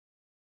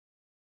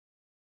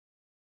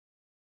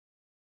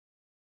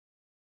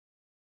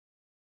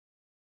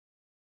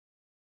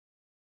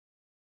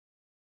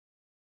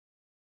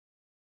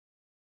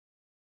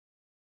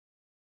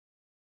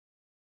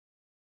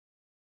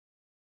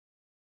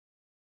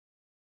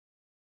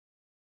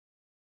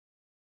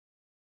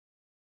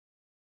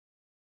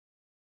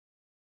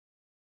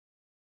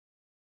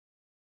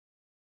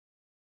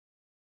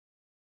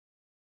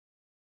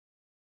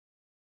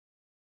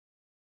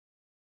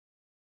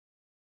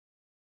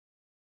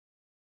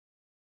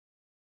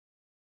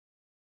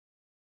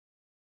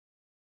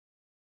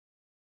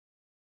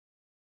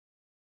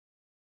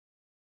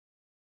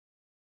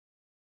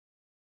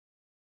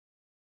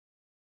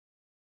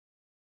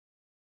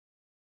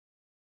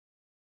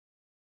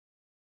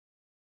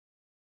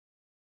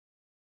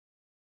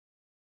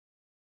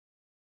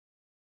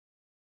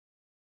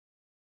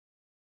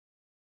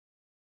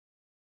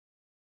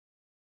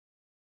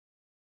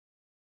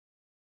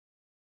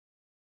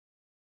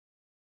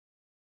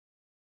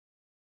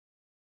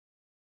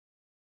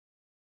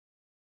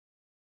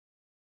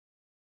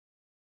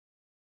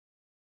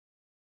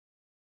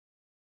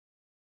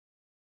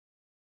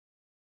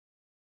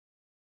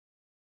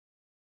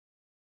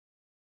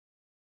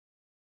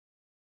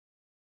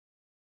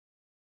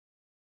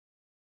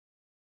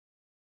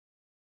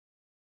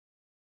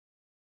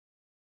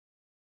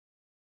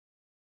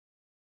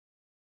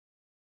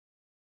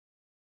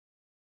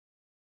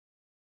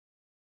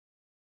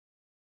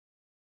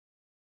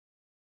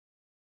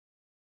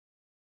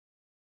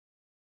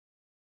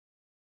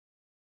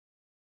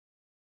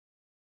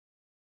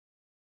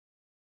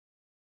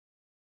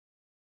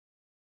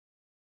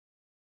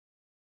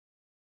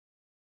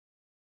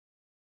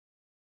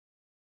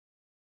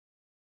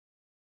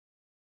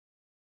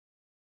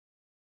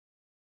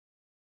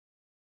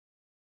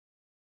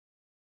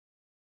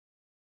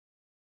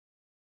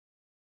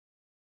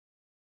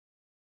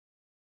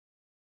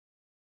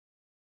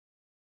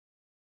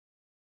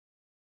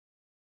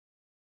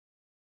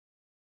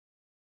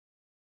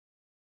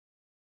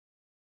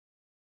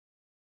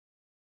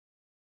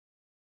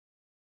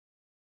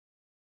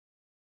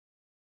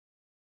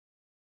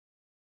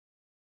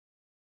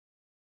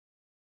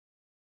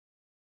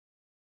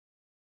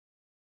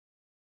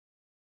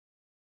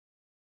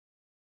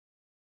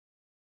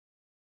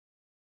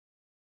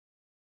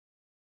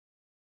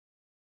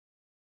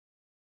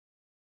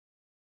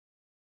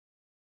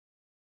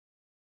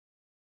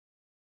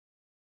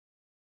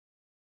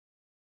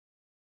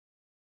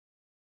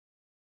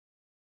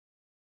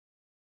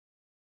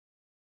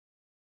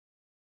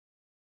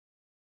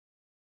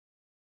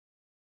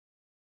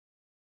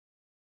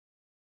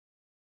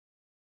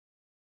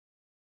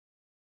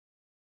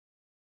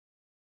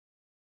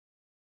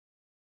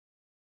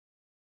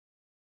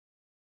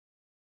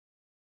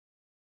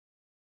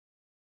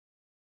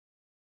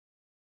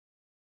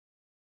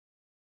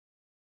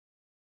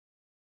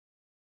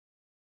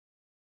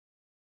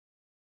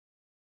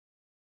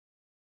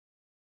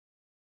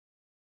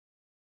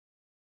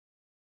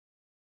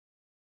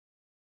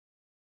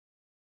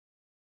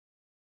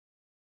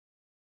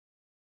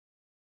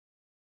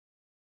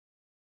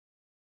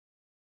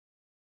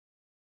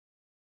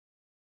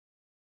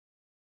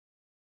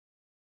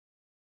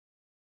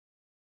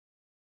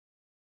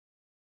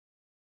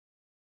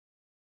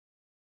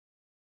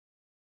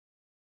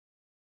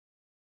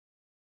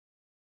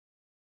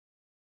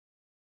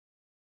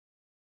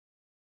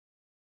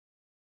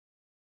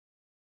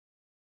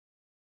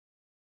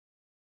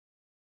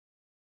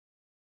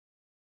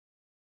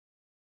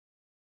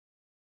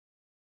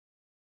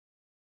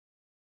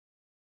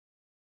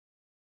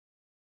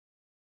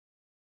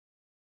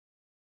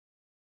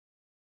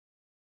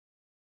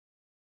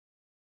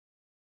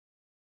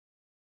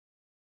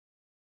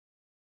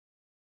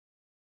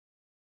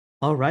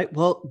All right.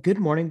 Well, good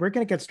morning. We're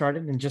going to get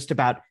started in just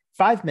about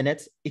 5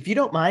 minutes. If you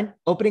don't mind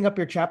opening up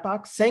your chat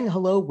box, saying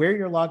hello, where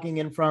you're logging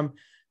in from.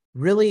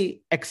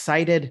 Really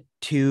excited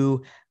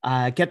to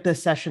get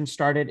this session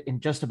started in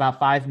just about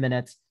 5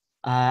 minutes.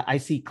 I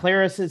see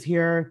Claris is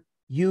here,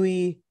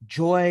 Yui,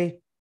 Joy,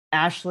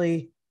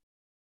 Ashley.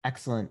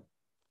 Excellent.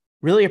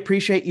 Really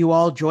appreciate you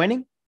all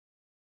joining,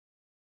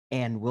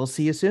 and we'll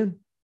see you soon.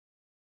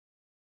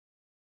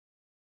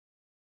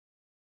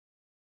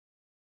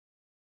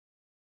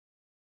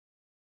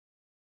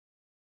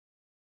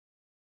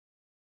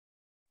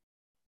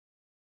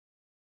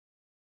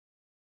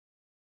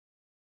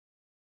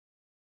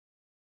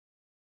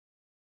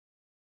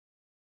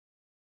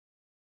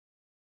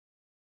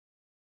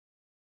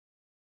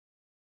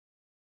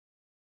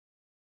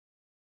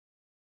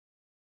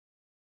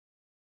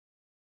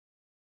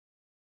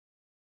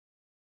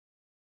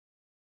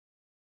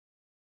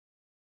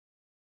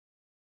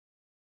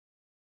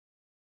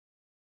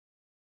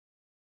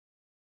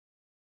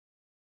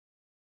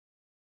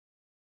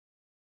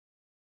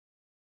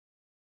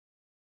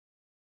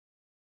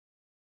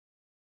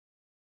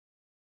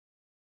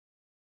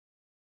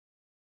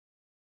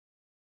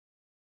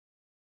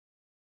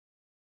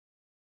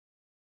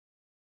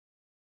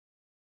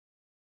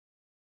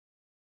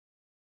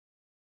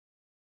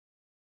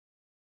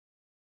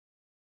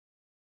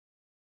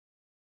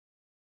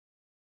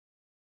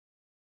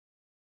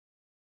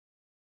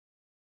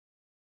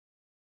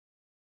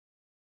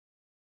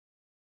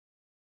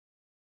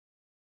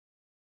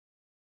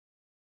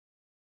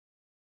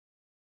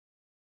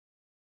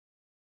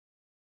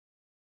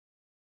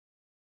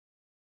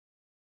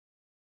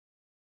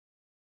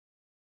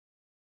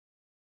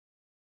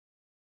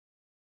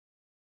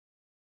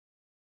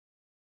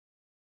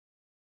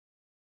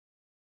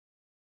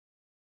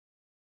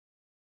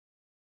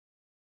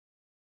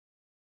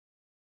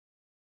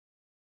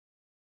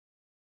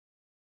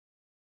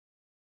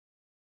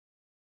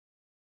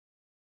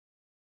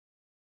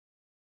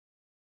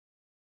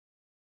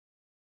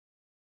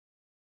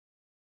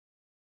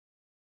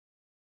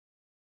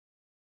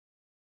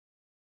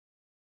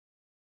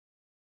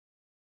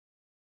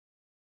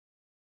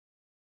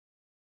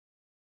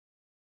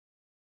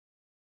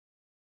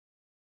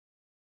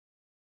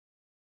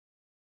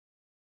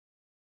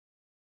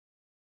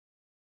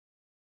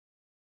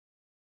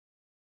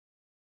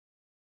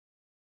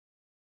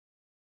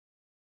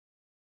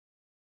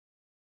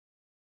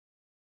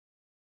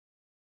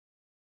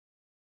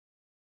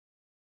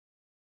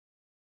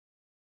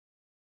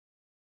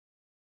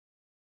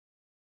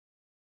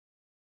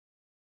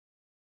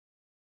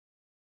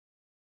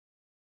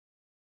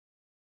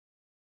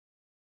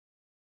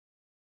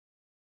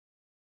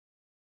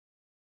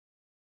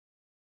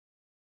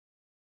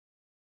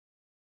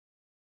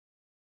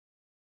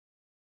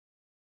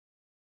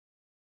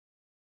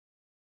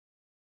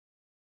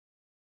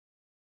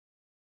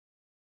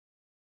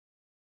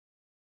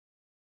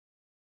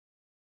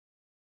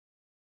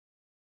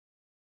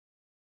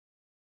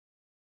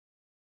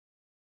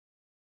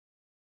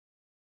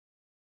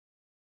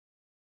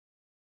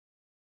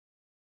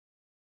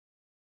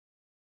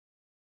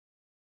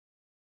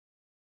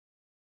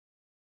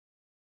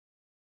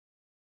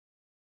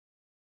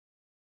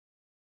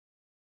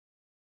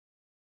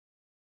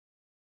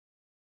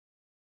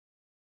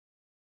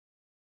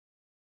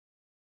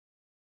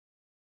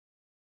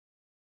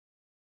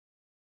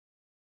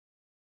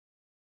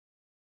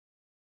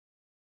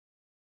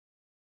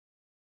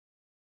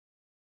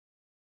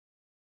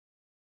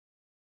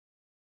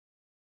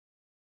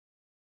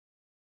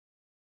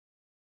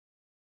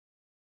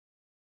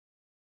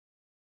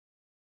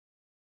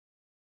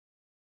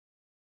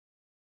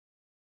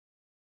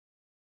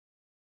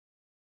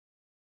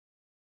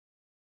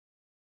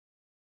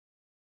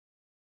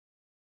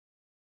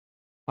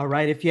 All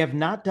right. If you have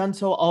not done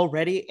so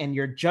already and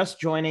you're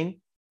just joining,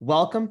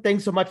 welcome.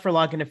 Thanks so much for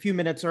logging a few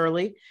minutes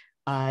early.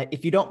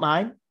 If you don't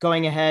mind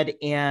going ahead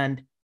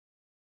and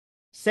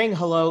saying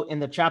hello in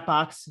the chat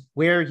box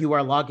where you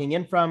are logging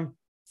in from.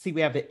 See,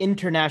 we have an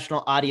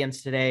international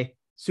audience today.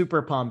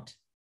 Super pumped.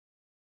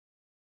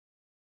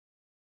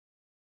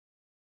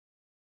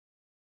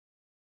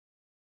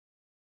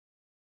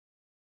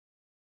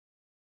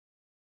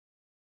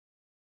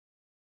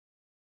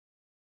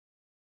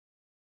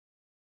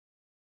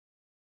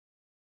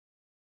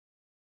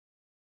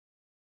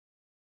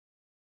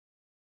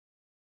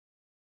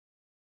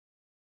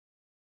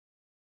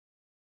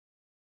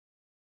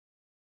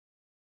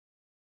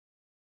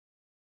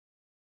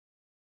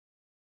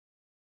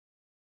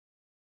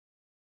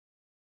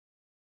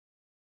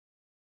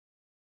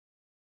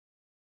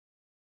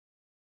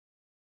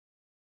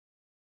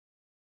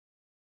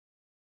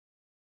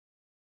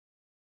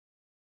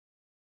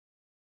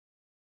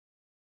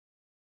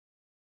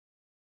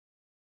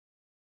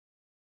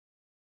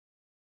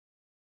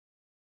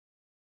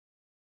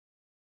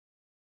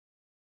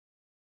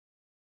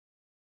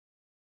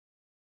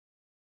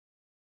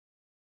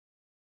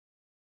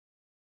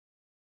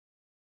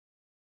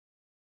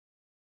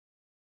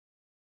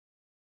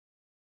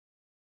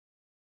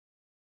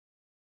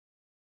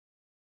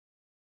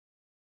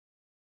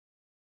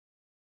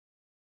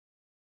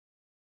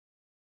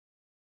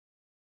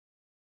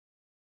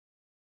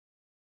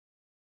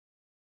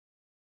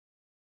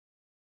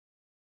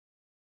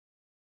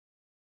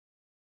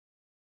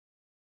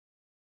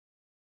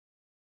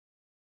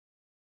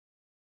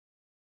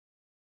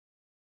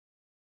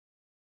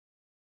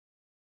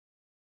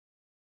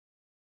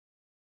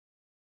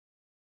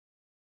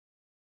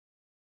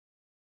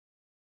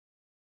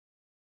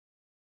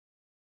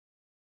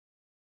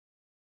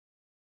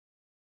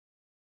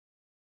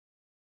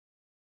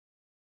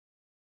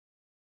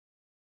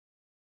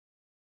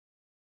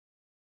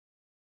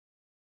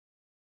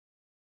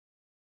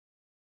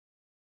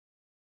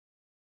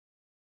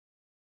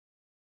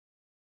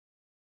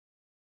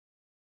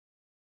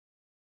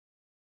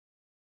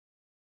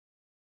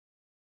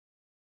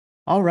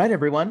 All right,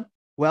 everyone.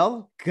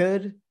 Well,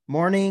 good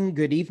morning,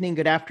 good evening,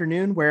 good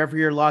afternoon, wherever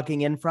you're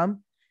logging in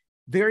from.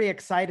 Very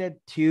excited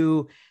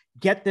to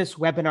get this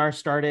webinar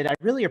started. I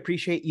really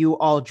appreciate you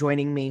all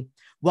joining me.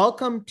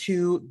 Welcome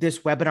to this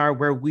webinar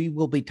where we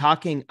will be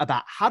talking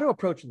about how to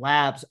approach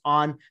labs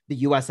on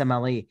the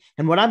USMLE.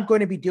 And what I'm going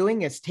to be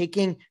doing is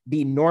taking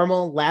the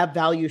normal lab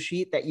value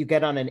sheet that you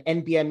get on an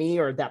NBME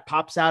or that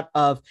pops out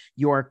of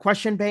your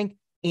question bank,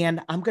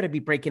 and I'm going to be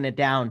breaking it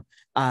down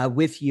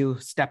with you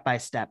step by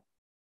step.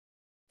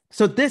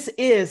 So this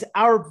is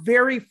our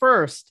very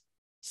first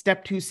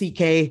Step 2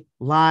 CK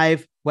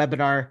live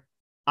webinar.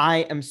 I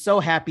am so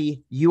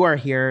happy you are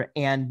here,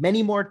 and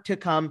many more to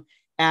come,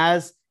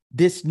 as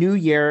this new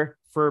year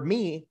for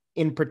me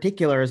in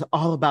particular is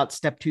all about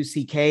Step 2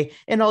 CK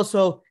and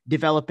also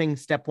developing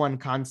Step 1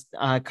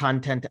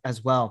 content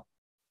as well.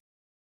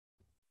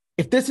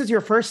 If this is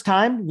your first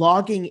time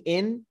logging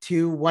in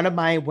to one of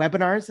my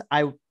webinars,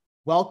 I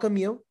welcome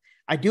you.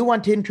 I do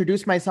want to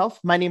introduce myself.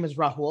 My name is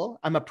Rahul.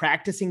 I'm a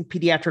practicing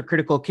pediatric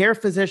critical care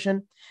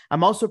physician.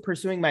 I'm also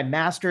pursuing my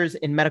master's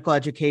in medical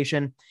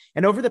education.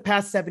 And over the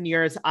past 7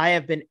 years, I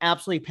have been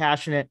absolutely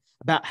passionate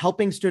about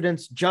helping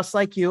students just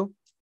like you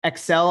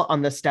excel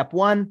on the Step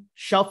 1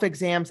 shelf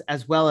exams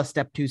as well as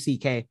Step 2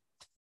 CK.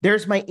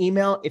 There's my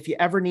email. If you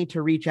ever need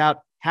to reach out,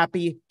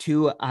 happy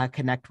to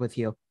connect with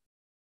you.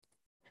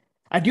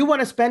 I do want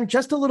to spend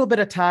just a little bit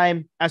of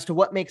time as to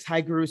what makes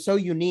HiGuru so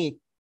unique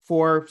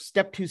for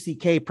Step 2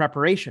 CK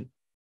preparation.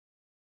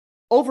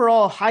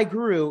 Overall,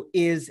 HiGuru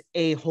is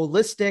a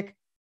holistic,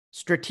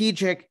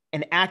 strategic,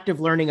 and active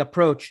learning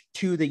approach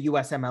to the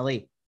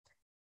USMLE.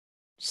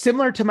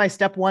 Similar to my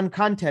Step 1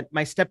 content,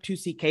 my Step 2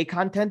 CK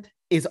content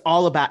is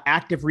all about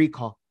active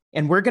recall,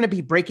 and we're going to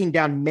be breaking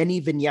down many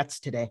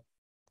vignettes today.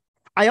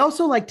 I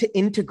also like to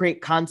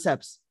integrate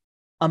concepts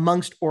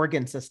amongst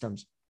organ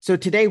systems. So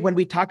today, when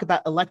we talk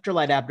about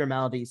electrolyte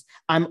abnormalities,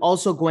 I'm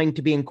also going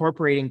to be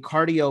incorporating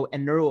cardio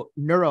and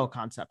neuro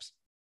concepts.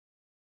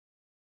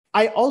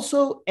 I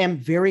also am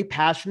very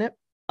passionate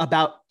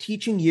about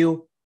teaching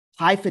you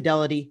high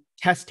fidelity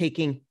test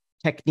taking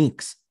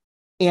techniques.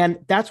 And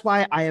that's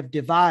why I have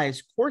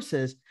devised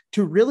courses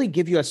to really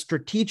give you a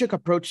strategic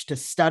approach to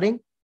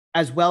studying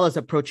as well as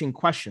approaching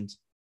questions.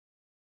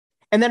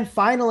 And then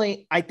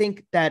finally, I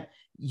think that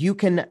you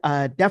can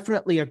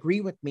definitely agree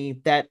with me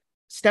that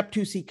Step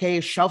 2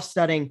 CK shelf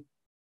studying,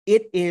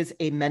 it is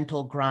a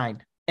mental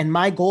grind. And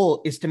my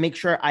goal is to make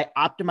sure I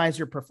optimize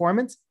your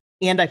performance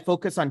and I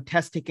focus on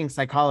test taking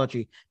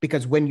psychology,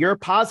 because when you're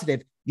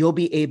positive, you'll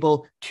be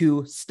able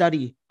to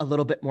study a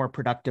little bit more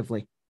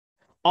productively.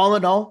 All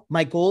in all,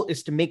 my goal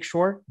is to make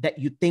sure that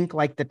you think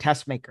like the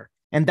test maker.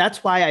 And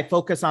that's why I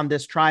focus on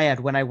this triad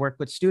when I work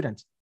with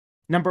students.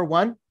 Number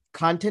one,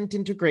 content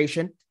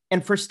integration.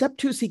 And for Step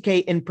 2 CK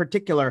in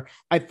particular,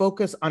 I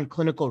focus on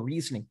clinical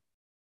reasoning.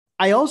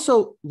 I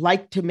also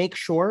like to make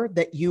sure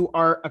that you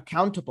are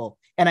accountable,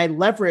 and I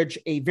leverage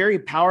a very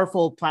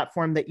powerful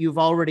platform that you've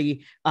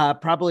already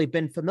probably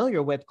been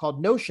familiar with called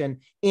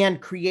Notion,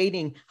 and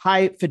creating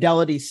high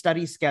fidelity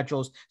study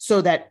schedules so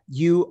that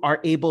you are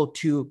able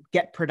to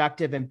get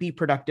productive and be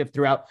productive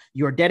throughout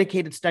your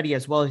dedicated study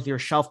as well as your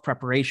shelf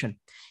preparation.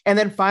 And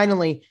then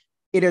finally,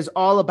 it is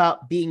all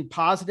about being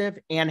positive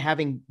and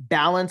having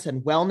balance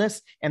and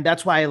wellness. And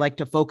that's why I like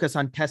to focus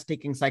on test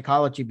taking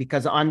psychology,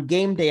 because on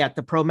game day at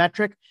the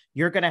Prometric,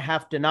 you're going to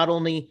have to not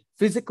only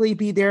physically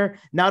be there,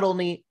 not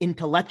only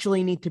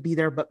intellectually need to be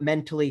there, but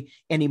mentally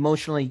and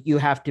emotionally, you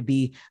have to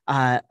be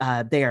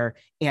there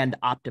and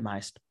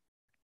optimized.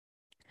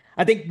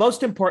 I think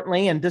most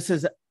importantly, and this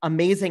is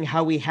amazing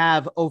how we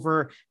have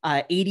over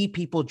 80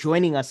 people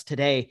joining us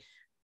today,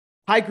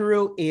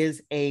 HiGuru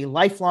is a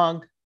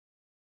lifelong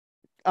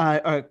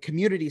a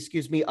community,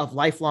 of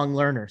lifelong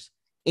learners.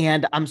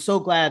 And I'm so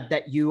glad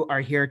that you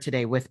are here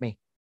today with me.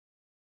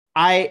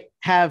 I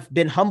have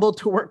been humbled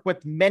to work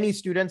with many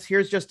students.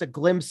 Here's just a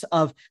glimpse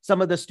of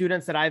some of the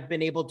students that I've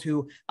been able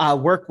to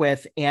work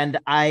with. And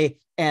I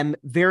am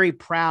very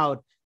proud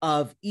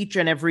of each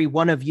and every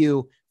one of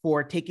you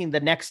for taking the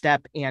next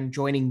step and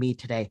joining me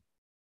today.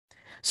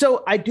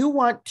 So I do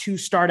want to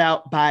start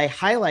out by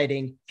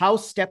highlighting how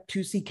Step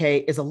 2 CK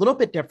is a little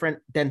bit different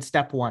than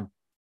Step 1.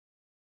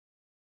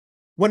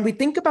 When we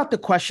think about the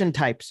question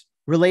types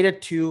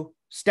related to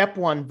Step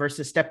 1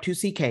 versus Step 2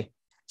 CK,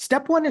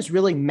 Step 1 is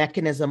really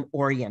mechanism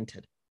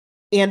oriented.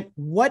 And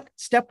what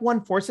Step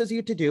 1 forces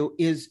you to do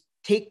is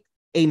take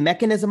a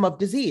mechanism of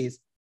disease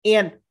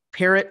and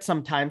pair it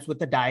sometimes with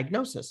the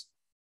diagnosis.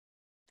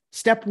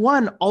 Step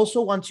 1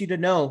 also wants you to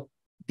know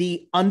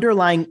the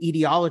underlying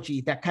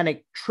etiology that kind of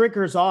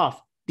triggers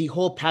off the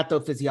whole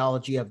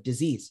pathophysiology of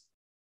disease.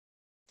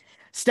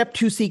 Step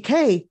 2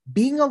 CK,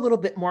 being a little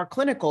bit more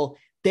clinical,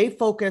 they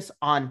focus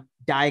on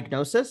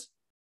diagnosis,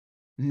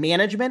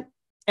 management,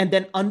 and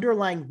then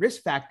underlying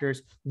risk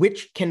factors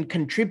which can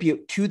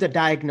contribute to the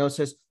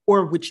diagnosis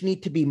or which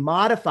need to be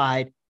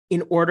modified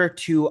in order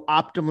to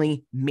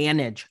optimally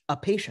manage a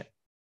patient.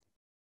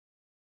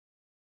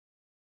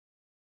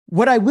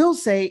 What I will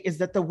say is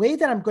that the way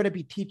that I'm going to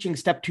be teaching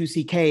Step 2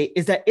 CK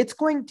is that it's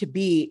going to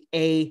be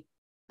a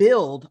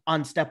build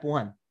on step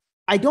one.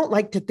 I don't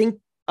like to think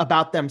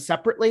about them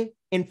separately.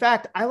 In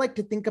fact, I like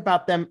to think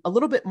about them a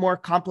little bit more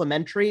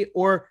complementary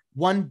or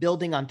one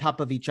building on top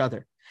of each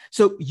other.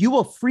 So you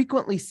will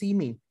frequently see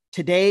me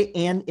today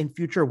and in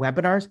future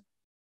webinars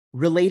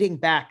relating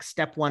back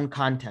step one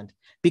content,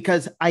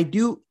 because I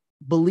do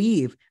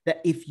believe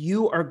that if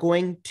you are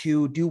going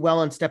to do well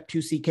on step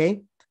 2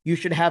 CK, you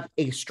should have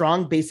a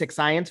strong basic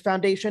science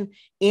foundation,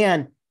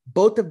 and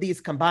both of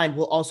these combined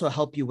will also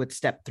help you with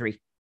step 3.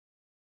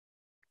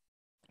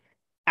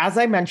 As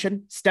I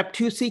mentioned, step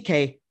 2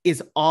 CK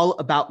is all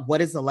about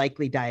what is the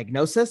likely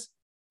diagnosis,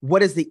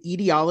 what is the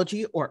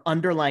etiology or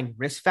underlying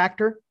risk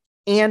factor,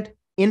 and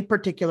in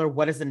particular,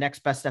 what is the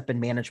next best step in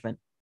management.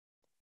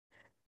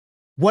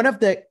 One of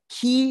the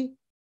key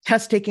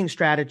test-taking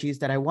strategies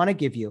that I want to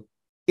give you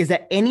is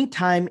that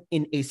anytime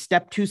in a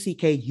step 2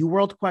 CK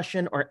UWorld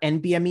question or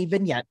NBME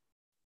vignette,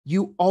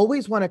 you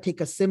always want to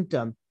take a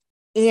symptom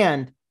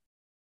and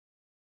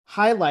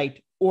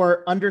highlight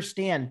or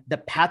understand the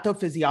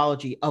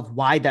pathophysiology of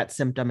why that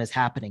symptom is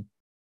happening.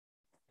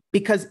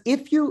 Because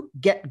if you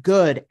get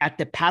good at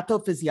the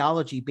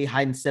pathophysiology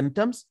behind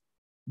symptoms,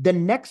 the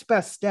next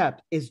best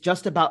step is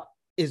just about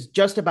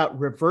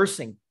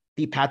reversing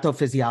the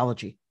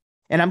pathophysiology.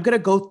 And I'm going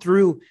to go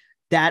through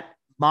that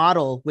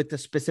model with a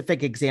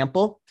specific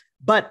example,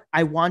 but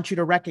I want you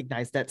to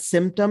recognize that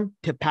symptom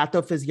to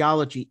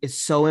pathophysiology is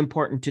so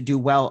important to do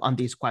well on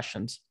these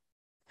questions.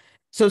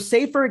 So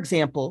say, for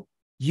example,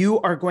 you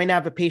are going to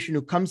have a patient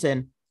who comes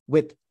in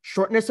with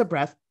shortness of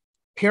breath,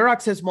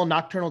 paroxysmal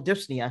nocturnal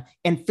dyspnea,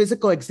 and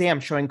physical exam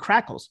showing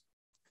crackles.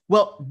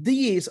 Well,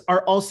 these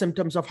are all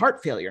symptoms of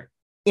heart failure.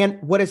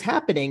 And what is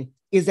happening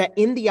is that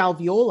in the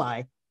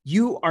alveoli,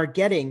 you are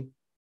getting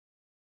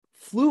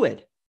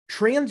fluid,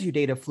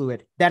 transudative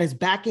fluid that is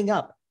backing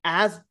up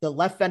as the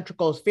left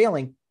ventricle is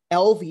failing.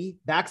 LV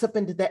backs up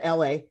into the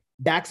LA,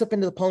 backs up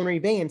into the pulmonary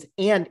veins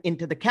and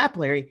into the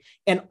capillary,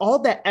 and all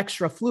that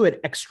extra fluid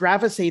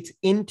extravasates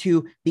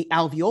into the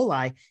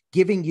alveoli,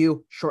 giving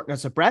you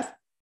shortness of breath,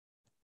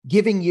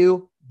 giving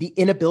you the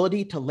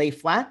inability to lay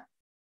flat,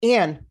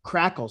 and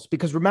crackles.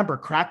 Because remember,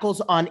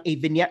 crackles on a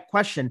vignette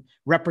question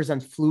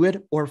represents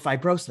fluid or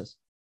fibrosis.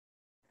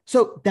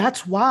 So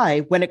that's why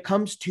when it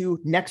comes to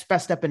next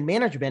best step in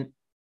management,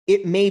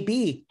 it may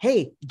be,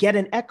 hey, get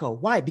an echo.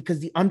 Why? Because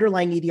the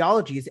underlying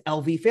etiology is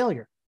LV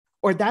failure.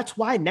 Or that's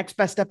why next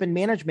best step in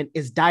management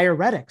is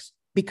diuretics,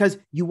 because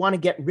you want to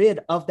get rid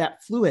of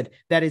that fluid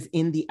that is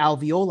in the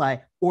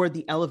alveoli or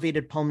the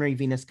elevated pulmonary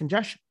venous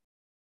congestion.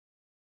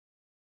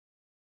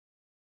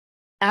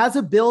 As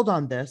a build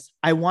on this,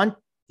 I want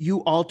you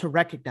all to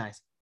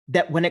recognize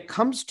that when it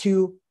comes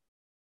to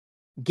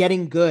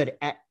getting good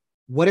at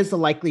what is the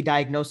likely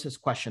diagnosis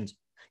questions,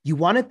 you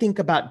want to think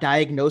about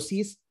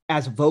diagnoses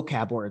as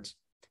vocab words.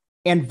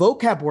 And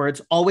vocab words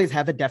always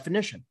have a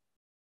definition.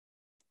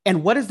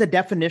 And what is the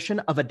definition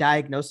of a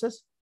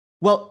diagnosis?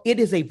 Well, it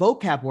is a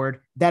vocab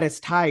word that is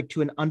tied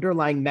to an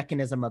underlying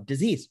mechanism of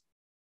disease.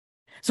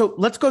 So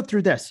let's go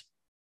through this.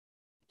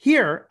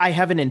 Here, I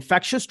have an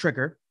infectious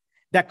trigger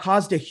that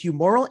caused a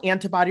humoral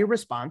antibody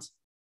response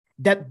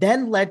that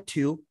then led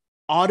to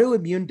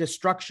autoimmune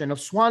destruction of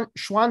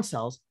Schwann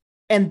cells,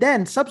 and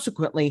then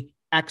subsequently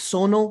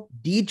axonal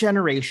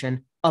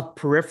degeneration of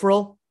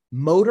peripheral,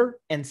 motor,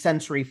 and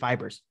sensory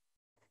fibers.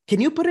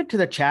 Can you put it to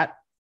the chat?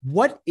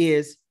 What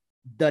is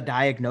the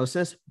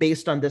diagnosis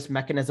based on this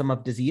mechanism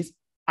of disease?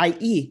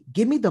 i.e.,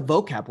 give me the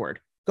vocab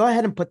word. Go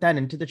ahead and put that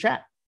into the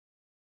chat.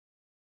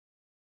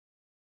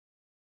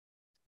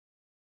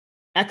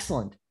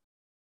 Excellent.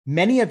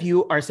 Many of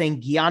you are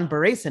saying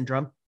Guillain-Barré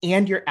syndrome,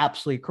 and you're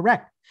absolutely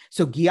correct.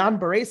 So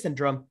Guillain-Barré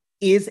syndrome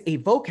is a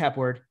vocab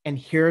word, and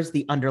here's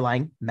the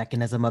underlying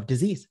mechanism of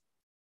disease.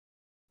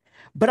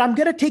 But I'm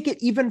going to take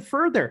it even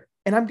further,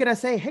 and I'm going to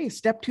say, hey,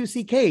 step 2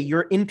 CK,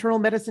 your internal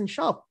medicine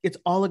shelf, it's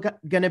all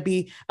going to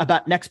be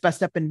about next best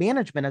step in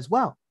management as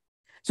well.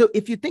 So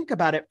if you think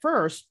about it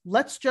first,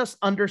 let's just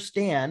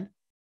understand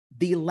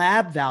the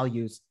lab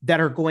values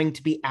that are going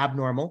to be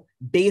abnormal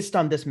based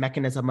on this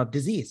mechanism of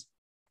disease.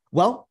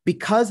 Well,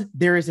 because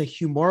there is a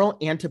humoral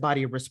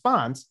antibody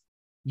response,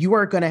 you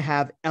are going to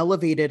have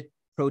elevated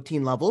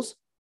protein levels,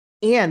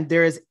 and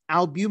there is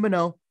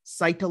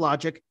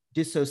albuminocytologic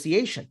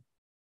dissociation.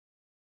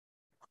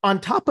 On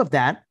top of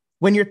that,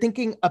 when you're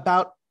thinking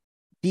about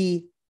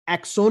the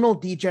axonal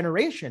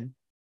degeneration,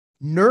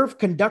 nerve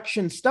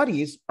conduction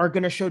studies are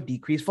going to show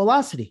decreased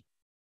velocity.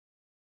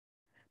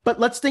 But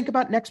let's think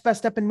about next best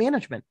step in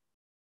management.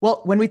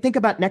 Well, when we think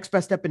about next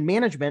best step in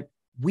management,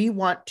 we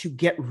want to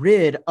get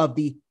rid of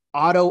the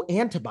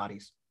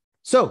autoantibodies.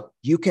 So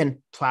you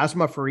can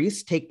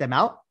plasmapherese, take them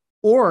out,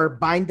 or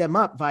bind them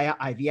up via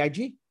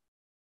IVIG.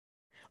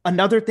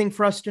 Another thing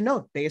for us to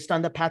note based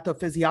on the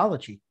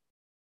pathophysiology,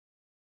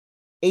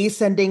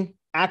 ascending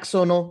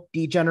axonal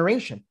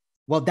degeneration.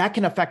 Well, that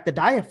can affect the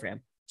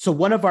diaphragm. So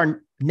one of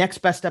our next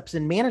best steps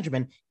in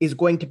management is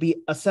going to be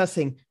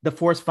assessing the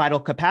forced vital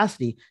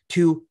capacity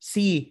to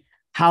see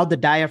how the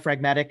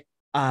diaphragmatic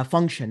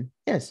function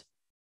is.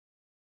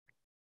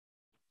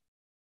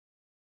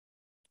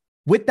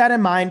 With that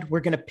in mind,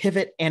 we're going to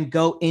pivot and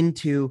go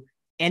into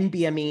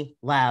NBME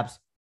labs.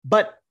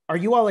 But are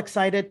you all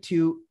excited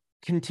to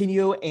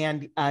continue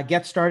and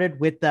get started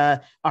with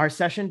our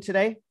session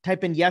today?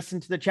 Type in yes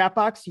into the chat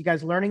box. You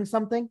guys learning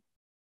something?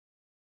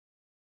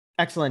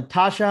 Excellent.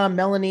 Tasha,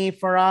 Melanie,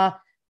 Farah,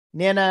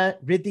 Nana,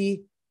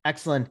 Riddhi,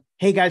 excellent.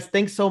 Hey guys,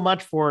 thanks so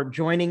much for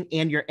joining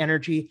and your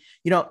energy.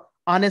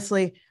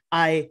 Honestly,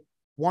 I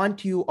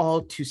want you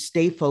all to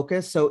stay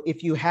focused. So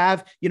if you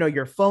have,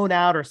 your phone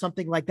out or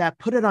something like that,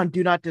 put it on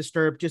do not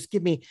disturb. Just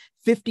give me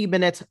 50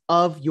 minutes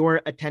of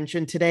your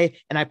attention today.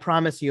 And I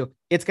promise you,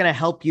 it's going to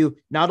help you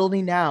not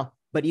only now,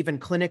 but even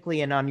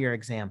clinically and on your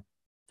exam.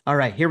 All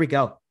right, here we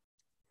go.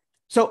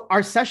 So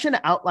our session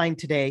outline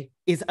today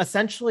is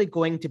essentially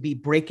going to be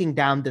breaking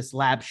down this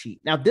lab sheet.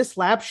 Now, this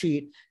lab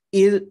sheet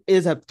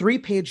is a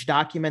 3-page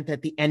document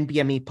that the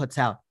NBME puts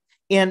out.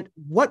 And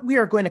what we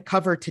are going to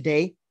cover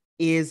today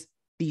is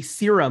the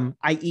serum,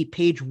 i.e.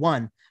 page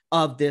 1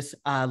 of this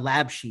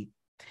lab sheet.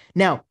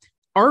 Now,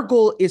 our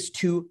goal is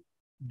to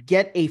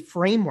get a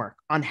framework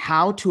on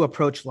how to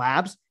approach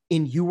labs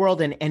in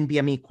UWorld and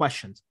NBME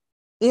questions.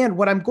 And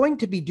what I'm going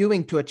to be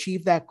doing to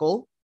achieve that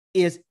goal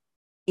is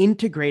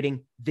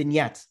integrating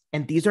vignettes.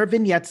 And these are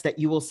vignettes that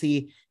you will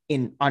see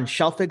on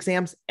shelf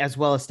exams as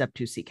well as Step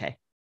 2 CK.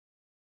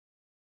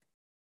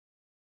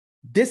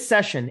 This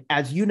session,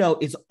 as you know,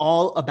 is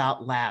all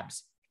about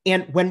labs.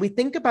 And when we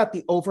think about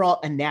the overall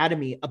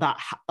anatomy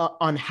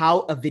on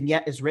how a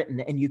vignette is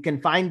written, and you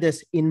can find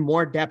this in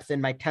more depth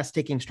in my test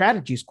taking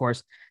strategies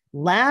course,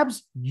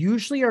 labs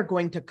usually are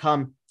going to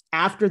come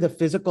after the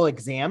physical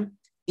exam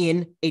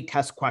in a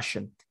test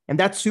question. And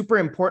that's super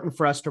important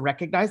for us to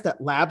recognize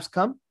that labs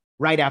come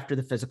right after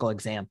the physical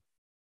exam.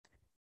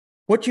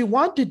 What you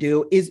want to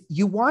do is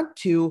you want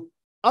to,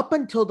 up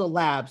until the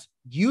labs,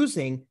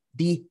 using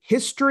the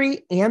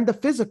history and the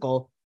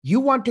physical, you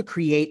want to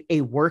create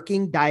a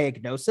working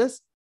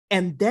diagnosis,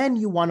 and then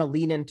you want to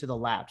lean into the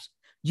labs.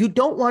 You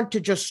don't want to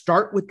just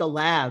start with the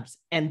labs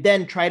and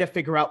then try to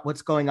figure out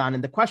what's going on in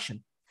the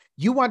question.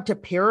 You want to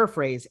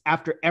paraphrase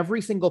after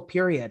every single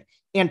period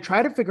and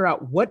try to figure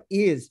out what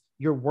is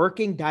your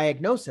working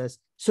diagnosis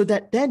so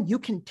that then you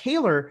can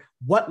tailor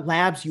what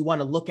labs you want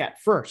to look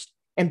at first.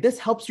 And this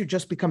helps you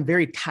just become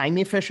very time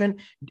efficient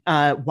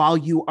while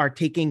you are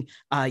taking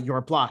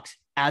your blocks.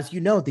 As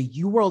you know, the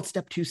UWorld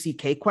Step 2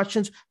 CK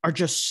questions are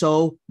just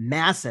so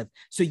massive.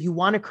 So you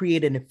want to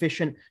create an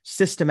efficient,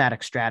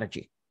 systematic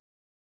strategy.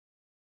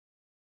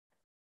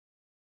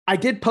 I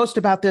did post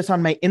about this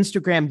on my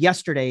Instagram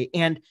yesterday,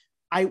 and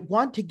I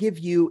want to give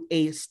you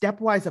a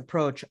stepwise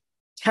approach,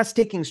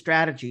 test-taking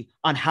strategy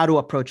on how to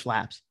approach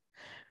labs.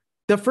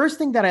 The first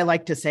thing that I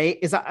like to say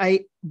is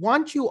I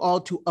want you all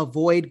to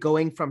avoid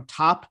going from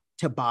top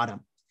to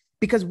bottom.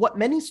 Because what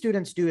many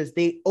students do is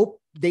they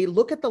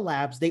look at the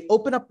labs, they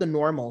open up the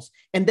normals,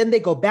 and then they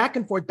go back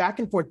and forth, back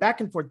and forth, back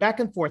and forth, back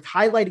and forth,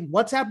 highlighting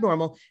what's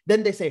abnormal.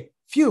 Then they say,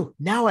 phew,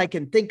 now I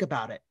can think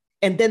about it.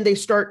 And then they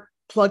start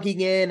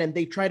plugging in and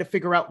they try to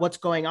figure out what's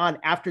going on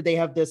after they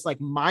have this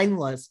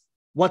mindless,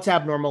 what's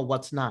abnormal,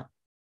 what's not.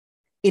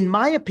 In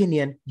my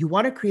opinion, you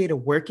want to create a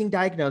working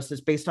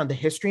diagnosis based on the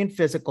history and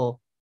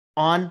physical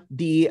on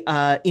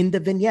in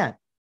the vignette,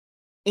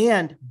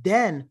 and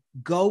then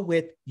go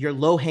with your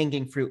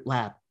low-hanging fruit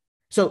lab.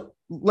 So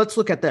let's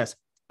look at this.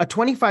 A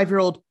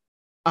 25-year-old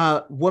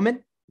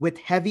woman with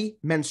heavy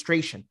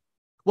menstruation.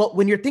 Well,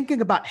 when you're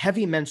thinking about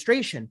heavy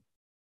menstruation,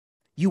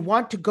 you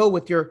want to go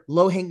with your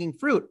low-hanging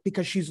fruit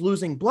because she's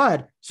losing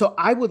blood. So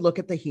I would look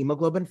at the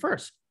hemoglobin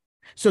first.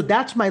 So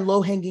that's my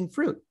low-hanging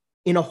fruit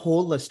in a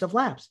whole list of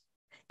labs.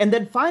 And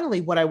then finally,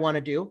 what I want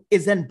to do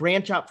is then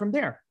branch out from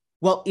there.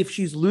 Well, if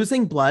she's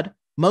losing blood,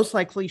 most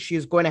likely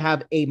she's going to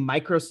have a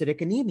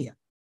microcytic anemia.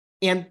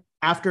 And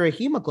after a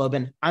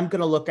hemoglobin, I'm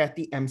going to look at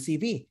the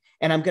MCV,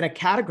 and I'm going to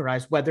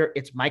categorize whether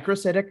it's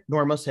microcytic,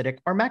 normocytic,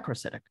 or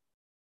macrocytic.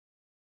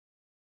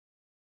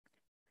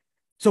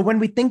 So when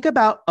we think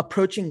about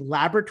approaching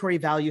laboratory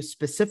values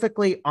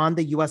specifically on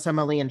the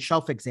USMLE and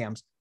shelf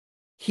exams,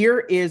 here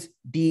is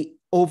the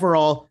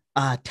overall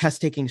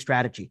test-taking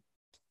strategy.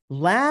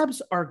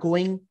 Labs are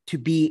going to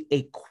be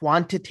a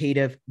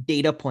quantitative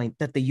data point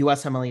that the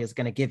USMLE is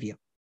going to give you.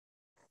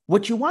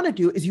 What you want to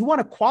do is you want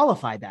to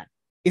qualify that.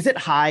 Is it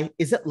high?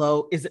 Is it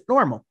low? Is it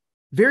normal?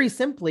 Very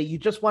simply, you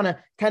just want to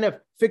kind of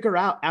figure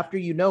out, after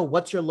you know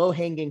what's your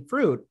low-hanging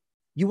fruit,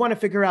 you want to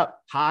figure out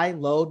high,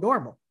 low,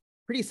 normal.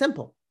 Pretty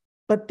simple.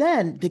 But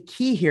then the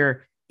key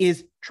here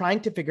is trying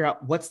to figure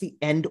out what's the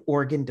end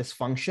organ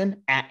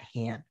dysfunction at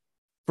hand.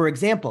 For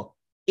example,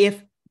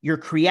 if your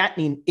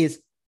creatinine is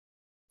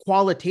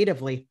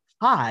qualitatively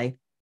high,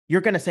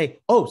 you're going to say,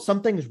 oh,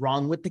 something's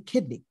wrong with the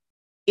kidney.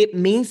 It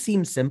may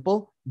seem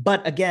simple,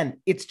 but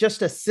again, it's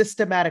just a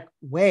systematic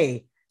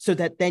way so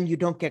that then you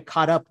don't get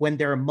caught up when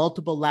there are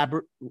multiple lab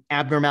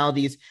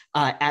abnormalities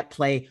at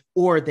play,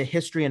 or the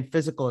history and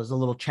physical is a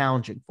little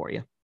challenging for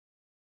you.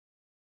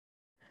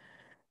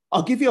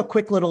 I'll give you a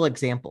quick little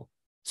example.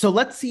 So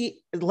let's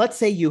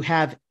say you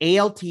have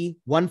ALT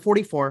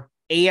 144,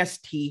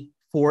 AST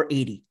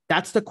 480.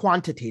 That's the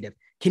quantitative.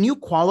 Can you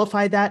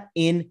qualify that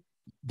in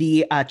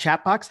the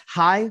chat box,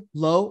 high,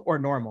 low, or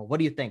normal? What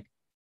do you think?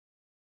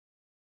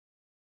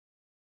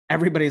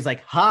 Everybody's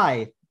like,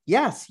 high.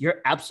 Yes,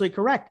 you're absolutely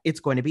correct. It's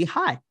going to be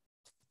high.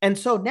 And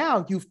so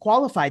now you've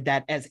qualified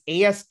that as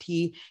AST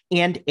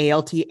and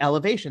ALT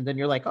elevations. And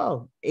you're like,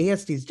 oh,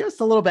 AST is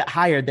just a little bit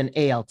higher than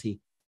ALT.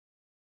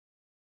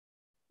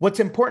 What's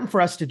important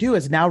for us to do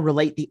is now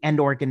relate the end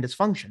organ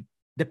dysfunction.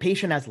 The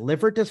patient has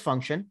liver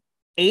dysfunction.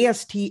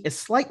 AST is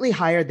slightly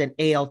higher than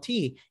ALT.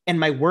 And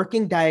my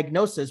working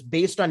diagnosis,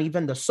 based on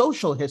even the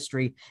social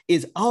history,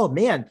 is, oh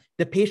man,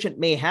 the patient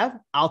may have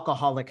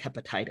alcoholic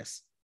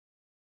hepatitis.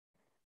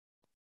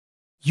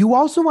 You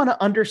also want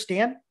to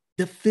understand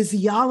the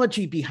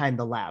physiology behind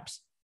the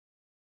labs.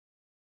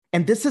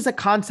 And this is a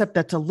concept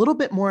that's a little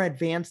bit more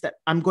advanced that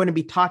I'm going to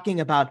be talking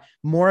about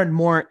more and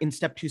more in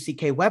Step 2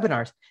 CK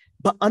webinars.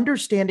 But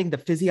understanding the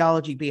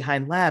physiology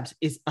behind labs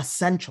is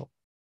essential.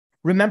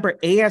 Remember,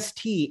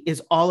 AST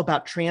is all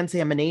about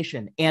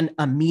transamination and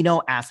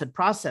amino acid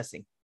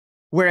processing,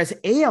 whereas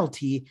ALT,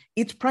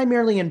 it's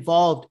primarily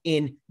involved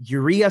in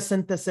urea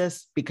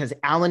synthesis because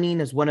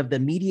alanine is one of the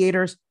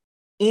mediators,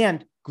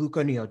 and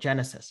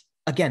gluconeogenesis,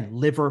 again,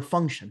 liver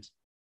functions.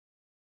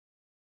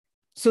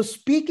 So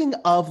speaking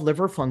of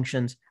liver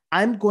functions,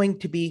 I'm going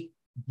to be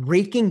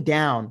breaking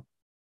down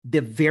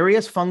the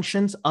various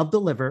functions of the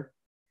liver,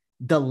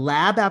 the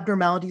lab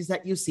abnormalities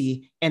that you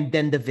see, and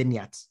then the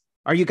vignettes.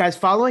 Are you guys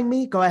following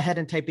me? Go ahead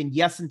and type in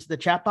yes into the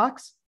chat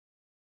box.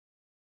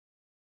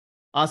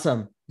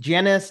 Awesome.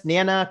 Janice,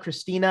 Nana,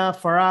 Christina,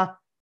 Farah.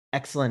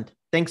 Excellent.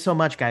 Thanks so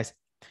much, guys.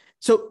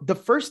 So the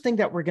first thing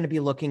that we're going to be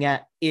looking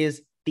at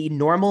is the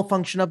normal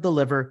function of the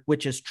liver,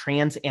 which is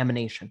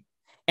transamination.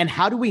 And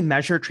how do we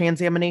measure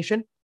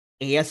transamination?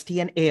 AST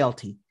and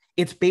ALT.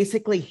 It's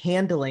basically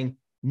handling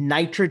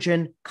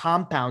nitrogen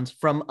compounds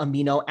from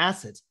amino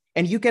acids.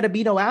 And you get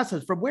amino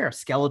acids from where?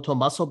 Skeletal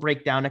muscle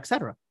breakdown, et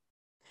cetera.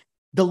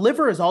 The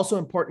liver is also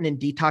important in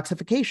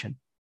detoxification.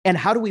 And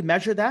how do we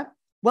measure that?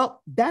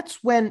 Well,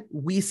 that's when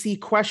we see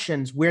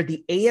questions where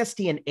the AST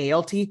and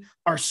ALT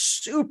are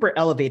super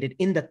elevated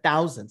in the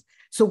thousands.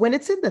 So when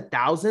it's in the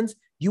thousands,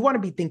 you want to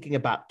be thinking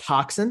about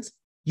toxins.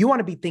 You want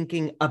to be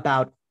thinking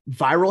about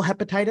viral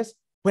hepatitis.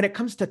 When it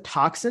comes to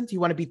toxins, you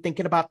want to be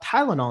thinking about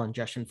Tylenol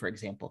ingestion, for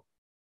example.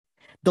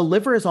 The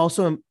liver is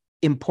also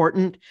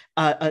important.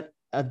 The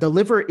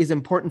liver is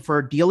important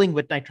for dealing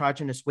with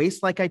nitrogenous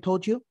waste, like I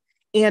told you.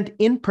 And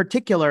in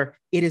particular,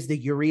 it is the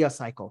urea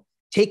cycle,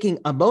 taking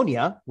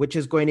ammonia, which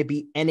is going to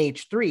be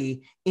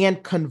NH3,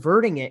 and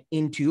converting it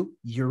into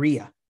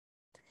urea.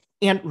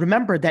 And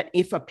remember that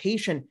if a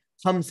patient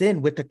comes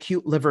in with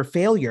acute liver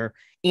failure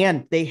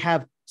and they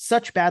have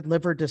such bad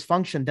liver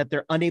dysfunction that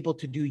they're unable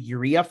to do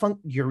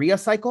urea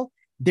cycle,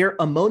 their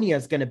ammonia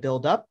is going to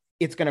build up.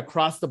 It's going to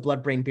cross the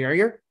blood-brain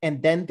barrier,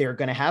 and then they're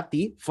going to have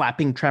the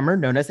flapping tremor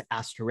known as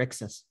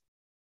asterixis.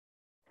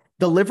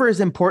 The liver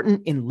is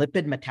important in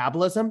lipid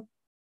metabolism.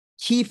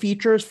 Key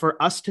features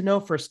for us to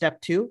know for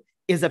step 2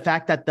 is the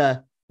fact that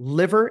the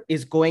liver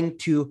is going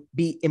to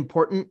be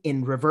important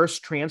in reverse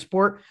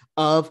transport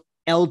of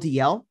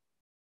LDL,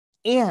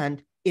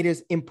 and it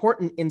is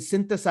important in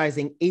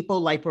synthesizing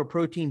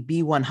apolipoprotein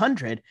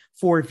B100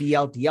 for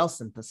VLDL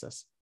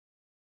synthesis.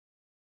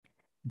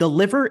 The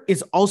liver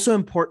is also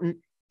important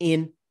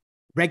in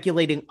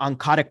regulating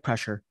oncotic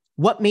pressure.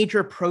 What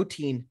major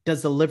protein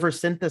does the liver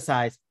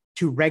synthesize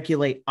to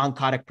regulate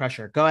oncotic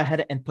pressure? Go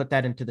ahead and put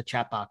that into the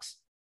chat box.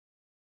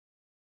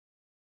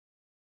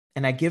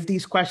 And I give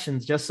these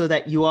questions just so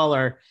that you all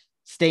are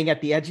staying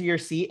at the edge of your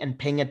seat and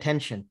paying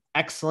attention.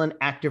 Excellent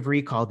active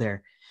recall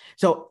there.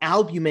 So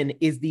albumin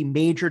is the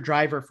major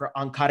driver for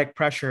oncotic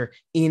pressure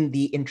in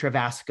the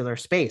intravascular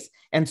space.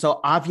 And so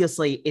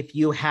obviously, if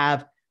you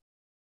have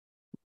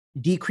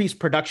decreased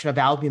production of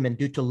albumin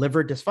due to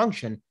liver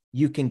dysfunction,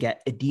 you can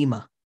get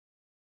edema.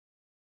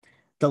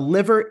 The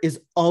liver is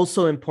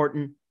also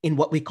important in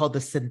what we call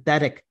the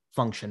synthetic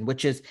function,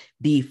 which is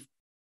the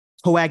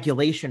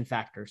coagulation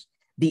factors,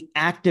 the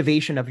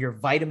activation of your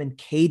vitamin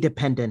K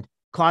dependent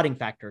clotting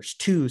factors,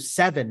 2,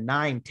 7,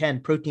 9, 10,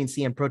 protein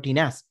C, and protein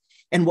S.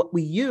 And what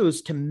we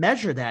use to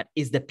measure that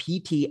is the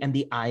PT and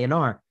the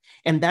INR.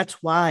 And that's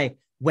why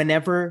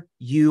whenever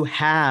you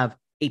have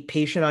a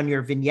patient on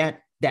your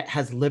vignette that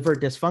has liver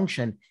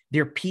dysfunction,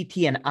 their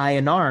PT and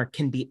INR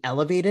can be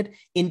elevated,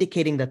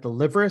 indicating that the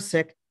liver is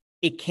sick.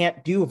 It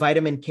can't do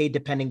vitamin K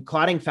dependent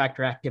clotting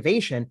factor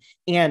activation.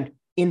 And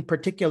in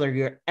particular,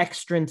 your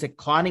extrinsic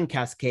clotting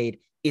cascade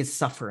is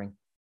suffering.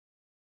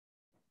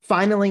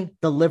 Finally,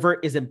 the liver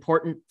is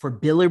important for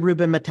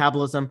bilirubin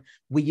metabolism.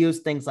 We use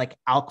things like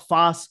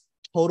ALK-Phos,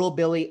 total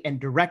bili,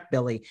 and direct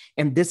bili.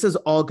 And this is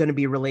all going to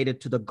be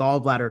related to the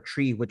gallbladder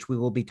tree, which we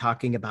will be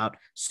talking about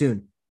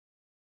soon.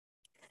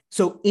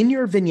 So in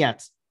your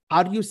vignettes,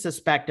 how do you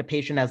suspect a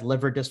patient has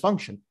liver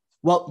dysfunction?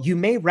 Well, you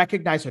may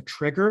recognize a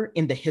trigger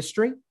in the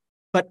history,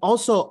 but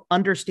also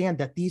understand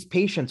that these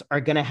patients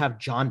are going to have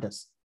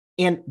jaundice.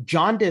 And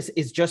jaundice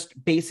is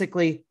just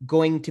basically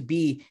going to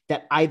be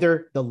that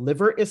either the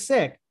liver is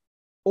sick,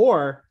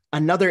 or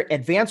another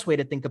advanced way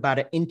to think about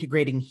it,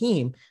 integrating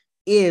heme,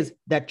 is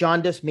that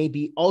jaundice may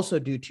be also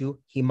due to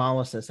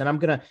hemolysis. And I'm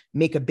going to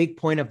make a big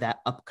point of that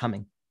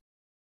upcoming.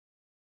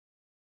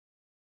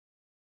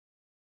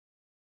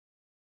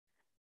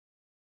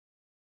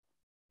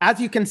 As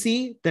you can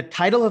see, the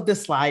title of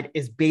this slide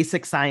is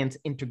Basic Science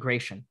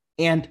Integration.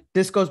 And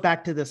this goes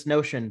back to this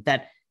notion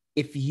that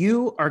if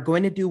you are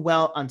going to do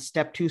well on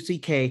step 2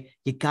 CK,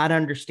 you got to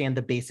understand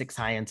the basic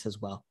science as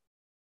well.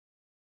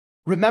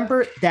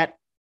 Remember that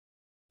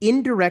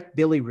indirect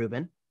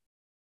bilirubin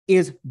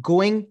is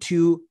going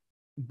to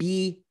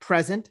be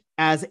present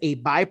as a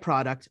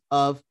byproduct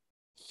of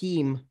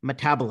heme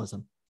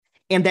metabolism.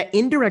 And that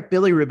indirect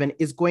bilirubin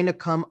is going to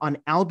come on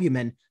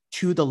albumin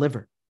to the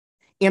liver.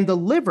 And the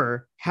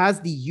liver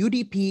has the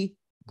UDP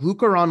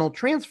glucuronol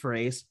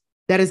transferase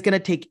that is going to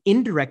take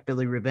indirect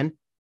bilirubin,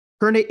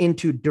 turn it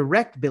into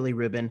direct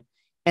bilirubin,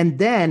 and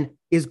then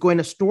is going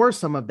to store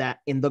some of that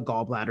in the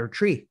gallbladder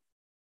tree.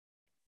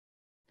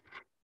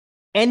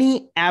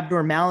 Any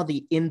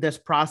abnormality in this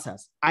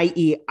process,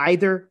 i.e.,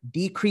 either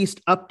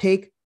decreased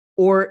uptake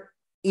or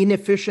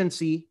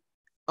inefficiency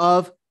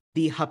of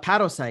the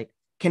hepatocyte,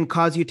 can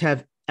cause you to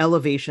have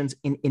elevations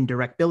in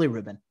indirect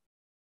bilirubin.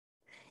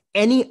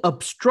 Any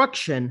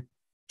obstruction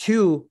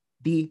to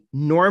the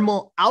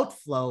normal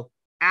outflow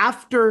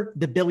after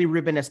the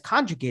bilirubin is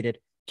conjugated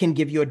can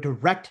give you a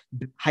direct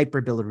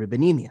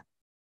hyperbilirubinemia.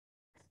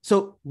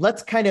 So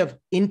let's kind of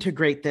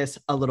integrate this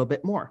a little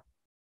bit more.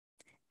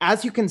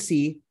 As you can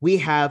see, we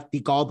have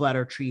the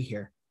gallbladder tree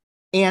here,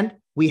 and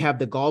we have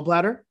the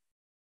gallbladder.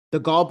 The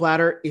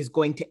gallbladder is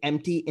going to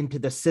empty into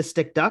the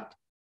cystic duct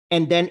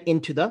and then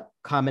into the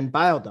common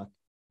bile duct.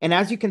 And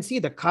as you can see,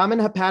 the common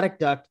hepatic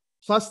duct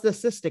plus the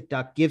cystic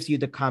duct gives you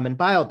the common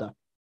bile duct.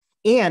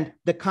 And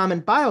the common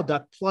bile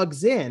duct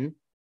plugs in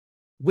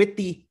with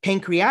the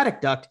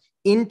pancreatic duct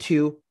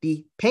into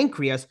the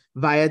pancreas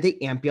via the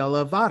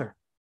ampulla of Vater.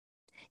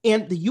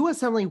 And the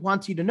USMLE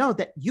wants you to know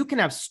that you can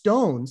have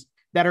stones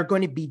that are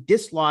going to be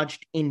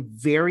dislodged in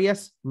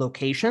various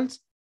locations.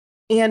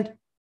 And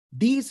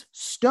these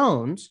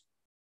stones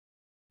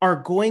are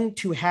going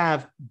to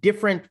have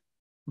different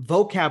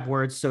vocab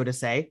words, so to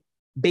say,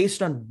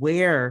 based on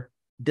where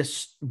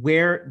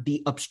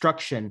the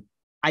obstruction,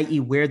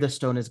 i.e. where the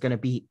stone is going to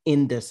be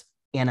in this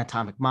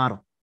anatomic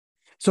model.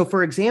 So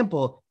for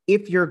example,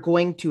 if you're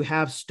going to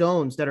have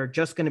stones that are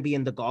just going to be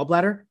in the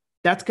gallbladder,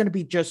 that's going to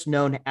be just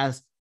known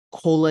as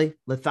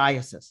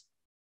cholelithiasis.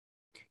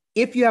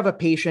 If you have a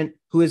patient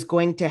who is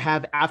going to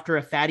have, after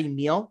a fatty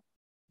meal,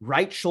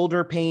 right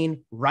shoulder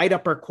pain, right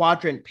upper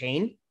quadrant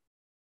pain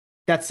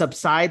that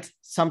subsides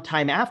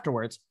sometime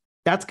afterwards,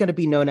 that's going to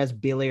be known as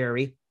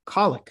biliary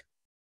colic.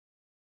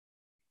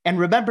 And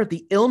remember,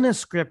 the illness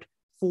script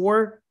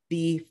for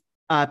the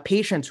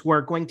patients who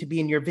are going to be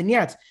in your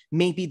vignettes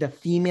may be the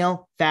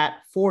female fat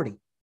 40.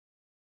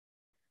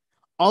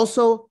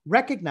 Also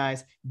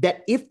recognize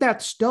that if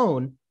that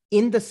stone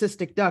in the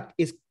cystic duct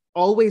is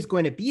always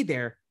going to be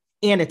there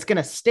and it's going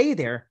to stay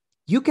there,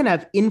 you can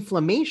have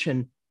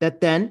inflammation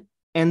that then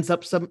ends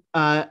up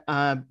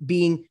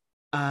being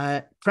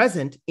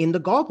present in the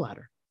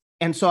gallbladder.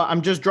 And so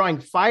I'm just drawing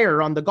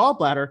fire on the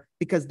gallbladder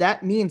because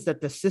that means that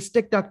the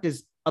cystic duct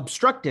is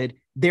obstructed.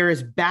 There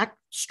is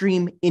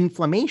backstream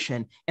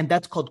inflammation, and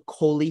that's called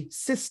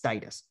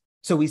cholecystitis.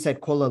 So we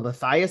said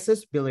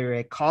cholelithiasis,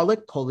 biliary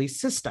colic,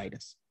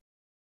 cholecystitis.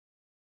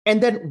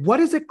 And then what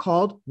is it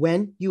called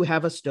when you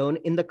have a stone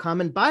in the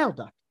common bile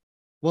duct?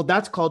 Well,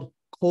 that's called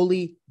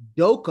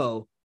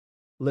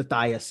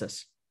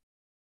choledocholithiasis.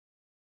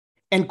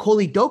 And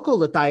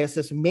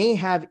choledocholithiasis may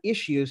have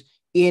issues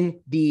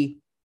in the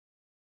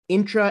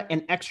intra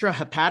and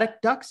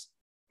extrahepatic ducts,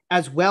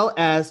 as well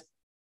as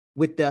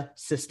with the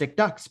cystic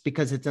ducts,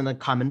 because it's in the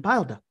common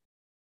bile duct.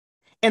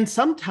 And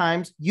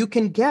sometimes you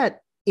can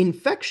get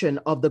infection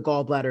of the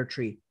gallbladder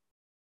tree.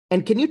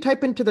 And can you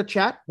type into the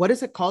chat, what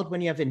is it called when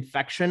you have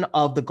infection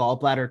of the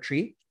gallbladder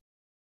tree?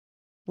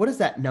 What is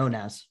that known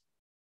as?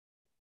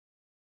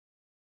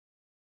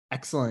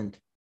 Excellent.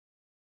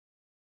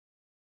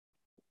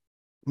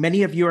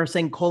 Many of you are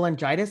saying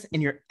cholangitis,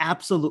 and you're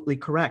absolutely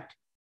correct.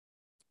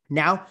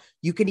 Now,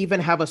 you can even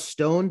have a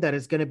stone that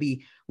is going to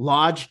be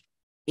lodged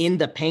in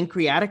the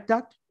pancreatic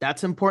duct.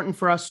 That's important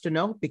for us to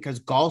know because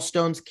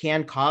gallstones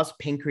can cause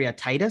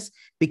pancreatitis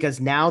because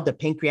now the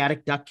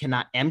pancreatic duct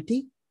cannot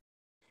empty.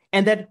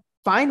 And then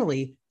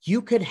finally,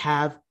 you could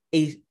have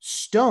a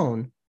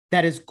stone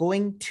that is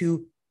going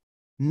to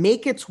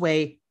make its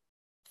way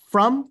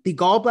from the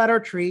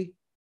gallbladder tree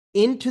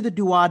into the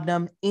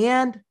duodenum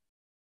and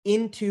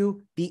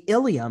into the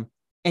ileum.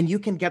 And you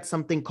can get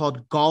something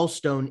called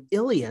gallstone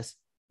ileus,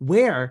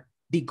 where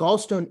the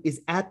gallstone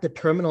is at the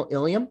terminal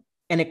ileum,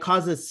 and it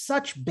causes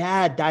such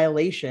bad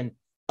dilation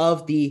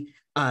of the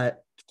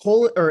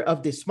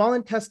small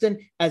intestine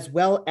as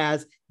well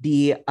as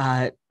the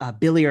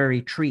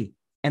biliary tree,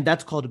 and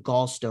that's called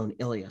gallstone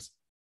ileus.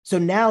 So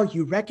now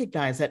you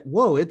recognize that,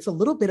 whoa, it's a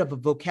little bit of a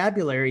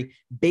vocabulary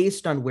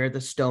based on where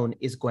the stone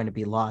is going to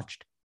be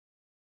lodged.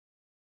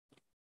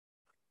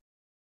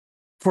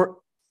 For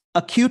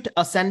acute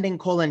ascending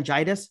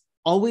cholangitis,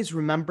 always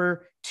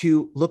remember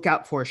to look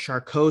out for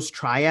Charcot's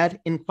triad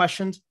in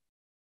questions.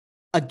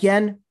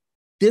 Again,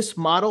 this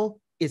model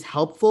is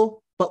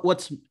helpful, but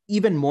what's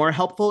even more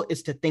helpful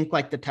is to think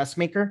like the test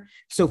maker.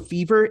 So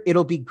fever,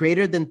 it'll be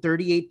greater than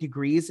 38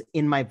 degrees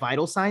in my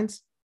vital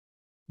signs.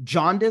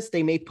 Jaundice,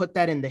 they may put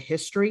that in the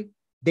history.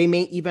 They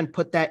may even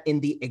put that in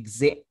the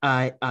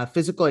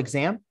physical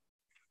exam.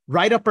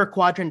 Right upper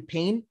quadrant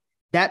pain,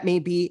 that may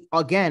be,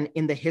 again,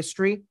 in the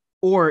history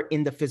or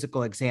in the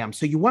physical exam.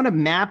 So you want to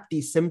map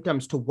these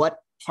symptoms to what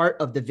part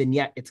of the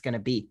vignette it's going to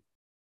be.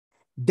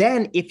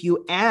 Then if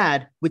you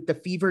add with the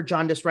fever,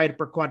 jaundice, right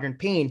upper quadrant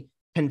pain,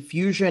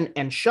 confusion,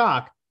 and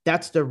shock,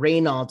 that's the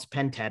Raynaud's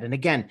pentad. And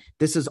again,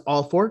 this is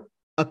all for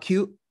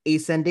acute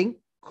ascending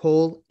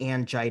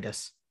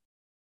cholangitis.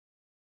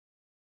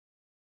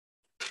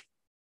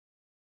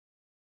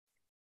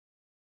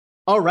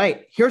 All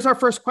right, here's our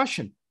first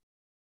question.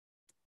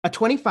 A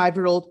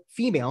 25-year-old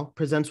female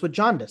presents with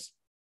jaundice.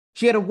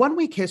 She had a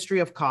 1-week history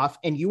of cough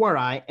and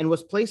URI and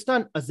was placed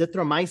on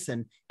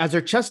azithromycin as her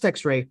chest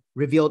x-ray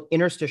revealed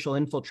interstitial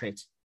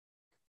infiltrates.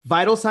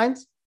 Vital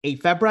signs,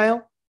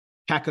 afebrile,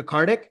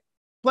 tachycardic,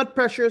 blood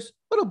pressure's a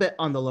little bit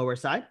on the lower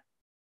side.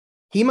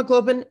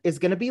 Hemoglobin is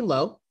going to be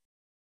low.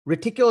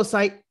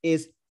 Reticulocyte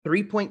is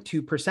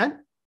 3.2%.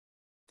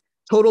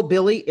 Total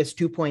bili is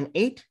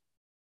 2.8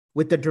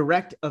 with the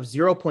direct of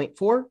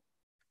 0.4.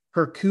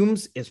 Her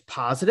Coombs is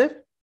positive.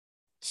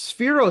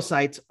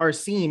 Spherocytes are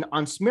seen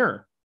on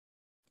smear.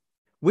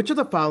 Which of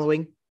the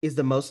following is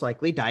the most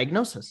likely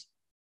diagnosis?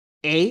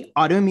 A,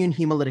 autoimmune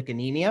hemolytic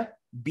anemia,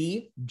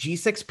 B,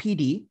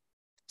 G6PD,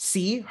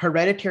 C,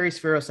 hereditary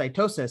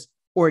spherocytosis,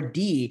 or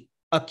D,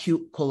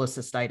 acute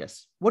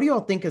cholecystitis. What do you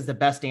all think is the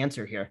best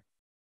answer here?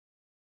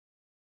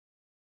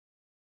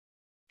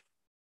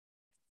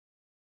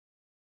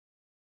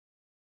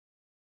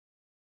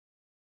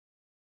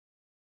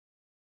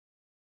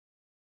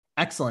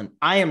 Excellent.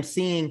 I am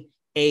seeing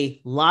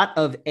a lot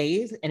of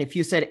A's, and if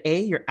you said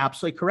A, you're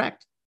absolutely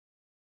correct.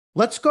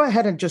 Let's go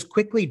ahead and just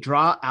quickly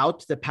draw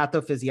out the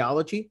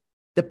pathophysiology.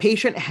 The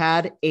patient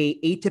had an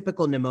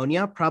atypical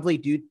pneumonia, probably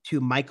due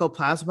to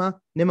mycoplasma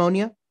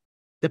pneumonia.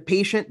 The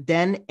patient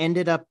then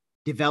ended up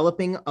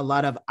developing a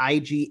lot of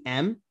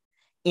IgM,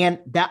 and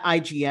that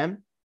IgM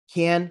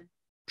can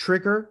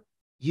trigger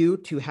you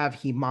to have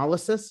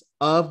hemolysis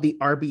of the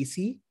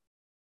RBC.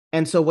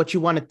 And so what you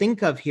want to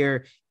think of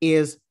here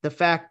is the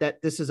fact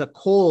that this is a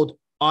cold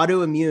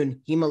autoimmune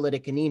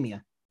hemolytic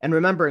anemia. And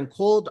remember, in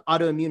cold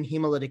autoimmune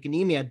hemolytic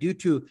anemia, due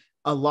to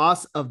a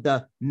loss of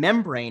the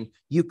membrane,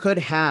 you could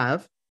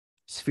have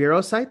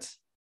spherocytes.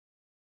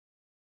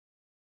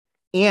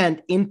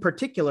 And in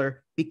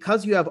particular,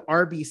 because you have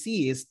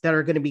RBCs that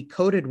are going to be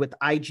coated with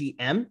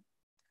IgM,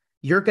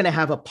 you're going to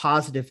have a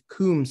positive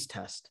Coombs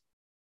test.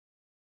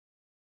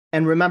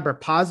 And remember,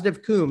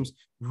 positive Coombs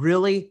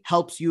really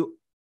helps you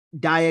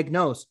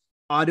diagnose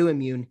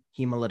autoimmune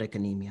hemolytic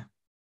anemia.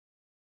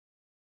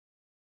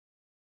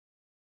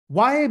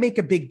 Why I make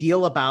a big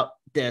deal about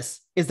this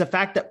is the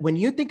fact that when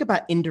you think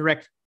about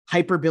indirect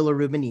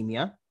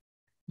hyperbilirubinemia,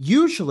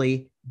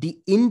 usually the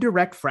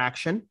indirect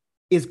fraction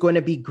is going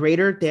to be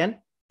greater than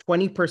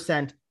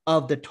 20%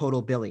 of the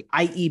total bili,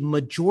 i.e.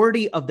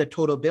 majority of the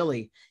total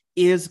bili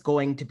is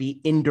going to be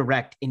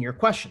indirect in your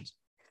questions.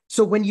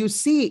 So when you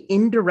see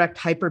indirect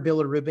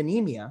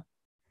hyperbilirubinemia,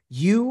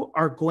 you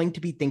are going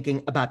to be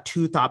thinking about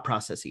two thought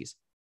processes.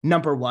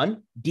 Number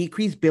one,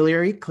 decreased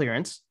biliary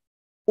clearance,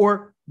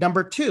 or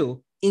number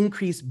two,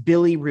 increased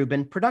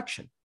bilirubin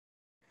production.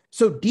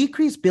 So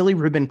decreased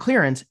bilirubin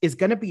clearance is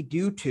going to be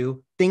due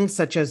to things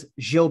such as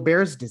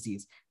Gilbert's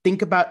disease.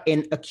 Think about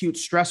an acute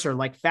stressor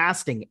like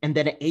fasting and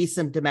then an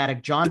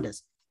asymptomatic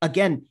jaundice.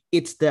 Again,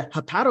 it's the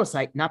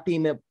hepatocyte not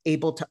being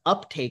able to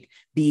uptake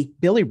the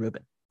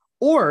bilirubin.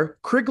 Or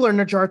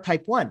Crigler-Najjar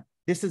type 1.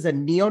 This is a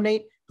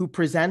neonate who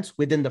presents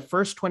within the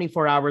first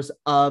 24 hours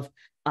of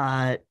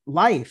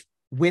life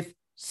with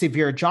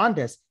severe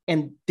jaundice.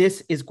 And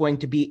this is going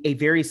to be a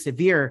very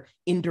severe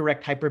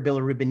indirect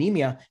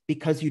hyperbilirubinemia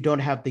because you don't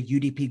have the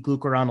UDP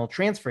glucuronol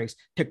transferase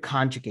to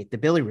conjugate the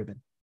bilirubin.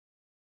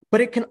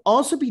 But it can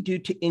also be due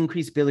to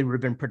increased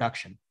bilirubin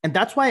production. And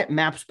that's why it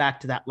maps back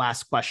to that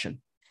last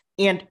question.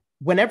 And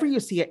whenever you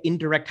see an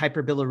indirect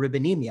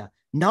hyperbilirubinemia,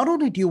 not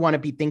only do you want to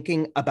be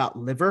thinking about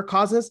liver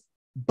causes,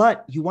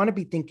 but you want to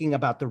be thinking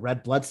about the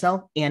red blood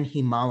cell and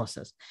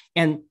hemolysis.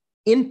 And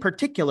in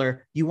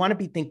particular, you want to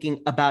be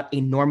thinking about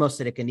a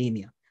normocytic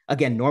anemia.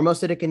 Again,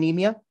 normocytic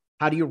anemia,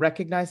 how do you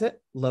recognize it?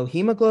 Low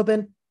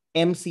hemoglobin,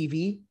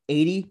 MCV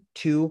 80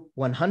 to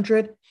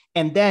 100.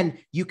 And then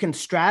you can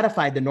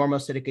stratify the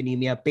normocytic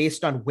anemia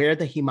based on where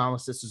the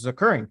hemolysis is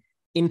occurring,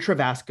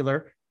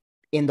 intravascular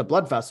in the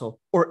blood vessel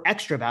or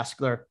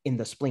extravascular in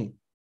the spleen.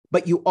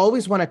 But you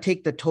always want to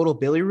take the total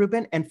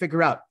bilirubin and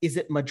figure out, is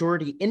it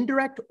majority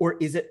indirect or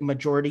is it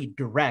majority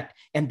direct?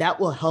 And that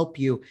will help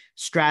you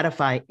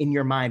stratify in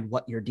your mind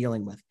what you're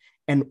dealing with.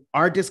 And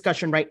our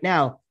discussion right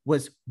now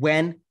was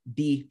when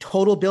the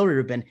total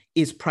bilirubin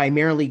is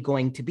primarily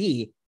going to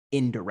be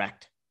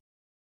indirect.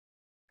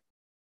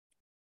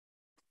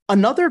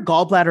 Another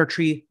gallbladder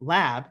tree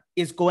lab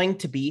is going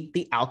to be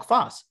the alk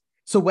phos.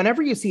 So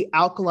whenever you see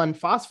alkaline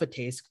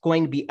phosphatase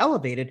going to be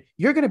elevated,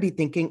 you're going to be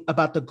thinking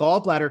about the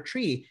gallbladder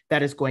tree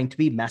that is going to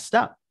be messed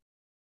up.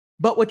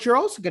 But what you're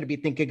also going to be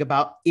thinking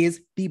about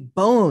is the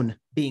bone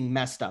being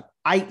messed up,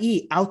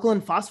 i.e.,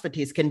 alkaline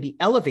phosphatase can be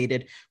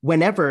elevated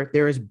whenever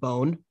there is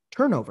bone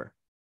turnover.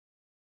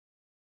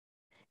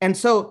 And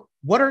so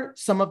what are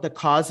some of the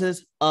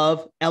causes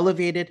of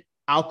elevated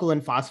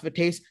alkaline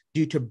phosphatase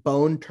due to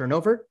bone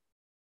turnover?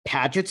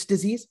 Paget's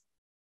disease.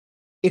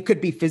 It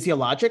could be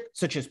physiologic,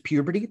 such as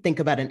puberty. Think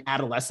about an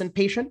adolescent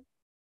patient.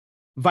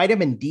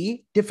 Vitamin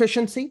D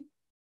deficiency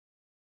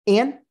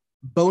and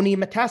bony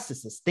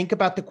metastasis. Think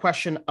about the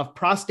question of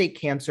prostate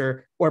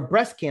cancer or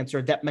breast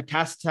cancer that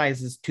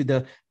metastasizes to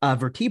the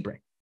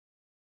vertebrae.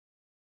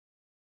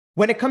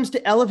 When it comes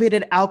to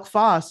elevated alk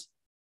phos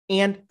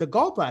and the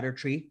gallbladder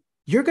tree,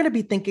 you're going to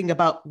be thinking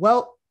about,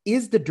 well,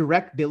 is the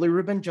direct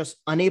bilirubin just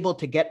unable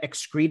to get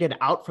excreted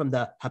out from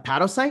the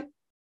hepatocyte?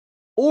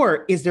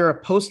 Or is there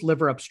a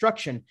post-liver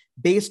obstruction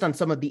based on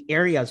some of the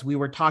areas we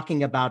were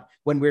talking about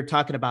when we were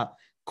talking about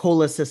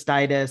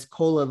cholecystitis,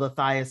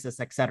 cholelithiasis,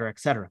 et cetera, et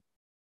cetera?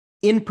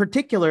 In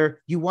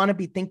particular, you want to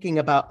be thinking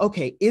about,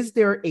 okay, is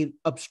there an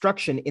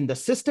obstruction in the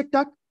cystic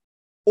duct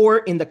or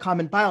in the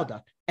common bile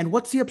duct? And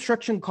what's the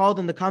obstruction called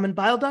in the common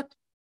bile duct?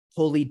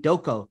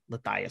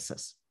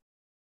 Choledocholithiasis.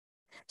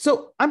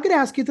 So I'm going to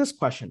ask you this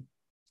question.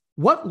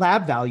 What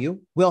lab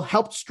value will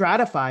help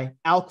stratify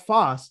alk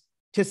phos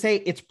to say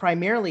it's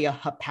primarily a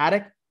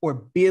hepatic or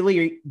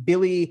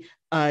biliary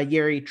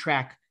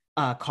tract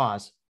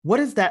cause? What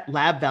is that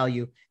lab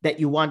value that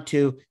you want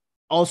to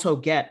also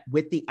get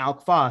with the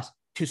alk phos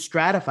to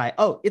stratify?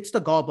 Oh, it's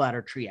the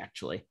gallbladder tree,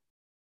 actually.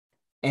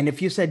 And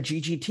if you said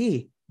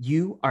GGT,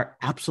 you are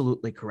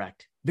absolutely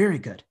correct. Very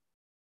good.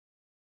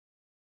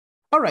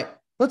 All right,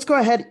 let's go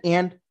ahead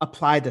and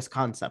apply this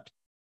concept.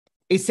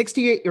 A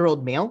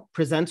 68-year-old male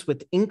presents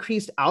with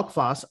increased alk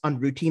phos on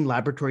routine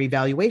laboratory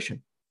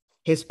evaluation.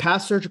 His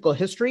past surgical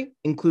history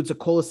includes a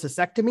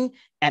cholecystectomy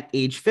at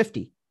age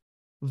 50.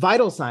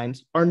 Vital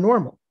signs are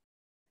normal.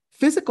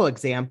 Physical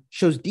exam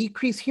shows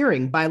decreased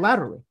hearing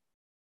bilaterally.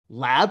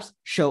 Labs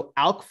show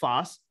alk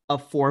phos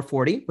of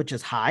 440, which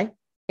is high,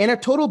 and a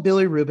total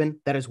bilirubin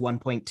that is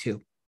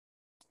 1.2.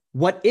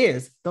 What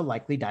is the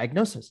likely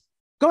diagnosis?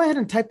 Go ahead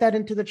and type that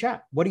into the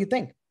chat. What do you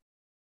think?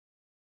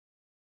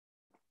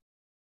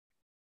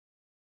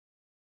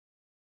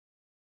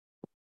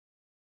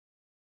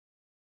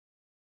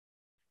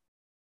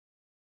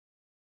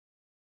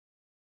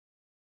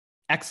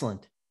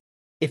 Excellent.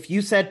 If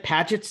you said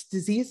Paget's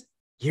disease,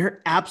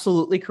 you're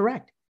absolutely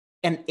correct.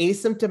 An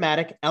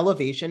asymptomatic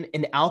elevation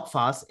in alk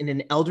phos in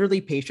an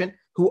elderly patient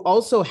who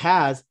also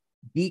has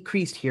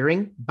decreased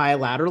hearing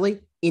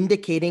bilaterally,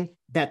 indicating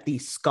that the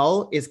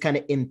skull is kind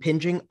of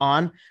impinging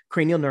on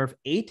cranial nerve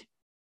 8,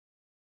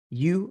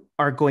 you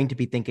are going to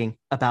be thinking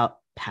about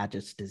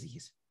Paget's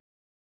disease.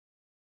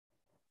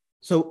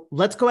 So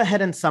let's go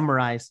ahead and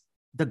summarize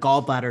the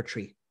gallbladder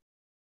tree.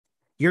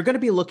 You're going to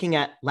be looking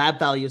at lab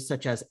values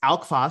such as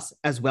alk phos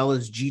as well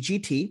as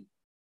GGT,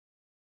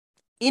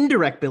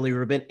 indirect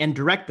bilirubin, and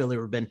direct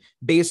bilirubin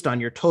based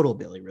on your total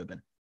bilirubin.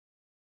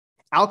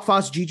 Alk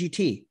phos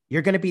GGT,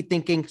 you're going to be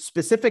thinking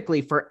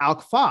specifically for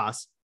alk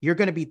phos, you're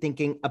going to be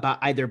thinking about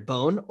either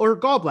bone or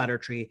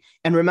gallbladder tree.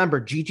 And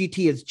remember,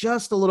 GGT is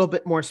just a little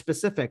bit more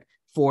specific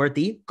for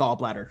the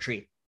gallbladder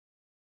tree.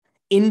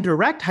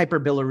 Indirect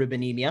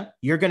hyperbilirubinemia,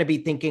 you're going to be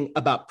thinking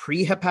about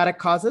prehepatic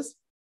causes,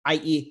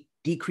 i.e.,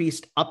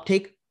 decreased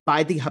uptake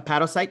by the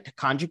hepatocyte to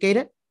conjugate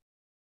it.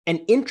 An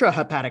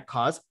intrahepatic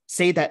cause,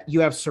 say that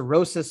you have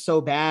cirrhosis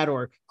so bad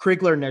or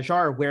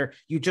Crigler-Najjar, where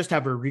you just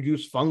have a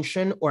reduced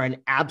function or an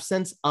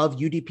absence of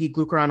UDP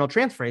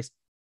glucuronyltransferase,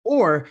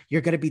 or you're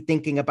going to be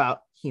thinking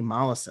about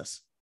hemolysis.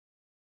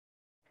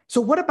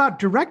 So what about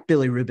direct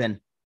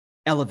bilirubin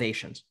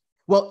elevations?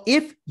 Well,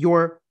 if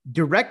your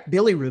direct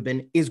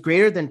bilirubin is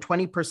greater than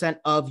 20%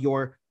 of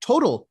your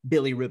total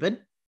bilirubin,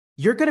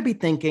 you're going to be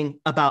thinking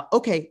about,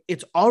 okay,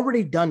 it's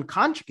already done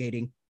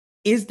conjugating.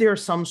 Is there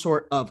some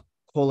sort of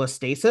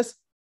cholestasis,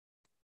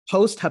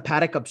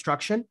 post-hepatic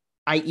obstruction,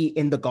 i.e.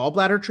 in the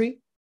gallbladder tree?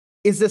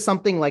 Is this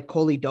something like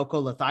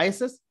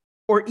choledocholithiasis?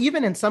 Or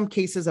even in some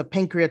cases of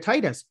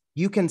pancreatitis,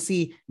 you can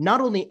see not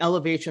only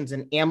elevations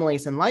in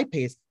amylase and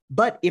lipase,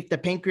 but if the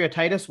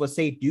pancreatitis was,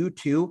 say, due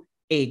to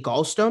a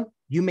gallstone,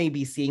 you may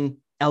be seeing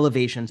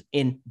elevations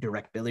in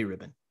direct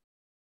bilirubin.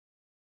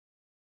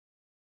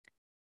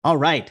 All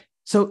right.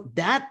 So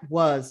that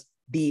was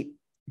the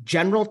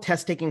general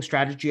test-taking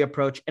strategy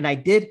approach, and I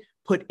did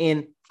put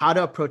in how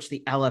to approach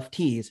the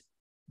LFTs.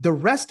 The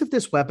rest of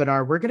this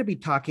webinar, we're going to be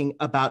talking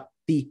about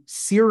the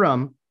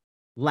serum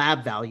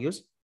lab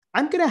values.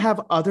 I'm going to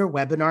have other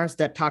webinars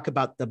that talk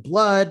about the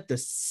blood, the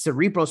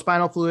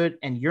cerebrospinal fluid,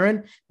 and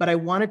urine, but I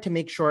wanted to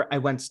make sure I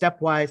went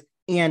stepwise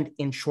and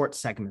in short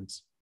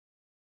segments.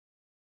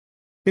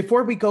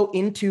 Before we go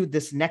into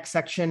this next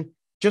section,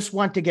 just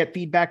want to get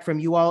feedback from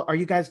you all. Are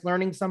you guys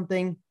learning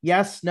something?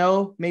 Yes,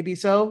 no, maybe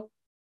so?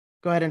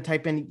 Go ahead and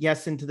type in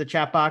yes into the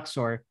chat box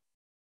or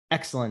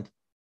excellent.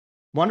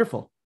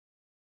 Wonderful.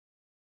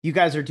 You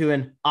guys are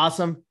doing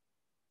awesome.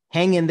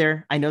 Hang in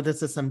there. I know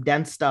this is some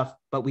dense stuff,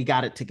 but we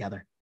got it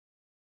together.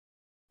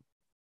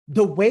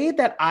 The way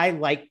that I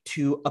like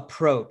to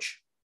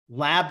approach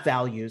lab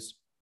values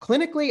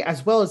clinically,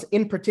 as well as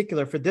in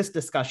particular for this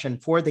discussion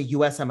for the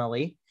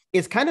USMLE,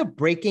 is kind of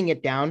breaking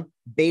it down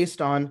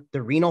based on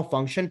the renal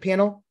function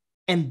panel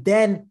and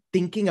then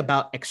thinking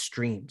about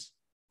extremes.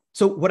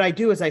 So what I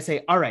do is I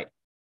say, all right,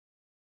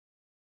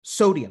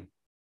 sodium,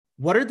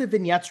 what are the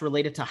vignettes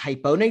related to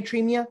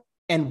hyponatremia?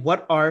 And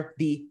what are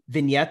the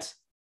vignettes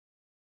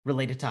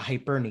related to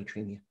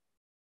hypernatremia?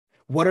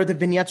 What are the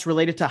vignettes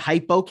related to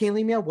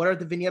hypokalemia? What are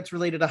the vignettes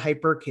related to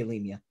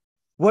hyperkalemia?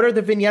 What are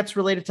the vignettes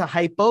related to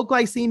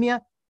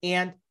hypoglycemia?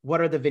 And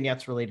what are the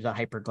vignettes related to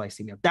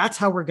hyperglycemia? That's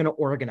how we're going to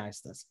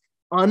organize this,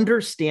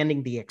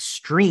 understanding the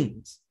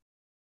extremes.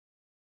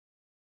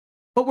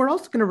 But we're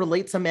also going to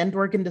relate some end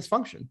organ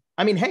dysfunction.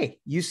 I mean, hey,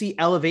 you see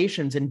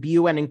elevations in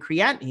BUN and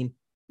creatinine,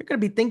 you're going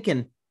to be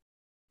thinking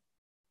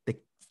the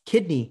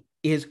kidney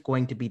is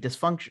going to be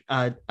dysfunction,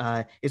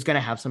 is going to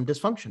have some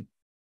dysfunction.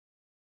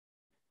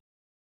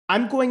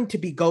 I'm going to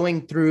be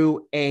going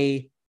through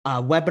a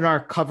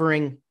webinar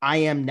covering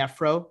IM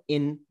nephro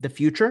in the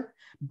future,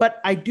 but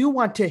I do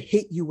want to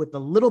hit you with a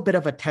little bit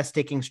of a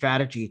test-taking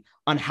strategy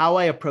on how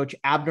I approach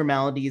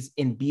abnormalities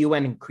in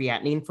BUN and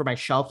creatinine for my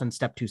shelf and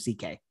step 2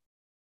 CK.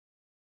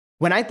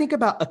 When I think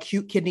about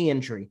acute kidney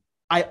injury,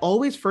 I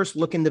always first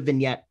look in the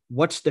vignette,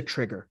 what's the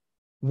trigger?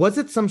 Was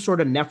it some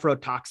sort of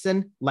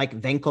nephrotoxin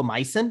like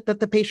vancomycin that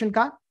the patient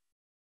got?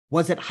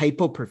 Was it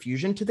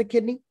hypoperfusion to the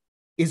kidney?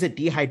 Is it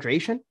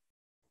dehydration?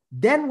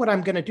 Then what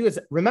I'm going to do is,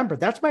 remember,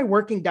 that's my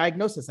working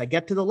diagnosis. I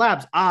get to the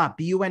labs.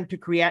 BUN to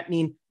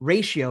creatinine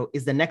ratio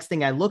is the next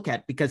thing I look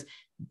at, because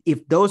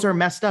if those are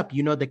messed up,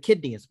 you know the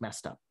kidney is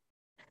messed up.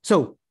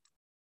 So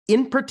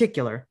in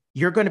particular,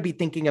 you're going to be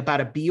thinking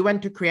about a BUN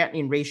to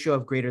creatinine ratio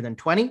of greater than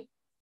 20,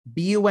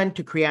 BUN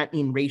to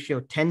creatinine ratio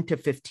 10 to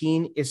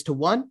 15 is to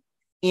 1,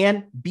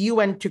 and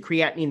BUN to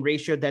creatinine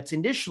ratio that's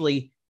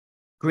initially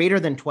greater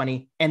than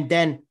 20 and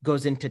then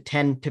goes into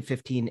 10 to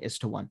 15 is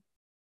to 1.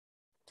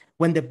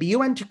 When the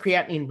BUN to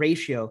creatinine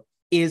ratio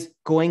is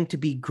going to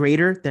be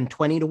greater than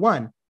 20 to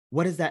 1,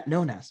 what is that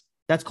known as?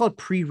 That's called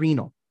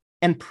pre-renal.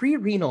 And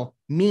pre-renal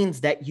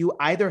means that you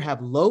either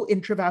have low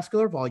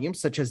intravascular volume,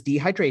 such as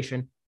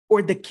dehydration,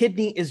 or the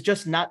kidney is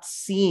just not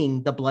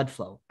seeing the blood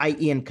flow,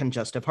 i.e. in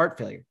congestive heart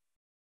failure.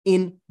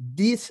 In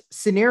this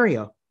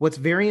scenario, what's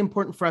very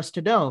important for us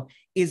to know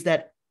is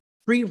that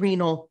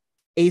pre-renal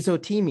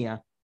azotemia,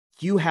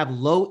 you have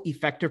low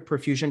effective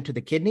perfusion to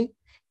the kidney,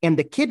 and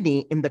the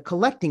kidney in the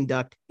collecting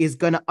duct is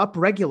going to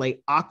upregulate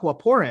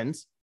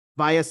aquaporins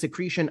via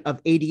secretion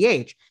of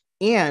ADH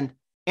and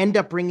end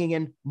up bringing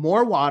in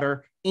more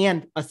water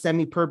and a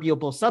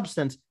semipermeable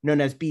substance known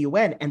as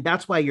BUN. And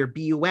that's why your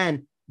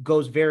BUN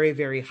goes very,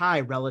 very high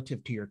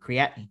relative to your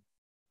creatinine.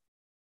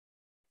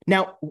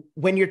 Now,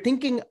 when you're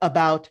thinking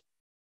about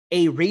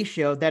a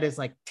ratio that is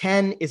like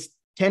 10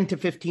 to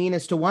 15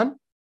 is to 1,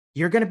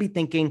 you're going to be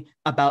thinking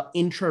about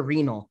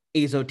intrarenal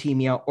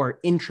azotemia or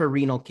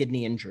intrarenal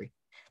kidney injury.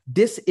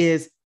 This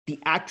is the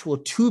actual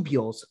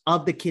tubules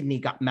of the kidney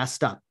got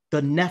messed up.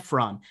 The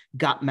nephron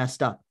got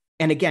messed up.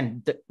 And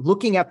again,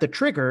 looking at the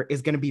trigger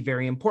is going to be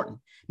very important.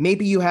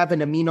 Maybe you have an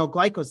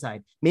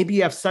aminoglycoside. Maybe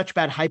you have such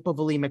bad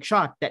hypovolemic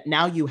shock that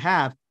now you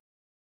have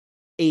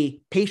a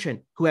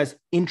patient who has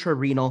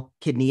intrarenal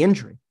kidney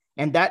injury.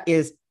 And that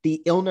is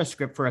the illness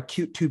script for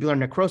acute tubular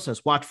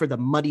necrosis. Watch for the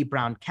muddy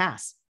brown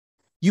cast.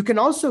 You can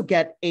also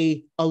get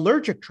an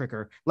allergic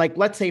trigger, like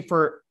let's say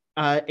for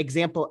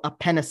example, a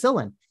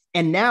penicillin.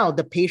 And now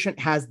the patient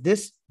has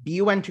this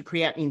BUN to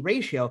creatinine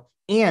ratio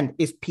and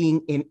is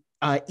peeing in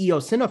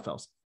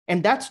eosinophils.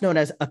 And that's known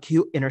as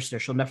acute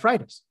interstitial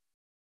nephritis.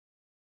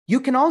 You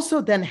can also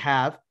then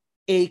have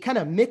a kind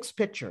of mixed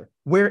picture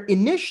where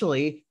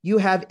initially you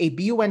have a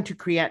BUN to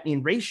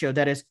creatinine ratio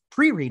that is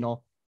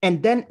pre-renal,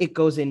 and then it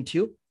goes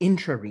into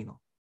intrarenal.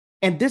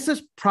 And this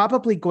is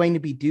probably going to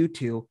be due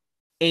to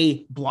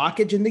a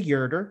blockage in the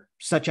ureter,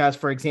 such as,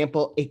 for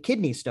example, a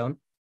kidney stone,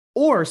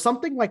 or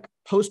something like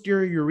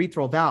posterior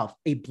urethral valve,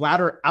 a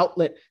bladder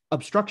outlet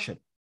obstruction.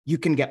 You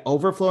can get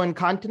overflow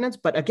incontinence,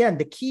 but again,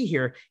 the key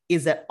here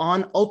is that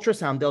on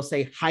ultrasound, they'll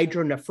say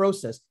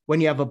hydronephrosis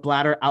when you have a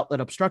bladder outlet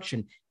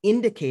obstruction,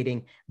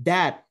 indicating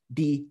that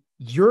the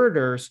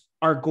ureters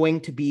are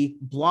going to be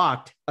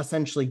blocked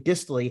essentially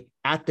distally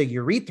at the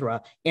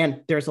urethra,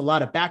 and there's a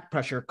lot of back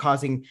pressure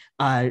causing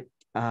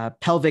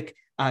pelvic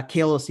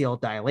calyceal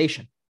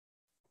dilation.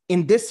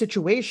 In this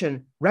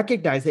situation,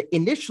 recognize that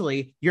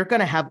initially you're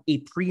going to have a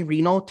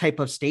pre-renal type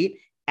of state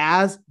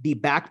as the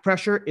back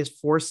pressure is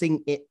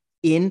forcing it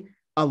in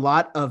a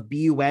lot of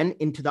BUN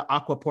into the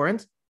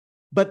aquaporins.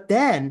 But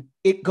then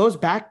it goes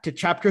back to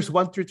chapters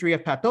 1 through 3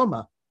 of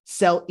Pathoma,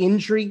 cell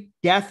injury,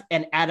 death,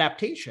 and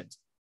adaptations.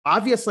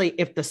 Obviously,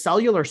 if the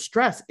cellular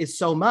stress is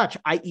so much,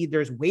 i.e.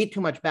 there's way too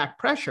much back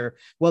pressure,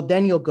 well,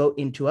 then you'll go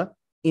into an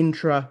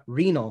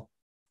intrarenal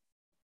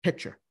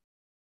picture.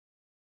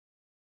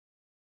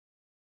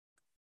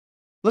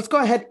 Let's go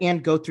ahead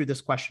and go through this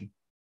question.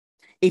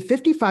 A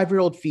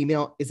 55-year-old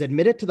female is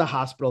admitted to the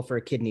hospital for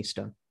a kidney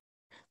stone.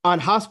 On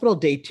hospital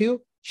day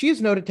 2, she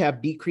is noted to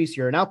have decreased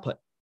urine output.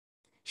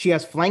 She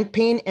has flank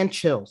pain and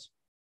chills.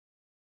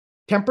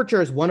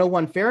 Temperature is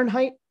 101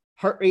 Fahrenheit,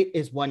 heart rate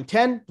is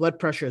 110, blood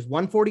pressure is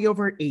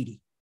 140/80.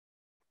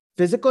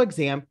 Physical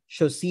exam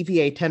shows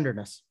CVA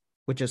tenderness,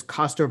 which is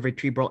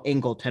costovertebral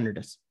angle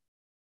tenderness.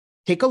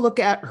 Take a look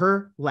at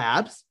her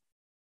labs.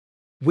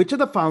 Which of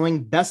the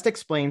following best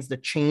explains the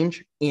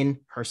change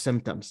in her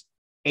symptoms?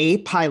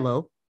 A,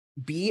 pyelo,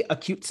 B,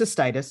 acute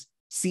cystitis,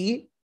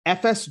 C,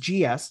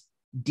 FSGS,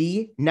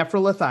 D,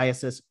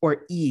 nephrolithiasis,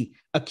 or E,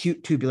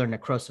 acute tubular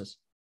necrosis.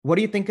 What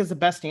do you think is the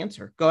best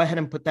answer? Go ahead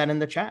and put that in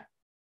the chat.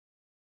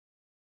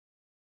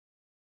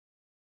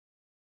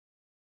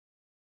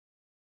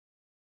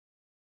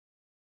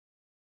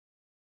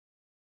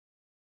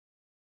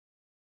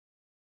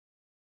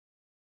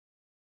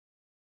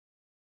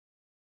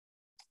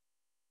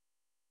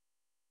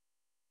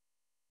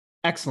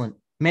 Excellent.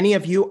 Many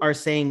of you are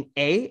saying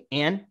A,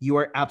 and you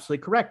are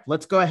absolutely correct.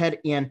 Let's go ahead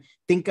and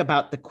think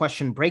about the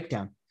question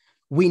breakdown.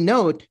 We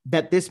note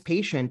that this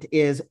patient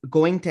is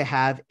going to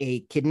have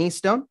a kidney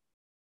stone,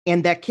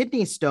 and that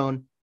kidney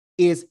stone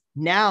is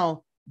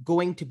now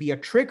going to be a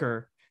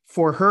trigger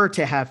for her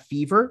to have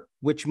fever,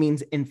 which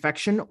means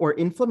infection or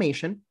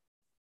inflammation,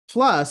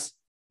 plus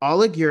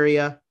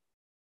oliguria,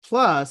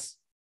 plus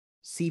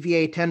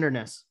CVA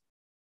tenderness.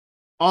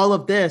 All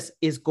of this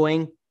is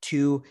going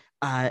to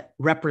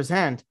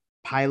represent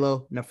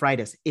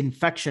pyelonephritis,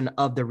 infection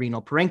of the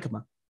renal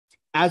parenchyma.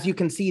 As you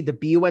can see, the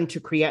BUN to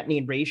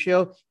creatinine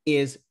ratio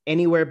is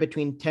anywhere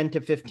between 10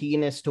 to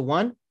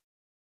 15:1,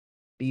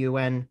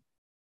 BUN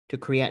to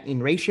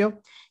creatinine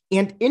ratio.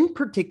 And in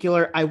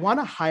particular, I want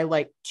to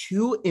highlight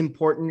 2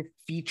 important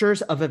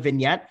features of a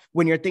vignette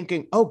when you're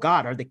thinking, oh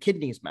God, are the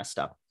kidneys messed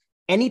up?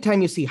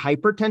 Anytime you see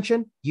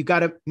hypertension, you got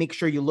to make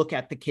sure you look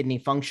at the kidney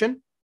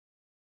function.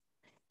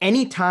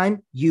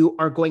 Anytime you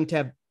are going to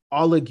have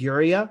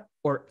oliguria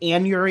or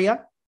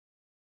anuria,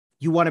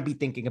 you want to be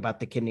thinking about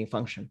the kidney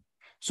function.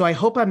 So I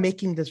hope I'm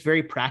making this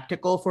very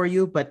practical for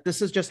you, but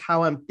this is just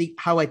how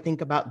I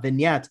think about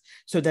vignettes,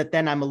 so that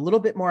then I'm a little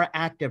bit more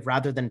active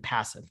rather than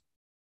passive.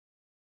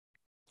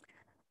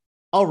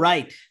 All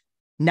right.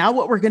 Now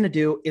what we're going to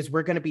do is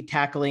we're going to be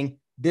tackling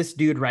this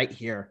dude right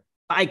here,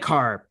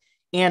 bicarb.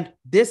 And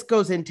this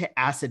goes into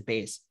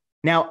acid-base.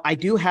 Now, I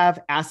do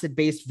have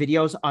acid-based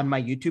videos on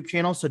my YouTube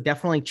channel, so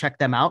definitely check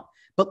them out.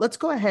 But let's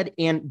go ahead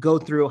and go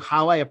through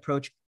how I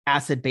approach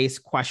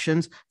acid-based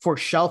questions for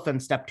shelf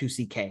and step 2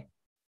 CK.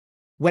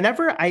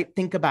 Whenever I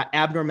think about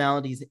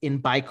abnormalities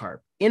in bicarb,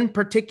 in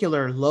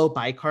particular low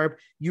bicarb,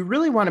 you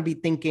really want to be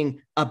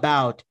thinking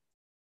about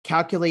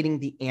calculating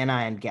the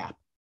anion gap.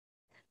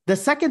 The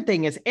second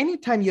thing is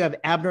anytime you have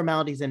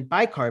abnormalities in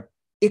bicarb,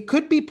 it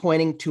could be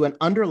pointing to an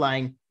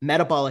underlying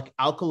metabolic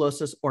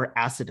alkalosis or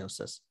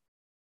acidosis.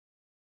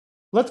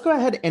 Let's go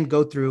ahead and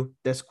go through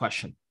this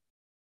question.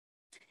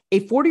 A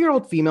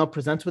 40-year-old female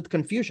presents with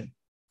confusion.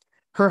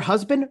 Her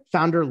husband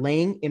found her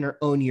laying in her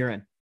own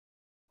urine.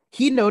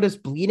 He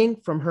noticed bleeding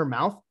from her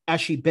mouth as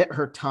she bit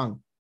her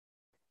tongue.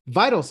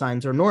 Vital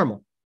signs are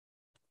normal.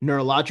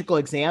 Neurological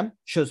exam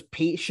shows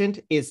patient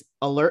is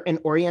alert and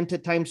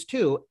oriented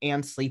 ×2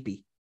 and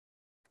sleepy.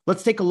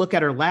 Let's take a look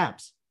at her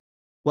labs.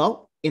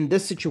 Well, in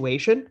this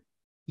situation,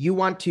 you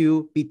want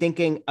to be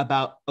thinking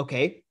about,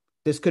 okay,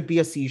 this could be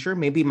a seizure.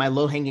 Maybe my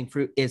low-hanging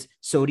fruit is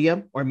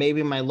sodium, or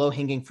maybe my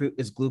low-hanging fruit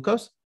is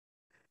glucose.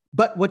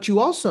 But what you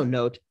also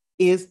note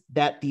is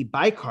that the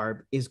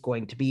bicarb is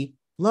going to be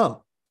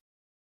low.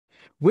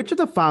 Which of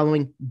the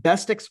following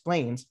best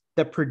explains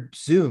the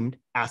presumed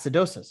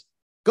acidosis?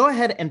 Go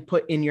ahead and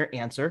put in your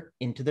answer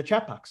into the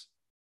chat box.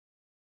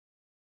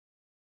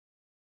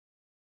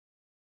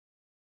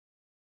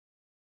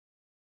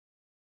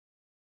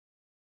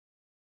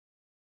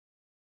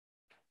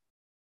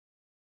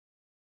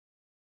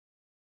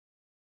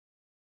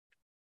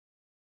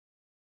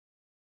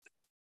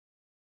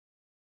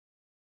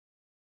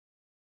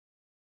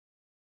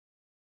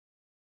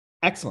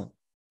 Excellent.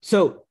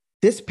 So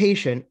this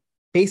patient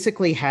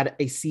basically had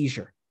a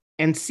seizure,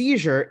 and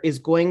seizure is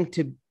going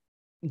to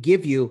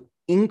give you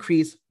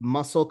increased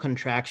muscle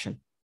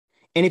contraction.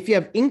 And if you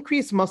have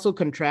increased muscle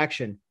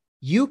contraction,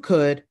 you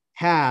could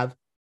have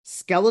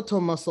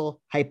skeletal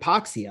muscle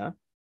hypoxia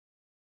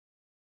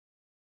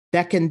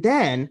that can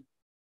then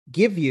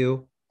give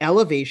you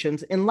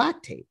elevations in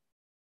lactate.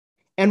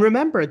 And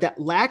remember that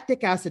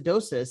lactic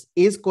acidosis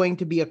is going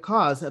to be a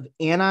cause of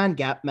anion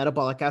gap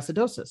metabolic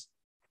acidosis.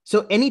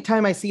 So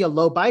anytime I see a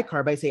low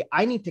bicarb, I say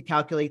I need to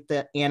calculate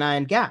the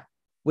anion gap,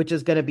 which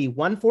is going to be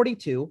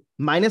 142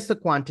 minus the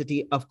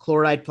quantity of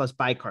chloride plus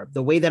bicarb.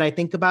 The way that I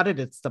think about it,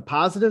 it's the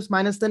positives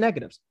minus the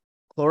negatives.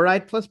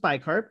 Chloride plus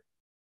bicarb.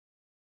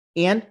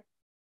 And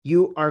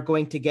you are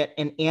going to get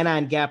an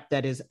anion gap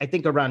that is, I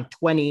think, around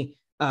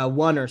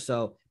 21 or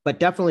so, but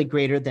definitely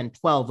greater than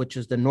 12, which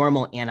is the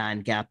normal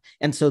anion gap.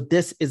 And so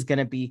this is going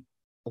to be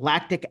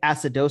lactic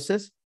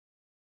acidosis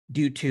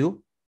due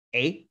to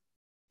a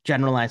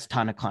generalized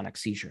tonic-clonic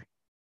seizure.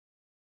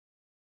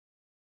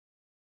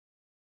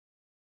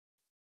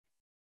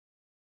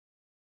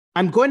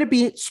 I'm going to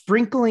be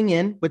sprinkling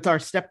in with our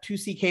Step 2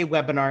 CK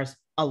webinars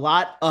a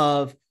lot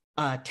of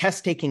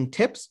test taking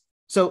tips.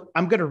 So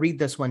I'm going to read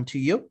this one to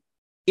you.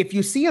 If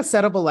you see a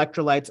set of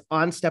electrolytes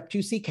on Step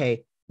 2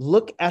 CK,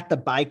 look at the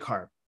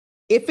bicarb.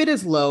 If it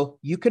is low,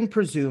 you can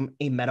presume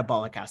a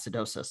metabolic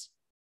acidosis.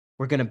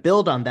 We're going to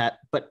build on that,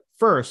 but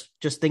first,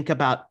 just think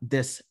about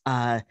this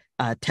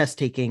test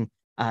taking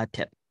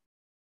tip.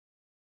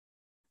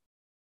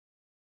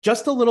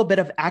 Just a little bit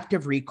of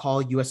active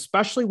recall. You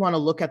especially want to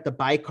look at the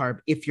bicarb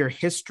if your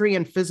history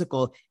and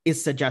physical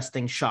is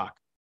suggesting shock.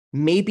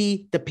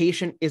 Maybe the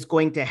patient is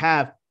going to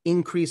have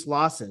increased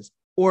losses,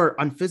 or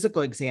on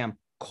physical exam,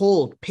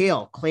 cold,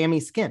 pale, clammy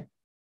skin.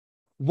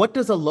 What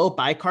does a low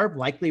bicarb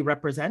likely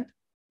represent?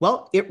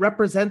 Well, it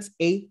represents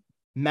a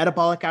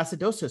metabolic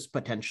acidosis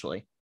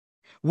potentially.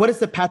 What is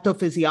the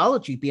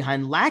pathophysiology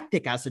behind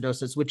lactic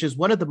acidosis, which is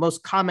one of the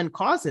most common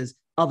causes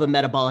of a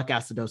metabolic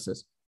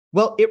acidosis?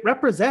 Well, it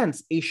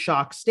represents a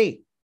shock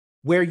state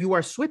where you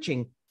are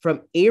switching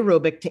from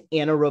aerobic to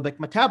anaerobic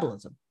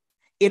metabolism.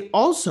 It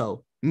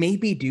also may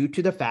be due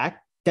to the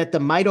fact that the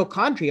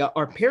mitochondria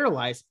are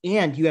paralyzed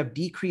and you have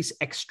decreased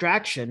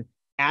extraction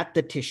at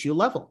the tissue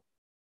level.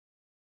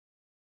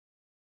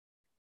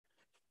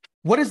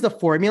 What is the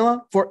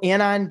formula for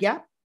anion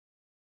gap?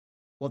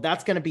 Well,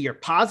 that's going to be your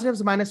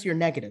positives minus your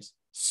negatives.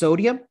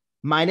 Sodium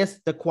minus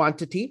the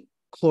quantity,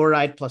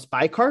 chloride plus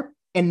bicarb,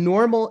 and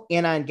normal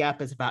anion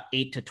gap is about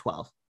 8 to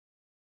 12.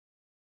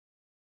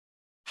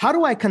 How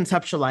do I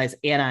conceptualize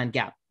anion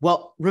gap?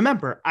 Well,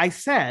 remember, I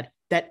said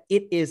that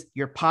it is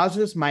your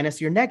positives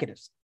minus your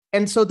negatives.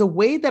 And so the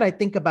way that I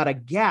think about a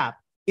gap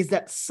is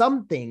that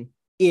something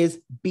is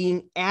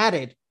being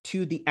added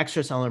to the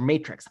extracellular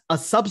matrix. A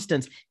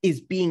substance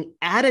is being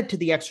added to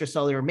the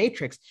extracellular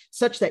matrix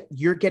such that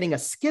you're getting a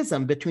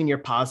schism between your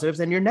positives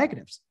and your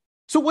negatives.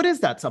 So what is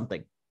that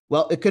something?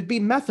 Well, it could be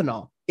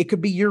methanol. It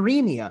could be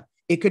uremia.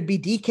 It could be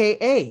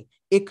DKA.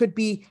 It could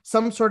be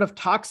some sort of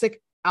toxic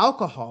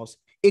alcohols.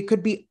 It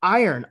could be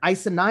iron,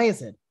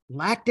 isoniazid,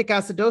 lactic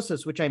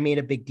acidosis, which I made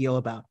a big deal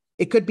about.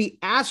 It could be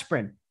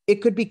aspirin. It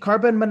could be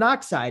carbon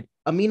monoxide,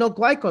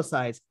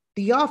 aminoglycosides,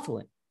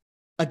 theophylline.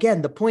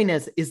 Again, the point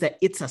is that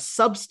it's a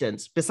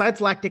substance.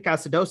 Besides lactic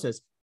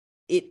acidosis,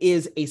 it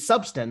is a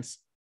substance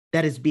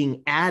that is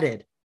being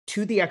added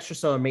to the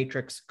extracellular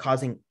matrix,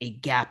 causing a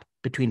gap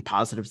between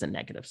positives and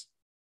negatives.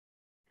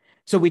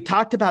 So we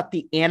talked about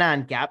the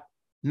anion gap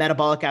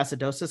metabolic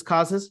acidosis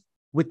causes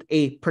with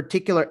a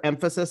particular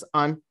emphasis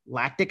on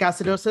lactic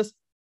acidosis,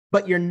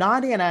 but your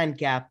non-anion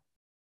gap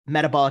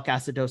metabolic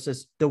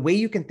acidosis, the way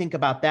you can think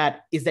about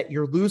that is that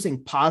you're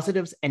losing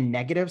positives and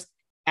negatives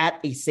at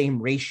a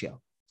same ratio.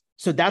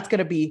 So that's going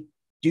to be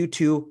due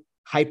to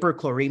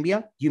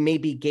hyperchloremia. You may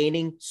be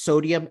gaining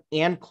sodium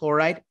and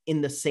chloride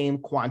in the same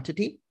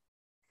quantity.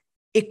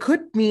 It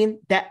could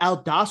mean that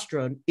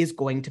aldosterone is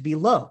going to be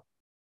low.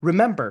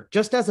 Remember,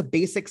 just as a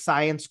basic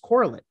science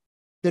correlate,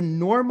 the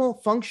normal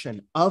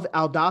function of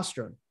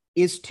aldosterone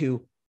is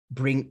to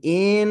bring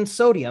in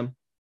sodium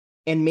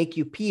and make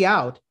you pee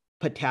out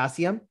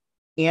potassium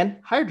and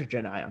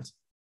hydrogen ions.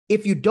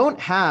 If you don't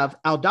have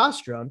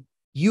aldosterone,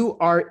 you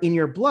are in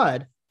your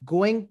blood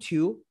going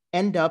to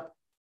end up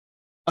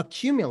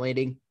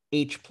accumulating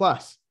H+.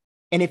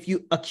 And if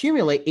you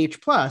accumulate H+,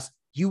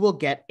 you will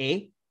get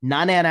a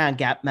non-anion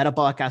gap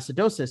metabolic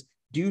acidosis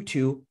due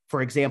to,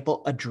 for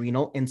example,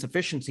 adrenal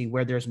insufficiency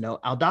where there's no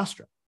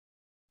aldosterone.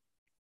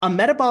 A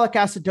metabolic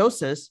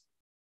acidosis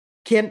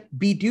can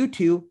be due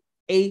to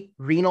a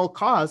renal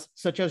cause,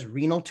 such as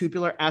renal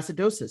tubular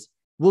acidosis.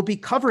 We'll be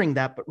covering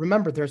that, but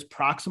remember, there's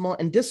proximal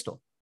and distal.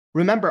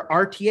 Remember,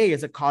 RTA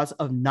is a cause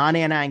of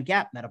non-anion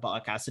gap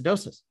metabolic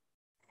acidosis.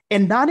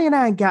 And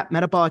non-anion gap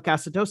metabolic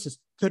acidosis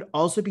could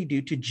also be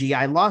due to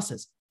GI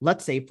losses,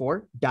 let's say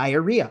for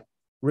diarrhea.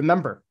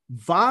 Remember,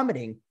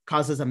 vomiting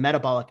causes a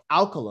metabolic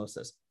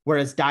alkalosis,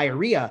 whereas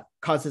diarrhea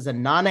causes a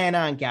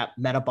non-anion gap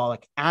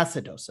metabolic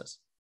acidosis.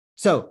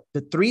 So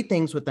the three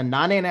things with the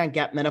non-anion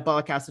gap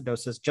metabolic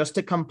acidosis, just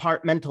to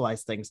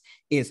compartmentalize things,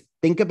 is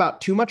think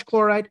about too much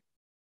chloride,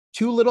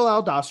 too little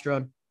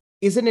aldosterone.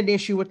 Is it an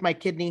issue with my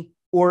kidney,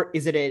 or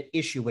is it an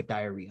issue with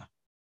diarrhea?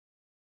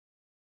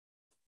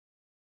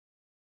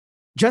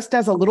 Just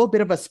as a little bit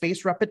of a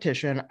spaced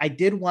repetition, I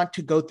did want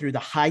to go through the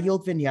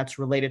high-yield vignettes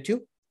related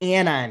to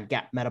anion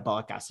gap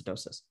metabolic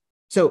acidosis.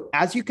 So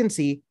as you can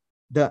see,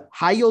 the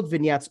high-yield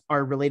vignettes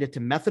are related to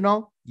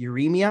methanol,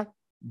 uremia,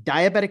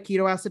 diabetic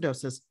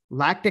ketoacidosis,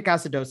 lactic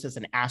acidosis,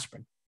 and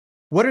aspirin.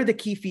 What are the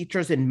key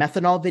features in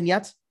methanol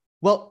vignettes?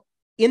 Well,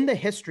 in the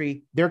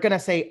history, they're going to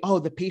say, oh,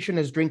 the patient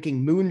is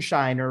drinking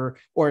moonshine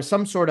or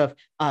some sort of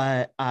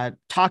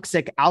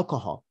toxic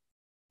alcohol.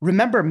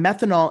 Remember,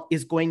 methanol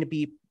is going to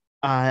be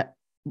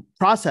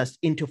processed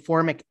into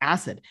formic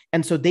acid.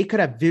 And so they could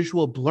have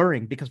visual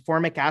blurring because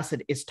formic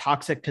acid is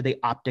toxic to the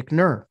optic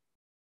nerve.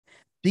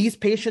 These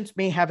patients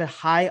may have a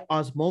high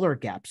osmolar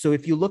gap. So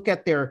if you look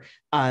at their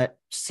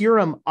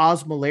serum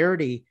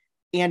osmolarity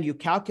and you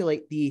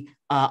calculate the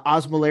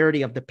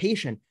osmolarity of the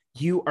patient,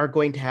 you are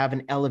going to have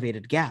an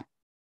elevated gap.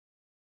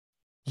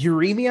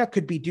 Uremia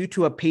could be due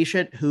to a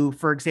patient who,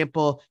 for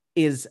example,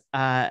 is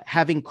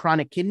having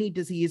chronic kidney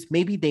disease.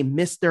 Maybe they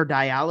missed their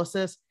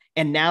dialysis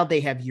and now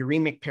they have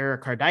uremic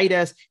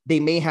pericarditis. They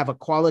may have a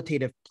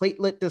qualitative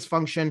platelet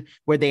dysfunction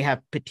where they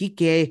have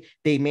petechiae.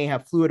 They may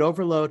have fluid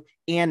overload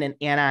and an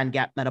anion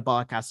gap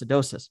metabolic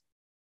acidosis.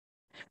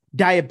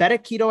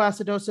 Diabetic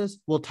ketoacidosis,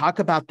 we'll talk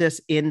about this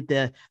in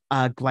the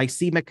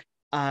glycemic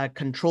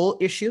control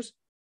issues.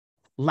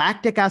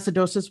 Lactic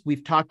acidosis,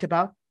 we've talked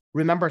about.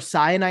 Remember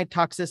cyanide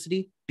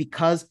toxicity,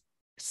 because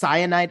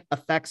cyanide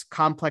affects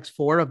complex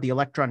 4 of the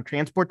electron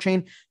transport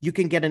chain, you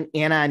can get an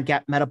anion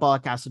gap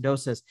metabolic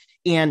acidosis,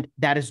 and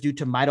that is due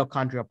to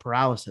mitochondrial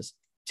paralysis.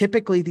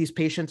 Typically, these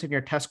patients in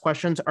your test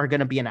questions are going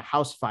to be in a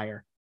house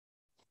fire.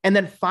 And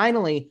then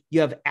finally,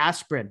 you have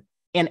aspirin.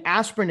 And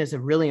aspirin is a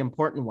really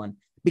important one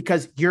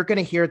because you're going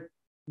to hear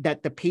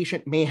that the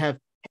patient may have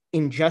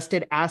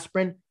ingested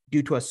aspirin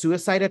due to a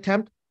suicide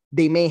attempt.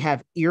 They may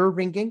have ear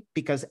ringing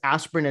because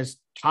aspirin is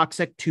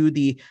toxic to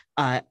the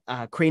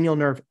cranial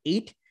nerve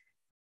 8.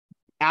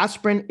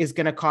 Aspirin is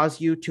going to cause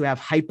you to have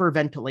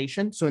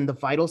hyperventilation. So in the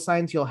vital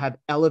signs, you'll have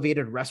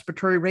elevated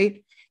respiratory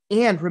rate.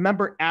 And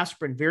remember,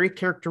 aspirin very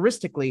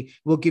characteristically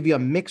will give you a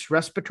mixed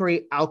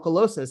respiratory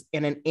alkalosis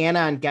and an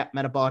anion gap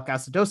metabolic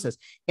acidosis.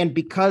 And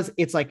because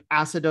it's like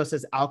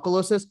acidosis,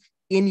 alkalosis,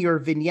 in your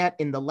vignette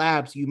in the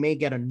labs, you may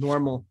get a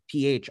normal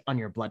pH on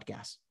your blood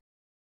gas.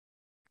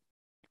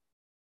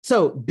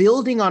 So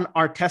building on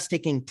our test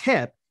taking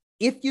tip,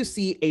 if you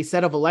see a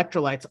set of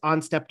electrolytes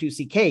on step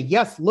 2CK,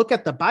 yes, look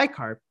at the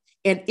bicarb.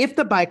 And if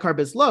the bicarb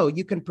is low,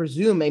 you can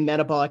presume a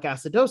metabolic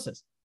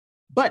acidosis.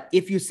 But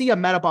if you see a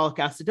metabolic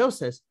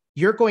acidosis,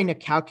 you're going to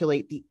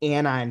calculate the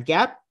anion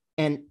gap.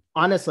 And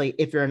honestly,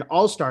 if you're an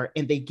all-star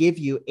and they give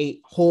you a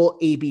whole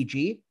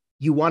ABG,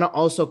 you want to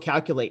also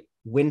calculate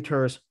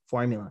Winter's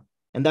formula.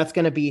 And that's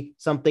going to be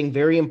something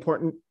very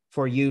important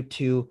for you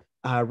to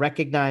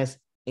recognize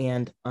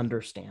and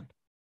understand.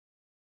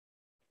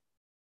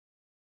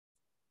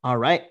 All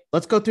right,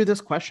 let's go through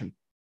this question.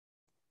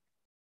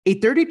 A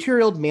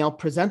 32-year-old male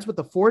presents with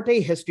a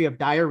 4-day history of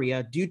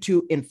diarrhea due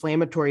to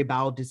inflammatory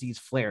bowel disease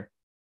flare.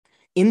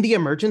 In the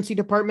emergency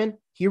department,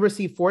 he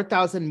received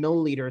 4,000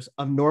 milliliters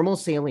of normal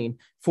saline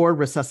for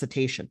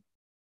resuscitation.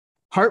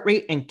 Heart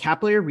rate and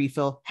capillary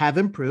refill have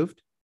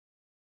improved.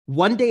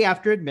 1 day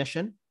after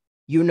admission,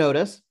 you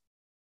notice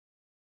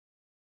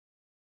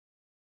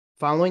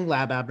following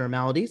lab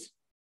abnormalities.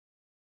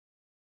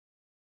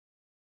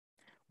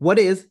 What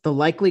is the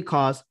likely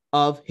cause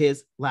of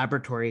his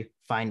laboratory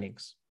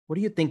findings? What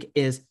do you think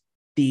is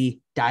the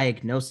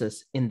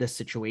diagnosis in this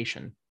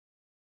situation?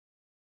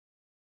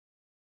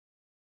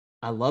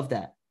 I love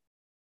that.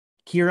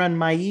 Kiran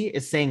Mai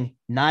is saying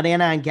not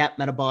anion gap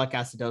metabolic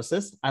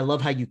acidosis. I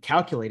love how you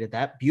calculated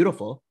that.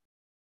 Beautiful.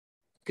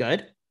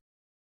 Good.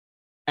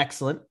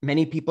 Excellent.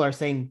 Many people are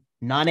saying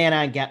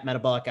non-anion gap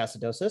metabolic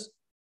acidosis.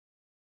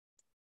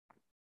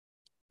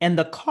 And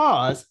the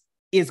cause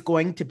is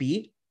going to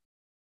be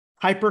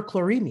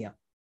hyperchloremia.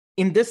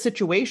 In this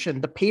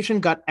situation, the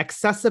patient got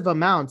excessive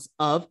amounts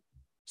of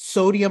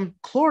sodium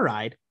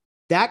chloride.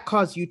 That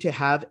caused you to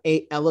have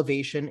an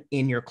elevation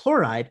in your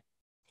chloride.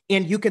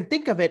 And you can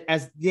think of it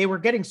as they were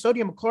getting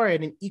sodium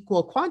chloride in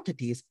equal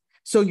quantities.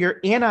 So your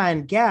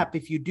anion gap,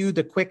 if you do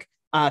the quick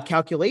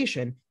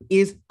calculation,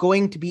 is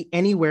going to be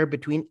anywhere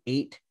between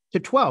 8 to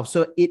 12.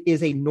 So it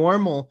is a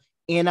normal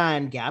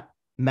anion gap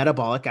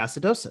metabolic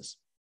acidosis.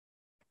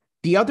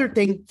 The other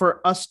thing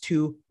for us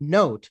to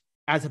note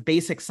as a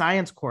basic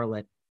science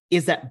correlate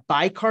is that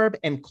bicarb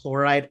and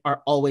chloride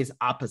are always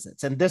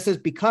opposites. And this is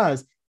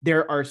because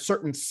there are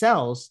certain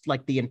cells,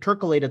 like the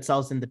intercalated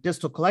cells in the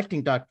distal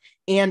collecting duct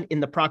and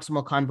in the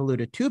proximal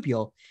convoluted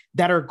tubule,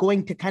 that are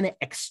going to kind of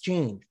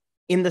exchange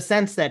in the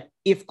sense that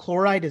if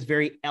chloride is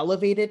very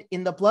elevated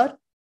in the blood,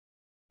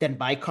 then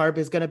bicarb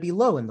is going to be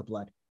low in the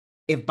blood.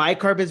 If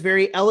bicarb is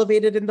very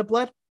elevated in the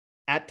blood,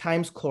 at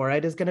times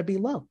chloride is going to be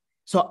low.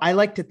 So I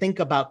like to think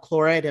about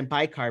chloride and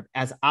bicarb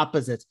as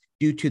opposites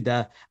due to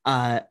the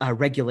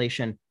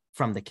regulation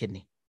from the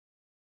kidney.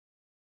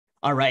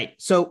 All right,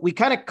 so we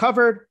kind of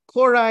covered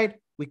chloride,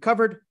 we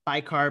covered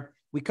bicarb,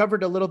 we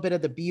covered a little bit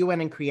of the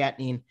BUN and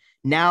creatinine.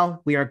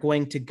 Now we are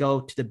going to go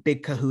to the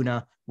big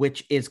kahuna,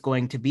 which is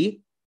going to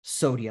be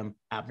sodium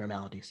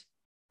abnormalities.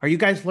 Are you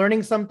guys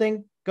learning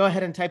something? Go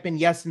ahead and type in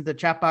yes in the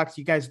chat box.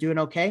 You guys doing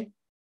okay?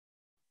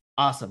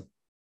 Awesome.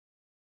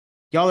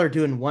 Y'all are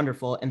doing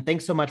wonderful. And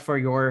thanks so much for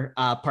your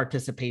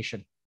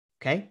participation.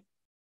 Okay.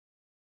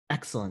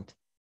 Excellent.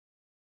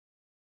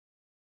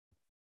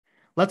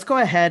 Let's go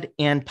ahead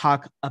and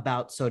talk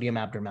about sodium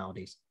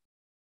abnormalities.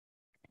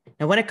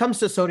 And when it comes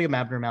to sodium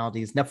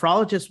abnormalities,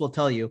 nephrologists will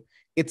tell you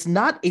it's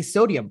not a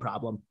sodium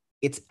problem.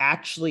 It's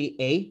actually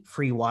a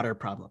free water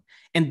problem.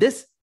 And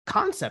this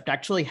concept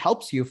actually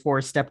helps you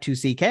for step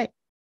 2CK.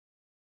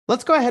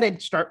 Let's go ahead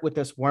and start with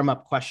this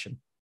warm-up question.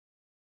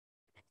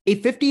 A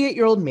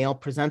 58-year-old male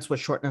presents with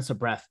shortness of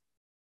breath.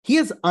 He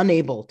is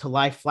unable to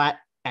lie flat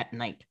at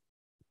night.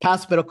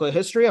 Past medical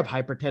history of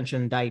hypertension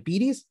and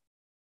diabetes.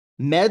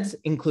 Meds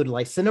include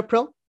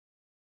lisinopril.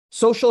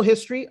 Social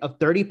history of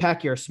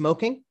 30-pack year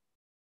smoking.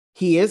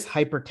 He is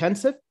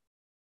hypertensive.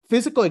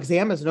 Physical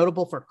exam is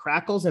notable for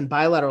crackles in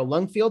bilateral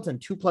lung fields and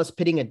 2+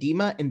 pitting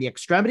edema in the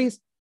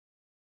extremities.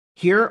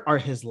 Here are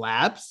his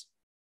labs.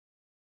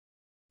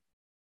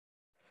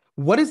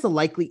 What is the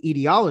likely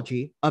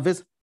etiology of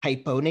his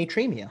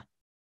hyponatremia?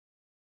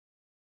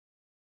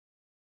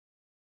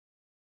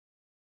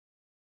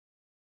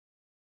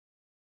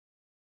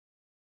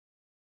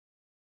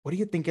 What do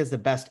you think is the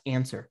best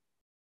answer?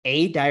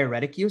 A,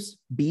 diuretic use,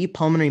 B,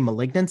 pulmonary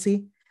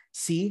malignancy,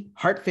 C,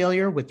 heart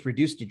failure with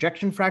reduced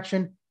ejection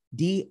fraction,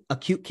 D,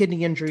 acute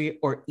kidney injury,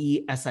 or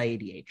E,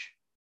 SIADH?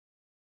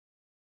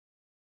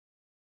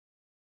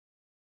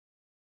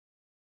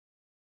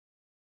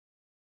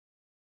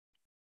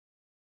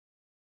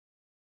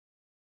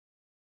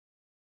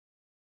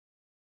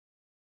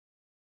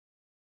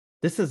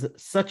 This is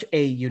such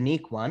a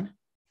unique one.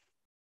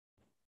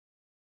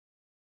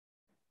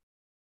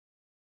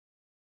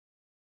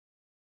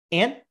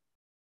 And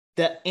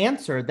the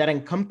answer that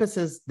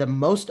encompasses the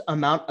most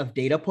amount of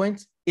data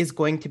points is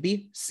going to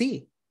be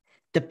C.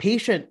 The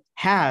patient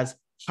has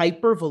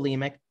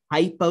hypervolemic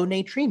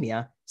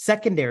hyponatremia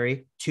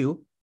secondary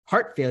to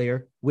heart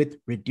failure with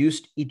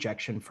reduced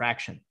ejection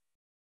fraction.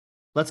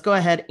 Let's go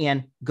ahead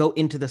and go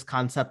into this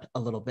concept a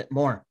little bit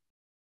more.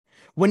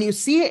 When you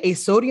see a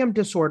sodium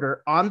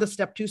disorder on the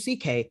step 2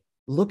 CK,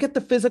 look at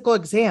the physical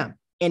exam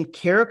and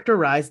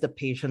characterize the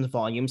patient's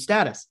volume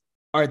status.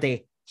 Are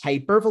they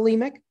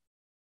hypervolemic,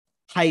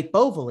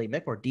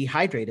 hypovolemic or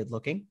dehydrated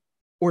looking,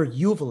 or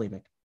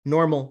euvolemic,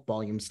 normal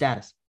volume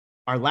status?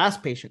 Our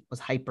last patient was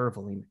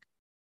hypervolemic.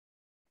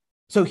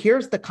 So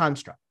here's the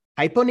construct.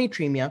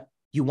 Hyponatremia,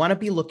 you want to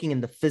be looking in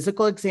the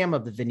physical exam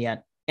of the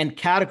vignette and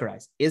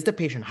categorize, is the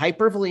patient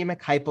hypervolemic,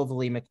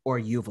 hypovolemic, or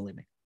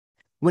euvolemic?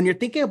 When you're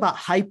thinking about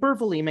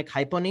hypervolemic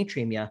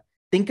hyponatremia,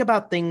 think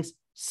about things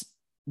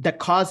that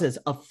causes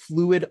a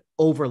fluid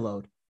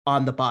overload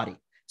on the body.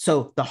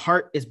 So the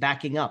heart is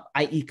backing up,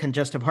 i.e.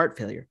 congestive heart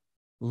failure.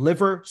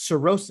 Liver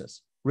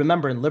cirrhosis.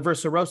 Remember, in liver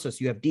cirrhosis,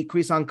 you have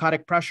decreased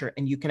oncotic pressure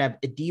and you can have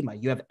edema.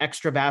 You have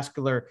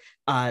extravascular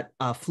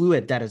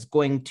fluid that is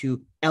going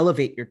to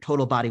elevate your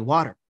total body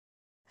water.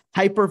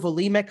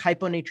 Hypervolemic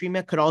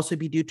hyponatremia could also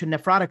be due to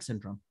nephrotic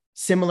syndrome.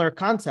 Similar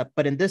concept,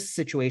 but in this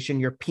situation,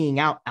 you're peeing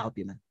out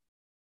albumin.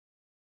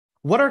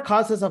 What are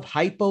causes of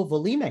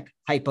hypovolemic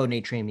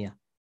hyponatremia?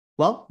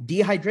 Well,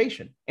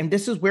 dehydration. And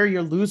this is where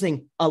you're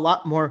losing a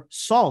lot more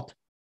salt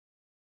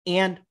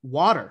and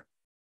water.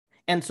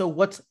 And so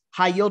what's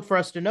high yield for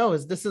us to know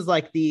is this is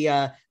like the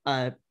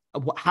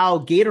how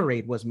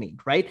Gatorade was made,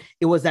 right?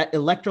 It was that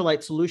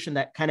electrolyte solution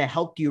that kind of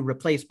helped you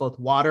replace both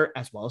water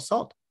as well as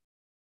salt.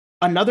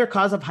 Another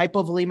cause of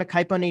hypovolemic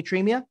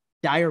hyponatremia,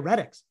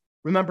 diuretics.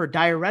 Remember,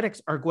 diuretics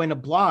are going to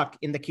block,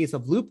 in the case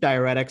of loop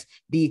diuretics,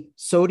 the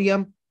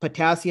sodium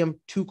potassium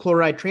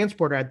 2-chloride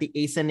transporter at the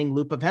ascending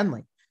loop of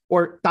Henle.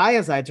 Or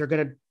thiazides are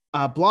going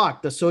to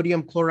block the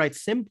sodium chloride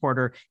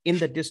symporter in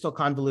the distal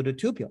convoluted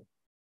tubule.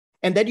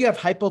 And then you have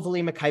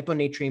hypovolemic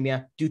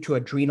hyponatremia due to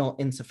adrenal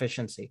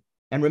insufficiency.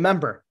 And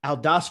remember,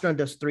 aldosterone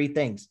does 3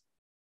 things.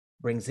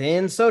 Brings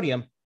in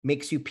sodium,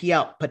 makes you pee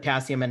out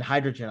potassium and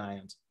hydrogen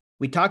ions.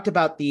 We talked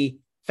about the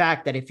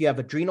fact that if you have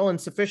adrenal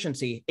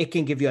insufficiency, it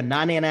can give you a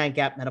non-anion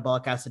gap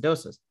metabolic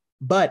acidosis,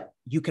 but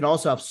you can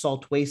also have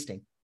salt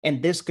wasting.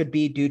 And this could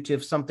be due to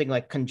something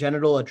like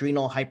congenital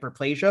adrenal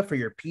hyperplasia for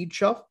your PED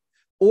shelf,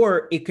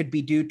 or it could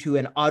be due to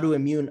an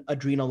autoimmune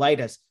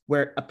adrenalitis,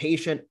 where a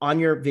patient on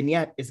your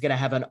vignette is going to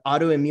have an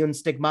autoimmune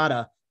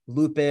stigmata,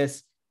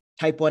 lupus,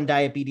 type 1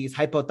 diabetes,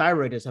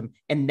 hypothyroidism,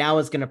 and now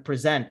is going to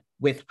present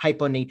with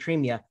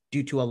hyponatremia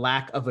due to a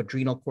lack of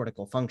adrenal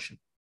cortical function.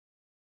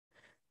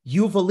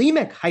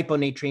 Euvolemic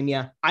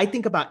hyponatremia, I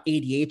think about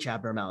ADH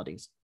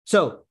abnormalities.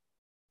 So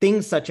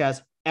things such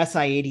as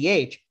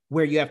SIADH,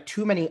 where you have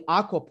too many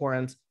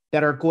aquaporins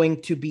that are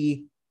going to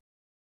be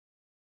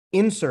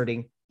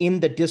inserting in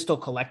the distal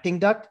collecting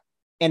duct,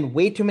 and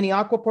way too many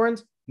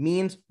aquaporins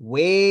means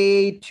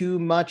way too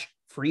much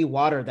free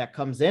water that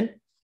comes in.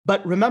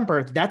 But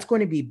remember, that's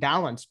going to be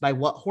balanced by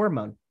what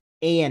hormone?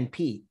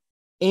 ANP.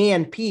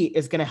 ANP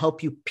is going to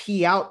help you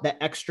pee out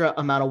the extra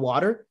amount of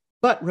water.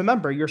 But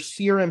remember, your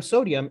serum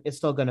sodium is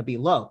still going to be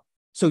low.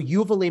 So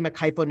euvolemic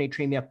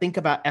hyponatremia, think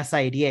about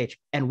SIADH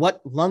and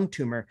what lung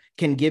tumor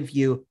can give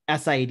you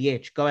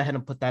SIADH. Go ahead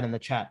and put that in the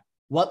chat.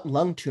 What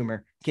lung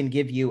tumor can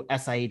give you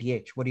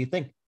SIADH? What do you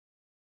think?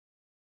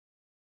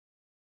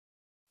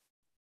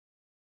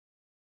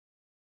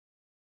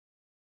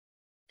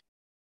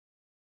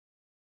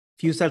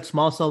 If you said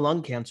small cell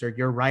lung cancer,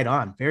 you're right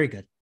on. Very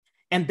good.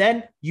 And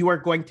then you are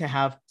going to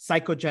have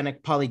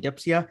psychogenic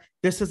polydipsia.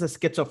 This is a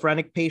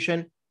schizophrenic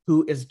patient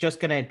who is just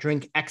going to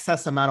drink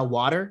excess amount of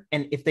water.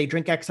 And if they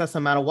drink excess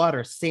amount of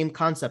water, same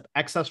concept,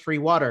 excess free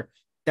water,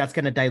 that's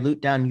going to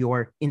dilute down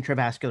your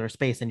intravascular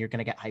space and you're going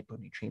to get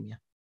hyponatremia.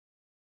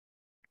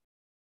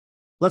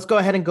 Let's go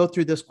ahead and go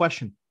through this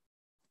question.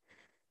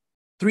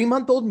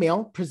 3-month-old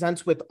male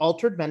presents with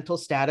altered mental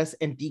status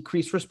and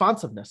decreased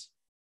responsiveness.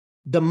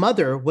 The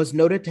mother was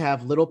noted to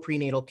have little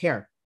prenatal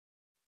care.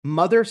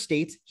 Mother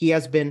states he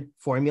has been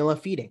formula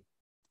feeding.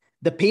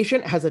 The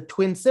patient has a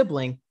twin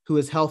sibling who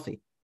is healthy.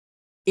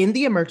 In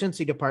the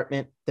emergency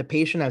department, the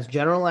patient has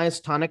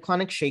generalized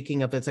tonic-clonic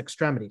shaking of its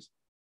extremities.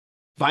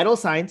 Vital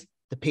signs,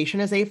 the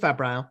patient is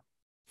afebrile.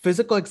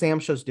 Physical exam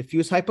shows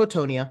diffuse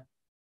hypotonia.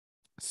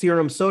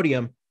 Serum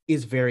sodium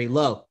is very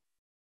low.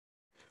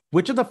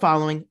 Which of the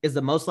following is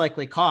the most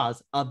likely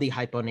cause of the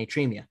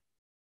hyponatremia?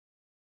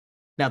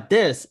 Now,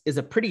 this is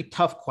a pretty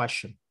tough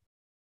question.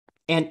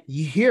 And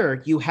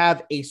here you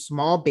have a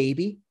small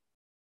baby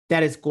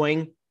that is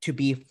going to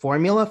be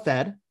formula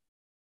fed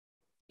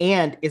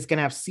and is going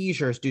to have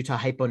seizures due to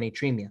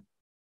hyponatremia.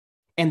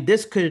 And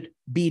this could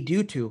be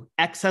due to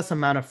excess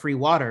amount of free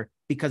water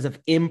because of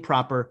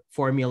improper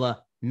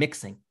formula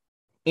mixing.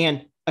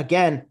 And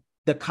again,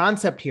 the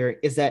concept here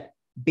is that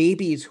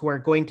babies who are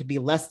going to be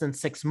less than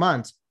 6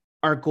 months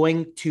are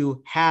going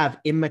to have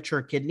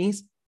immature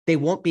kidneys. They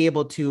won't be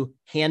able to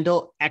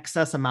handle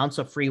excess amounts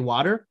of free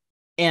water,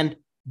 and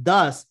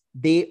thus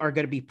they are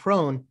going to be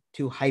prone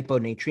to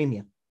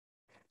hyponatremia.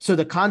 So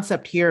the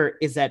concept here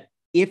is that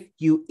if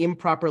you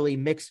improperly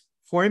mix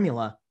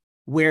formula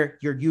where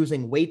you're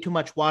using way too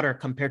much water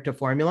compared to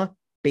formula,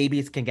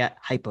 babies can get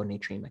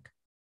hyponatremic.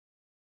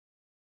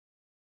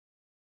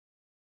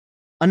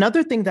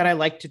 Another thing that I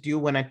like to do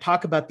when I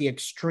talk about the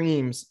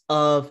extremes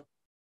of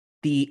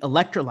the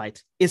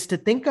electrolytes is to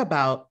think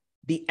about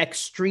the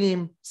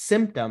extreme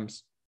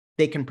symptoms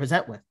they can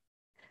present with.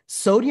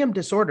 Sodium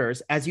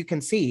disorders, as you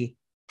can see,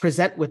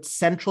 present with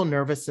central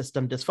nervous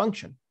system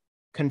dysfunction,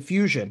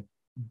 confusion,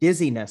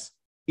 dizziness,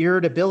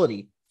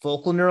 irritability,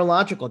 focal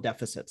neurological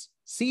deficits,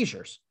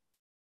 seizures.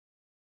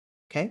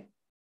 Okay?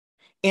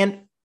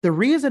 And the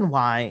reason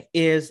why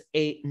is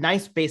a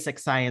nice basic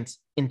science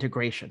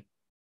integration.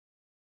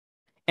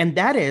 And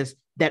that is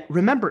that,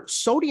 remember,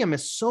 sodium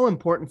is so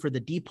important for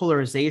the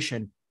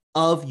depolarization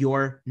of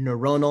your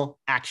neuronal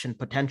action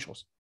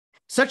potentials,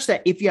 such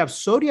that if you have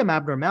sodium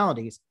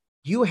abnormalities,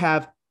 you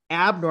have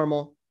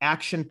abnormal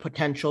action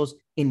potentials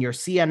in your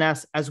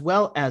CNS as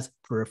well as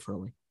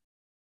peripherally.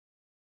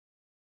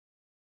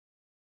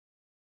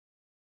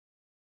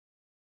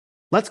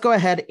 Let's go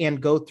ahead and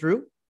go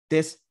through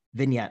this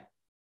vignette.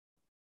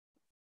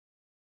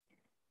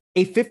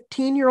 A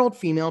 15-year-old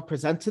female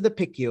presents to the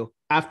PICU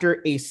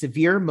after a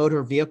severe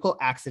motor vehicle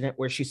accident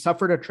where she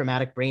suffered a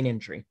traumatic brain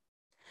injury.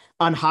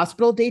 On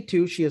hospital day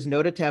 2, she is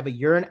noted to have a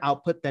urine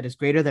output that is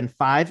greater than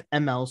 5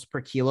 mLs per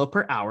kilo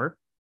per hour.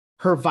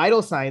 Her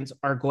vital signs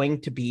are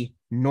going to be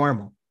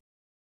normal.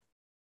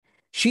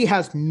 She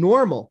has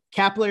normal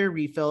capillary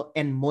refill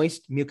and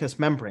moist mucous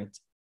membranes.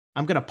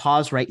 I'm going to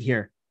pause right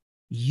here.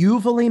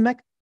 Euvolemic,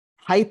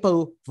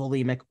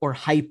 hypovolemic, or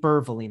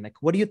hypervolemic?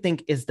 What do you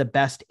think is the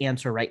best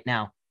answer right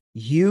now?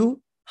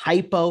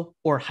 Hypo,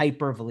 or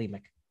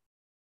hypervolemic?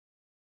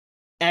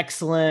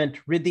 Excellent.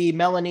 Riddhi,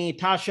 Melanie,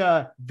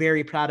 Tasha,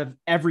 very proud of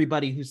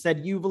everybody who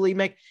said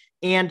euvolemic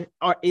and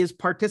is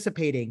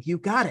participating. You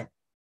got it.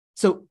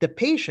 So the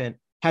patient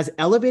has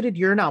elevated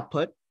urine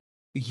output,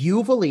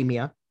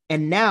 euvolemia,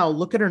 and now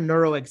look at her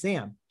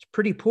neuroexam. It's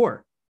pretty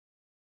poor.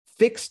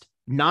 Fixed,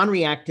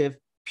 non-reactive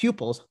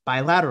pupils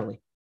bilaterally.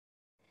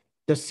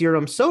 The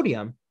serum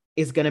sodium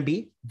is going to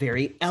be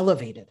very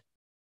elevated.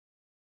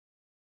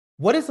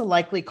 What is the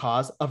likely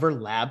cause of her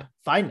lab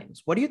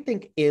findings? What do you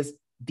think is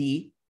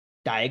the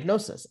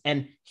diagnosis?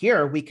 And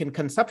here we can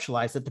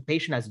conceptualize that the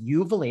patient has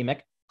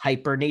euvolemic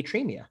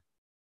hypernatremia.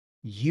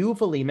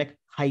 Euvolemic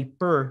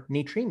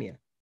hypernatremia.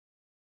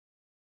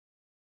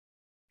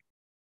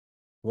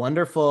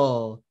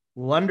 Wonderful,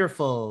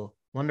 wonderful,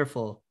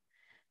 wonderful.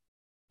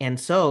 And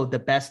so the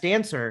best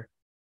answer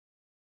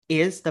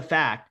is the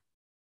fact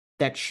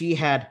that she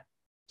had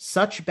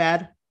such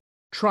bad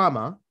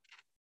trauma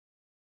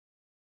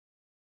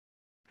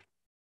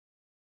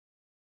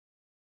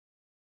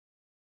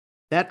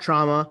that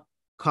trauma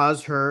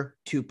caused her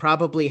to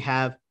probably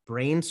have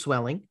brain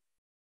swelling.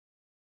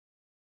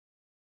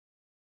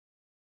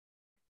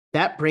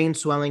 That brain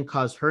swelling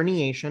caused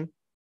herniation,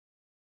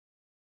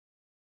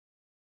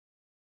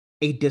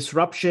 a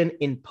disruption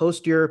in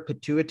posterior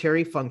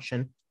pituitary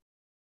function,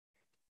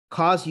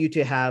 caused you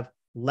to have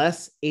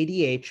less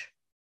ADH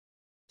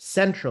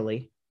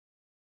centrally.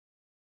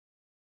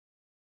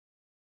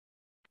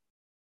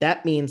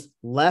 That means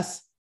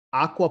less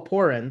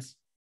aquaporins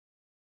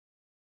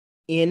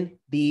in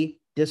the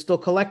distal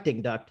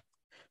collecting duct,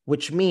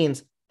 which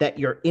means that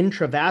your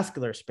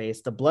intravascular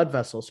space, the blood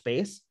vessel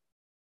space,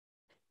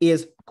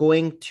 is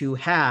going to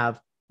have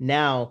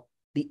now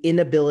the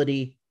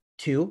inability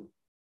to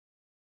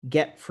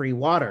get free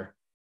water,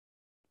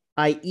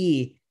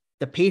 i.e.,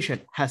 the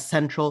patient has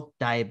central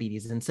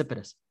diabetes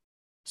insipidus.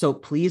 So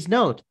please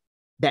note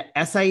that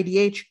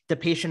SIADH, the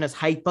patient is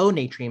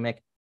hyponatremic.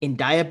 In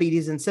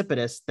diabetes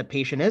insipidus, the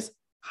patient is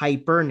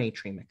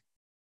hypernatremic.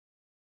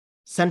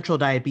 Central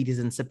diabetes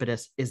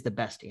insipidus is the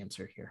best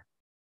answer here.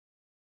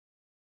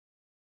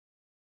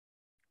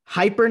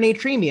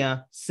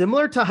 Hypernatremia,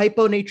 similar to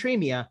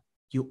hyponatremia,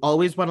 you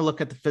always want to look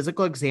at the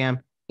physical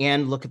exam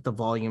and look at the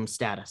volume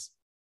status.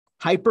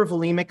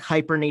 Hypervolemic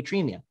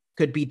hypernatremia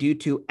could be due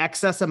to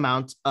excess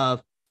amounts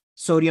of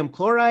sodium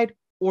chloride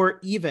or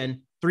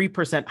even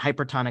 3%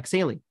 hypertonic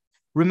saline.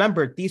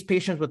 Remember, these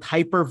patients with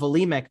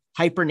hypervolemic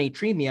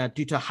hypernatremia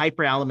due to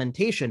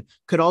hyperalimentation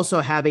could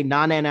also have a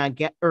non-anion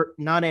gap,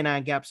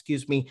 non-anion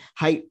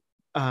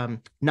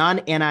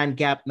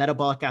gap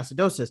metabolic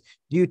acidosis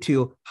due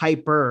to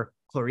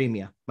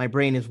hyperchloremia. My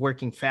brain is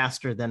working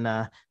faster than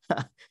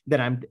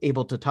I'm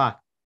able to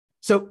talk.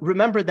 So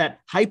remember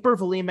that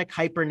hypervolemic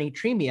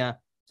hypernatremia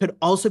could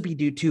also be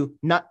due to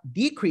not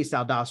decreased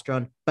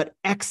aldosterone, but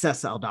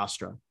excess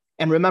aldosterone.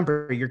 And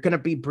remember, you're going to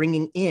be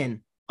bringing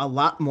in a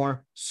lot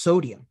more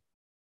sodium.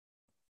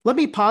 Let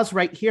me pause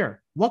right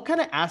here. What kind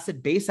of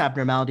acid-base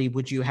abnormality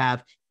would you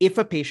have if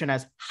a patient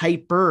has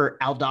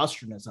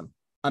hyperaldosteronism,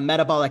 a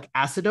metabolic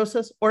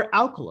acidosis or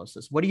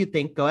alkalosis? What do you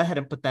think? Go ahead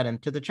and put that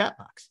into the chat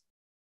box.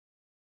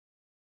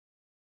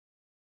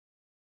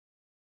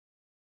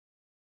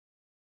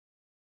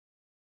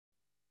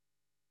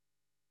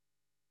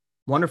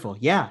 Wonderful.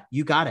 Yeah,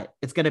 you got it.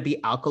 It's going to be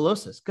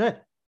alkalosis. Good.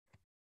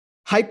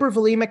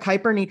 Hypervolemic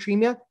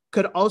hypernatremia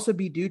could also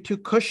be due to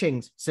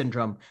Cushing's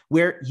syndrome,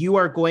 where you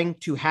are going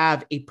to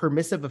have a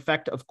permissive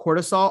effect of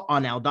cortisol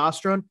on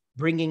aldosterone,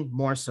 bringing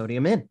more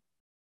sodium in.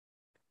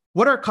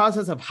 What are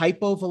causes of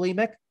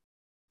hypovolemic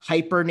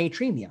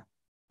hypernatremia?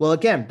 Well,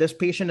 again, this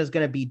patient is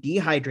going to be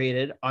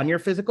dehydrated on your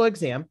physical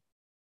exam.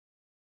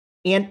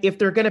 And if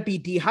they're going to be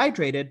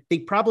dehydrated, they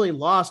probably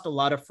lost a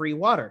lot of free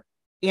water.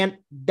 And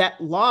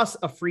that loss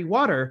of free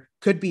water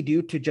could be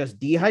due to just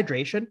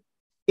dehydration.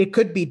 It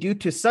could be due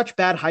to such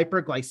bad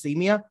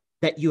hyperglycemia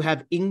that you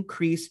have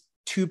increased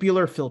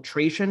tubular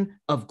filtration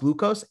of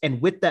glucose.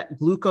 And with that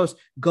glucose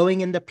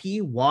going in the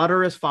pee,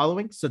 water is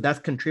following. So that's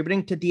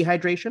contributing to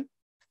dehydration.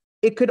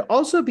 It could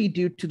also be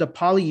due to the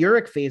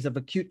polyuric phase of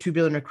acute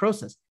tubular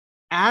necrosis.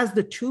 As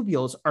the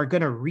tubules are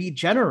going to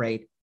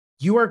regenerate,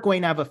 you are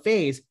going to have a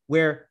phase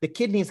where the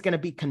kidney is going to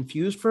be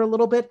confused for a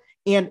little bit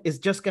and is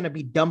just going to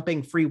be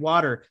dumping free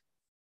water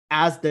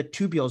as the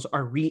tubules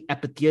are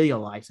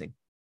re-epithelializing.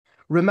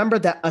 Remember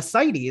that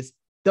ascites,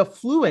 the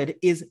fluid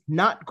is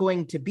not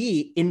going to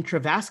be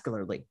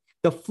intravascularly.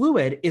 The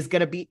fluid is going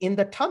to be in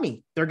the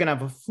tummy. They're going to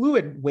have a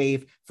fluid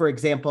wave, for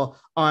example,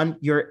 on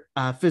your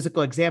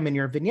physical exam in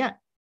your vignette.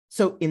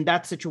 So in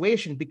that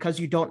situation, because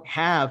you don't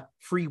have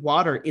free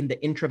water in the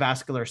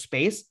intravascular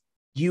space,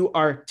 you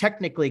are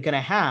technically going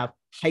to have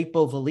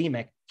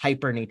hypovolemic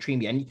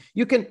hypernatremia. And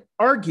you can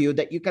argue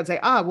that you can say,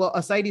 well,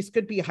 ascites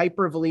could be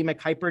hypervolemic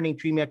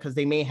hypernatremia because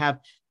they may have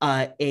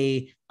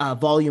a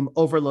volume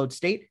overload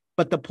state.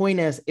 But the point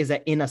is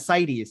that in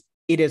ascites,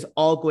 it is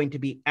all going to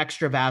be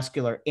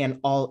extravascular and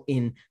all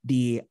in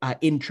the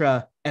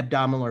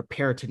intra-abdominal or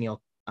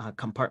peritoneal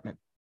compartment.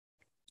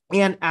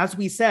 And as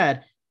we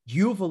said,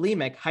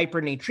 euvolemic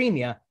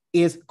hypernatremia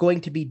is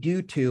going to be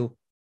due to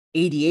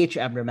ADH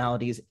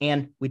abnormalities.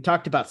 And we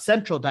talked about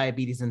central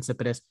diabetes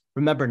insipidus.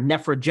 Remember,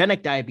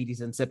 nephrogenic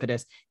diabetes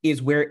insipidus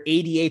is where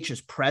ADH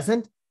is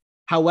present.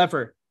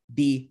 However,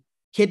 the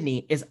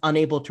kidney is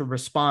unable to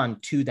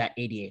respond to that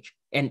ADH.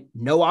 And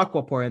no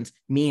aquaporins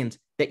means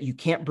that you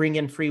can't bring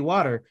in free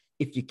water.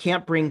 If you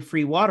can't bring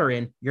free water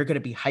in, you're going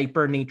to be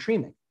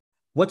hypernatremic.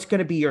 What's going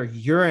to be your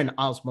urine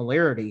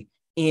osmolarity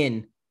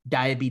in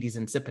diabetes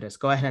insipidus?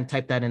 Go ahead and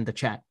type that in the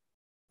chat.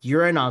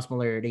 Urine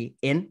osmolarity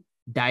in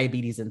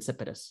diabetes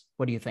insipidus.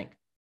 What do you think?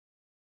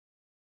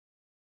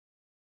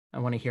 I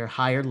want to hear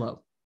high or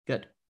low.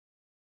 Good.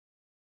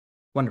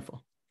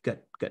 Wonderful. Good.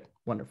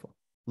 Wonderful.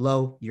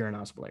 Low urine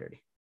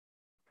osmolarity.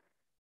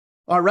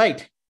 All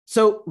right.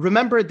 So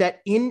remember that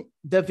in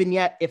the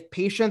vignette, if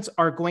patients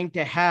are going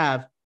to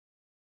have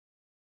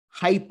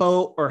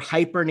hypo or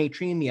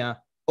hypernatremia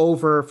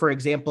over, for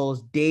example,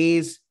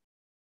 days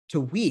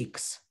to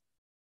weeks,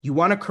 you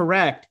want to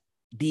correct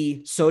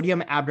the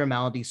sodium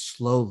abnormalities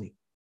slowly.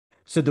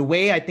 So the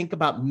way I think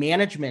about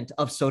management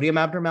of sodium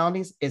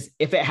abnormalities is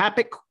if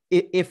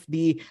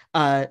the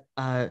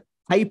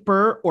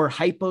hyper or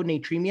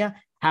hyponatremia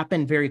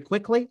happen very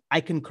quickly, I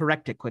can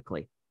correct it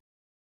quickly.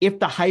 If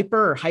the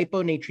hyper or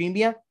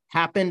hyponatremia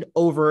happened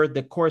over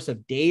the course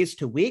of days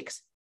to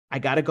weeks, I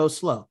got to go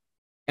slow.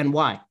 And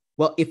why?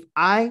 Well, if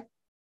I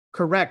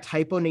correct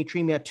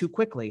hyponatremia too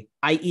quickly,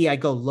 i.e. I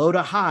go low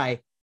to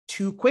high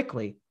too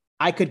quickly,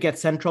 I could get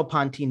central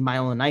pontine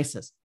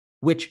myelinitis,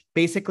 which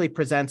basically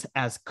presents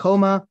as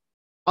coma,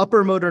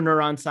 upper motor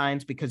neuron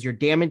signs because you're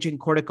damaging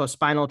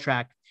corticospinal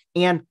tract,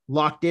 and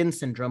locked-in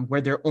syndrome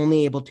where they're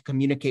only able to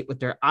communicate with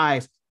their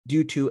eyes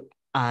due to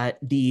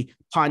the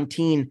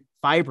pontine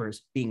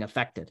fibers being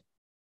affected.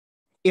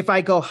 If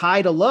I go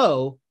high to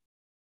low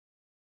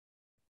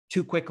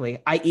too quickly,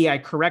 i.e. I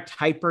correct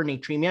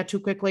hypernatremia too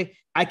quickly,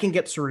 I can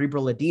get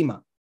cerebral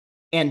edema.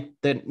 And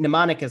the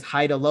mnemonic is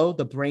high to low,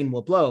 the brain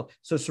will blow.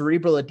 So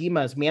cerebral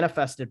edema is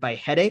manifested by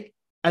headache,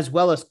 as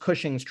well as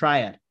Cushing's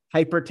triad,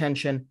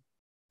 hypertension,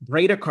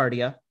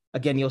 bradycardia.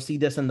 Again, you'll see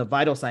this in the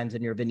vital signs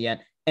in your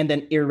vignette, and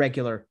then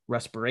irregular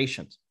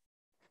respirations.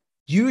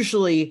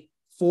 Usually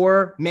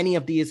for many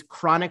of these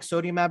chronic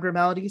sodium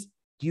abnormalities,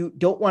 you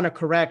don't want to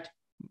correct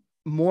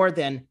more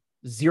than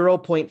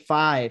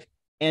 0.5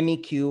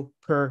 MEQ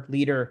per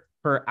liter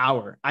per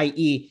hour,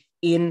 i.e.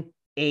 in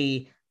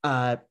a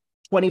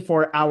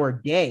 24-hour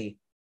day,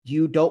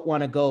 you don't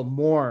want to go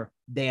more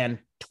than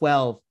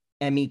 12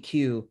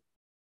 MEQ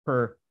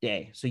per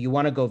day. So you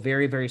want to go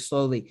very, very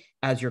slowly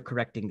as you're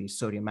correcting these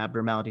sodium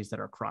abnormalities that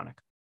are chronic.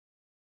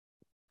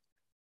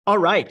 All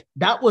right,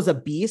 that was a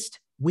beast.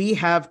 We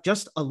have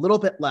just a little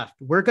bit left.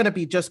 We're going to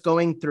be just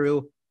going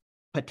through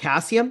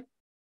potassium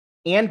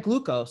and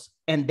glucose,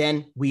 and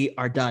then we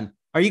are done.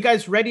 Are you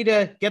guys ready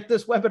to get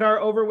this webinar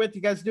over with?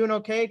 You guys doing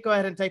okay? Go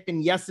ahead and type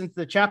in yes into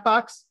the chat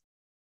box.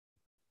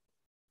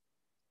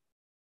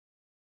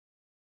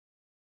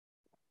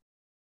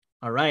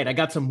 All right, I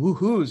got some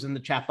woohoos in the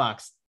chat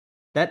box.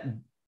 That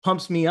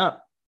pumps me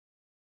up.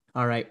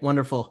 All right,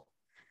 wonderful.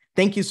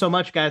 Thank you so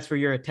much, guys, for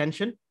your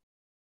attention.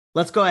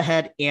 Let's go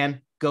ahead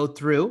and go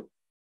through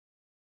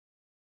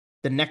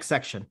the next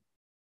section.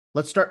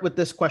 Let's start with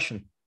this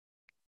question.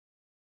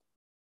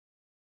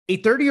 A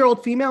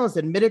 30-year-old female is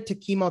admitted to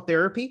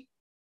chemotherapy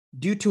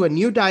due to a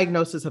new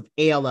diagnosis of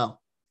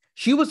ALL.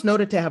 She was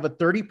noted to have a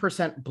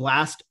 30%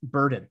 blast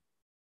burden.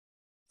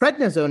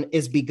 Prednisone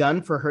is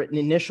begun for her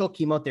initial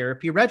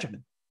chemotherapy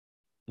regimen.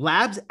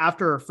 Labs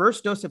after her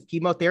first dose of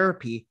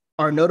chemotherapy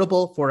are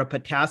notable for a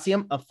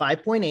potassium of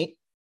 5.8,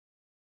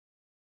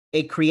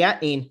 a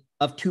creatinine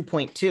of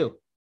 2.2.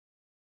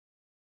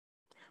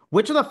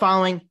 Which of the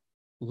following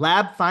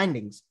lab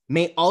findings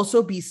may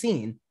also be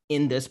seen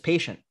in this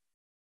patient?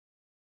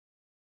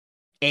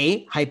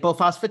 A,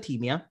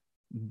 hypophosphatemia,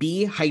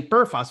 B,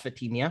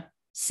 hyperphosphatemia,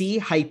 C,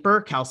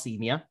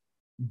 hyperkalemia,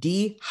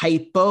 D,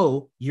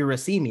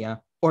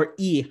 hypouricemia, or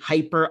E,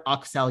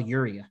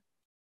 hyperoxaluria.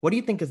 What do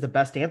you think is the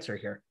best answer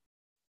here?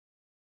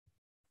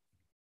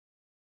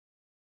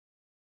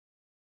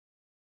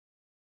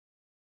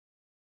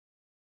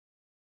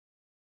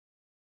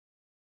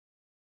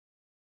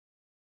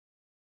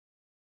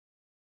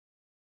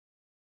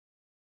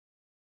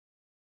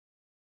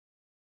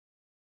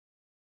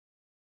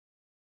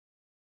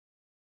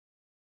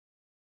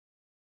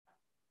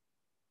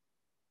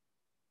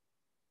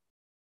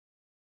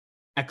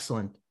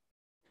 Excellent.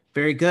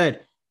 Very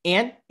good.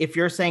 And if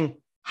you're saying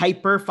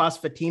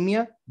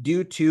hyperphosphatemia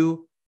due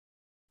to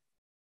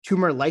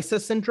tumor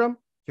lysis syndrome,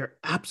 you're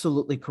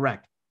absolutely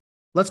correct.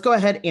 Let's go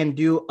ahead and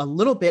do a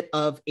little bit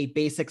of a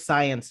basic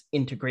science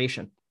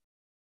integration.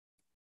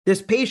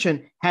 This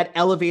patient had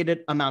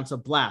elevated amounts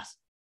of blasts.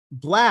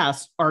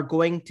 Blasts are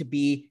going to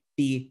be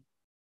the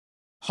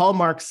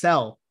hallmark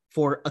cell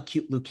for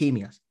acute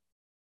leukemias.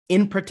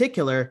 In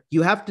particular,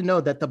 you have to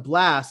know that the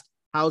blast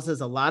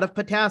houses a lot of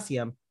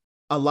potassium,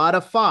 a lot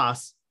of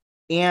phos,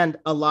 and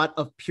a lot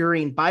of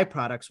purine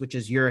byproducts, which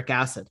is uric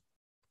acid.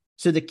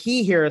 So the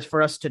key here is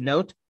for us to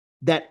note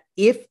that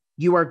if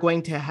you are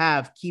going to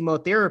have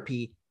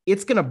chemotherapy,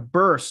 it's going to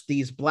burst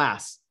these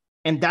blasts.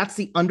 And that's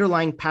the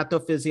underlying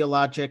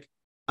pathophysiologic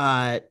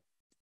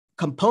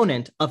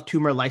component of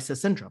tumor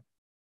lysis syndrome.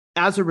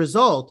 As a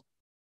result,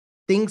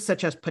 things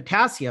such as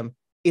potassium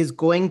is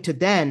going to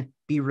then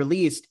be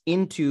released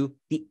into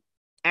the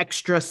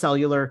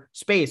extracellular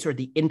space or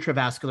the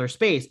intravascular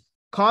space,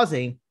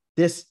 causing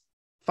this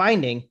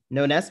finding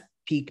known as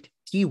peaked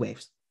T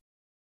waves.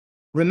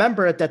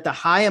 Remember that the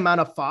high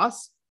amount of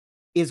phos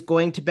is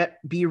going to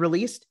be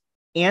released.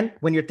 And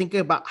when you're thinking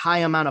about high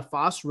amount of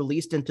phos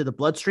released into the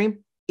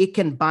bloodstream, it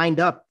can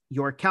bind up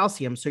your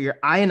calcium. So your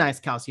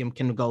ionized calcium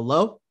can go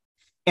low.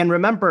 And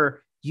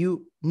remember,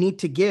 you need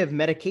to give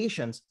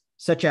medications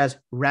such as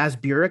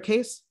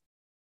rasburicase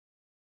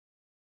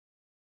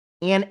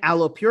and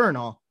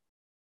allopurinol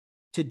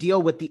to deal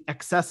with the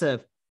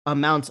excessive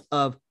amounts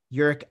of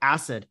uric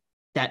acid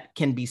that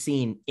can be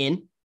seen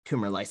in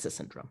tumor lysis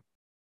syndrome.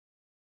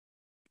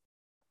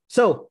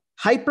 So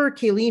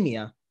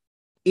hyperkalemia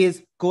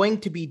is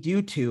going to be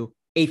due to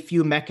a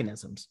few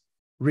mechanisms: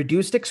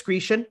 reduced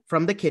excretion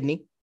from the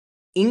kidney,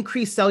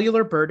 increased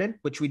cellular burden,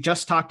 which we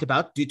just talked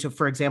about due to,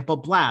 for example,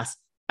 blasts,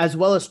 as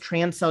well as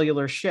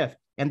transcellular shift.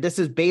 And this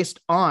is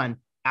based on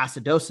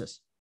acidosis.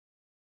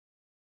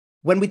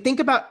 When we think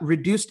about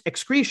reduced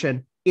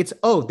excretion, it's,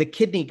 oh, the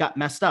kidney got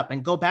messed up,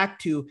 and go back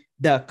to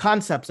the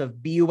concepts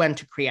of BUN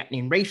to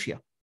creatinine ratio.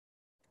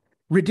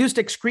 Reduced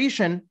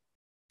excretion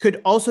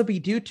could also be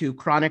due to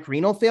chronic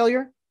renal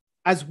failure,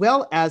 as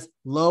well as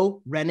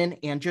low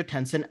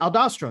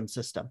renin-angiotensin-aldosterone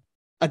system.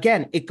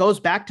 Again, it goes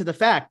back to the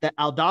fact that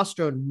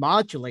aldosterone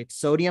modulates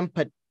sodium,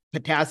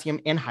 potassium,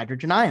 and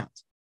hydrogen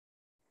ions.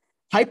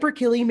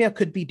 Hyperkalemia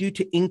could be due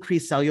to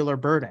increased cellular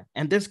burden.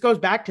 And this goes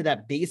back to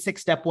that basic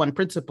step one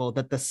principle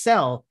that the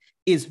cell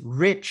is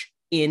rich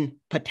in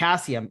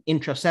potassium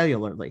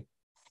intracellularly.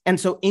 And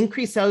so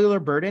increased cellular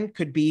burden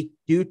could be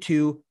due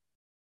to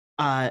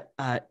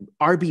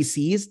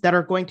RBCs that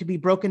are going to be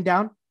broken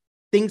down,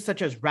 things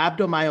such as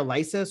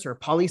rhabdomyolysis or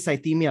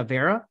polycythemia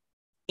vera,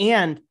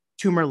 and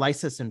tumor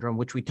lysis syndrome,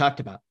 which we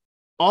talked about.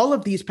 All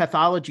of these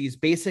pathologies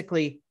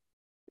basically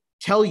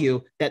tell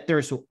you that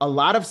there's a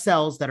lot of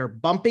cells that are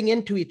bumping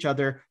into each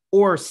other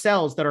or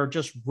cells that are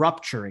just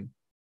rupturing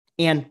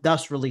and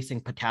thus releasing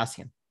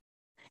potassium.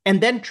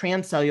 And then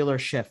transcellular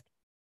shift.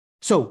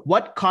 So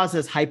what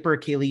causes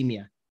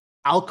hyperkalemia?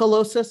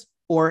 Alkalosis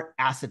or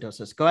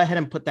acidosis? Go ahead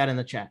and put that in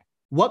the chat.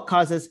 What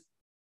causes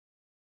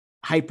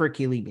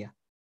hyperkalemia,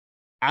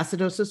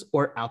 acidosis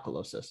or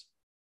alkalosis?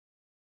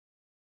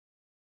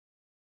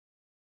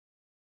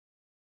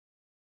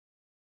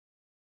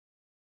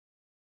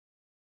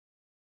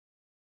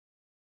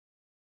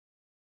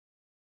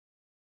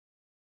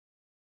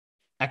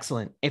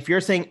 Excellent. If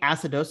you're saying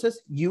acidosis,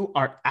 you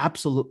are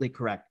absolutely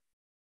correct.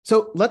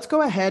 So let's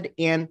go ahead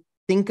and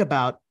think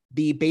about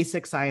the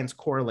basic science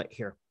correlate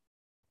here.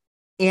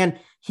 And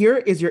here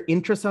is your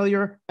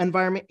intracellular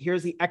environment.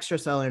 Here's the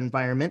extracellular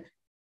environment.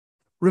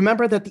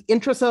 Remember that the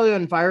intracellular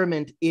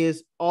environment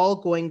is all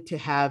going to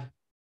have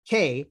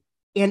K.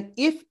 And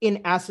if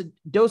in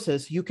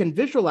acidosis, you can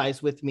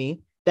visualize with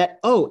me that,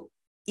 oh,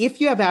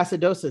 if you have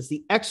acidosis,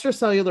 the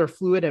extracellular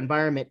fluid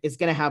environment is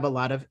going to have a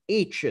lot of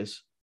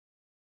H's.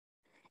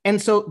 And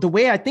so the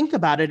way I think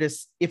about it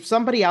is if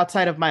somebody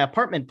outside of my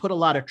apartment put a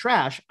lot of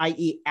trash,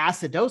 i.e.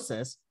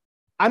 acidosis,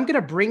 I'm going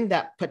to bring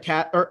that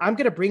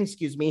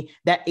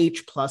that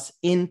H plus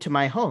into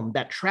my home.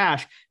 That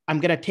trash I'm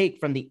going to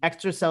take from the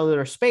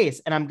extracellular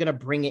space and I'm going to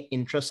bring it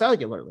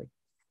intracellularly.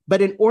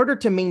 But in order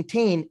to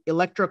maintain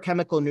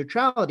electrochemical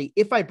neutrality,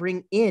 if I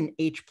bring in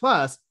H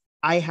plus,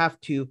 I have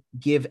to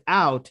give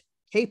out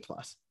K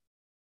plus.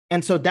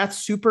 And so that's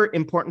super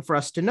important for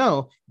us to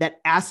know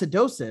that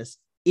acidosis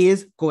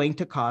is going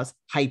to cause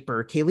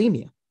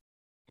hyperkalemia.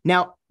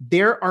 Now,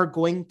 there are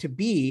going to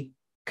be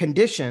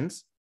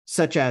conditions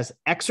such as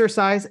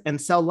exercise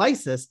and cell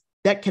lysis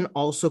that can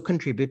also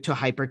contribute to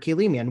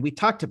hyperkalemia. And we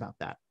talked about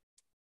that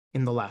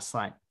in the last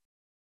slide.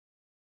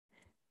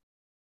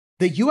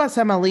 The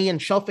USMLE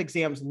and shelf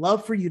exams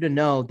love for you to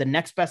know the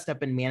next best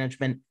step in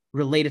management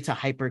related to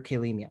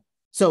hyperkalemia.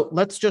 So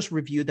let's just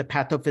review the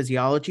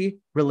pathophysiology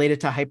related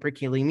to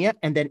hyperkalemia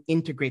and then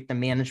integrate the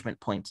management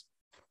points.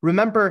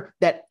 Remember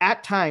that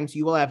at times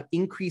you will have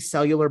increased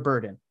cellular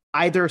burden.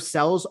 Either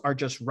cells are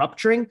just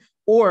rupturing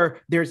or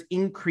there's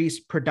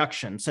increased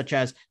production, such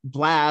as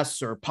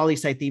blasts or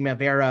polycythemia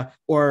vera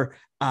or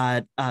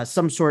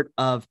some sort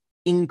of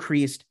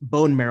increased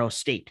bone marrow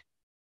state.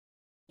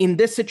 In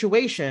this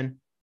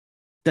situation,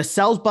 the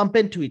cells bump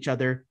into each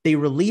other, they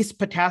release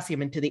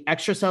potassium into the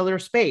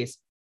extracellular space,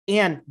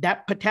 and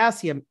that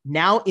potassium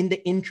now in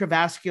the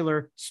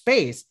intravascular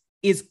space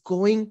is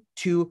going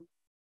to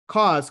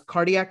cause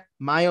cardiac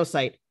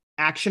myocyte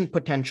action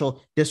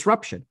potential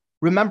disruption.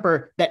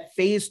 Remember that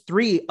phase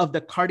 3 of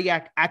the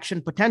cardiac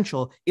action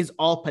potential is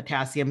all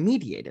potassium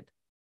mediated.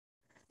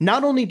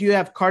 Not only do you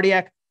have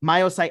cardiac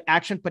myocyte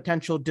action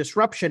potential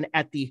disruption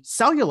at the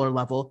cellular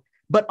level,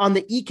 but on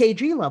the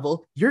EKG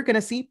level, you're going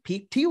to see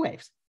peak T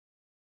waves.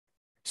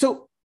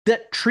 So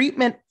the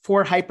treatment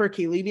for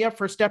hyperkalemia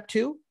for step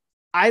 2,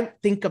 I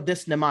think of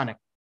this mnemonic: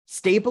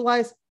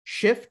 stabilize,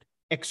 shift,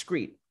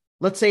 excrete.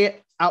 Let's say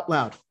it out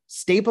loud.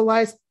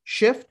 Stabilize,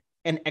 shift,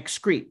 and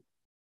excrete.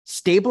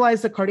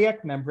 Stabilize the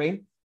cardiac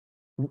membrane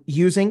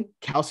using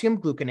calcium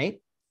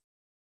gluconate.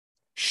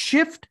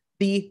 Shift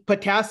the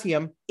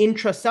potassium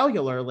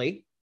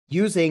intracellularly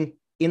using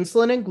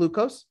insulin and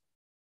glucose.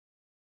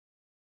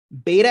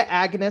 Beta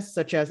agonists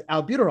such as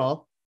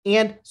albuterol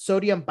and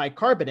sodium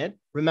bicarbonate.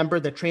 Remember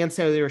the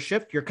transcellular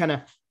shift, you're kind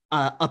of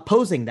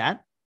opposing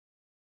that.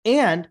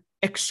 And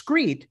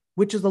excrete,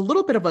 which is a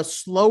little bit of a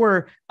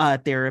slower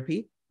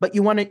therapy, but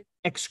you want to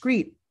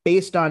excrete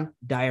based on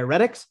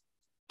diuretics,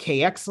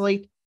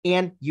 K-exalate,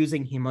 and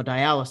using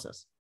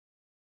hemodialysis.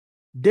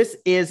 This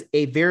is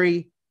a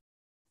very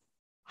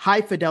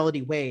high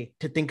fidelity way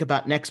to think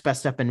about next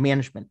best step in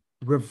management,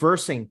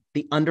 reversing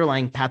the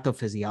underlying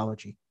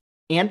pathophysiology.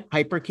 And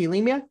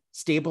hyperkalemia,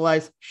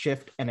 stabilize,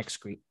 shift, and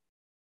excrete.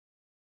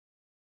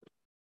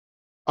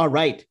 All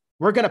right,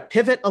 we're going to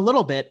pivot a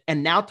little bit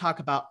and now talk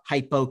about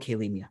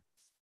hypokalemia.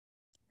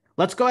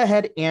 Let's go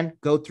ahead and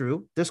go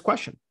through this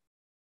question.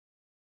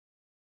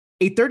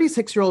 A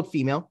 36-year-old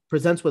female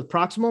presents with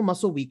proximal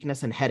muscle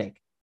weakness and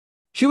headache.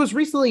 She was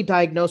recently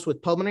diagnosed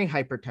with pulmonary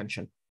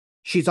hypertension.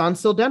 She's on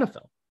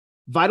sildenafil.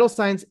 Vital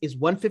signs is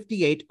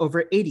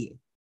 158/88.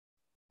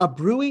 A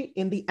bruit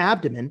in the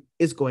abdomen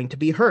is going to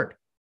be heard.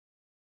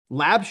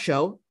 Labs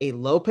show a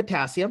low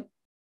potassium,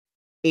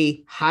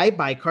 a high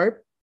bicarb,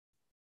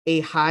 a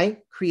high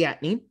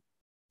creatinine.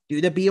 Do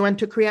the BUN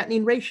to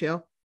creatinine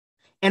ratio.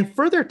 And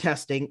further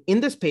testing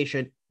in this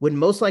patient would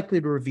most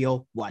likely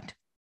reveal what?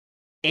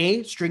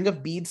 A, string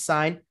of beads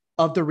sign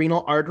of the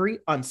renal artery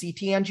on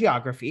CT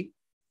angiography.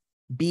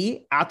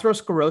 B,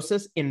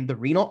 atherosclerosis in the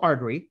renal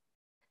artery.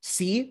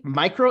 C,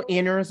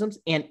 microaneurysms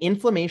and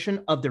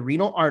inflammation of the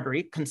renal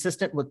artery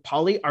consistent with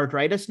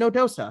polyarteritis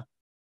nodosa.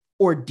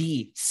 Or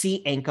D,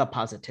 C, ANCA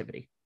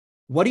positivity.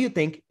 What do you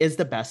think is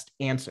the best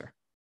answer?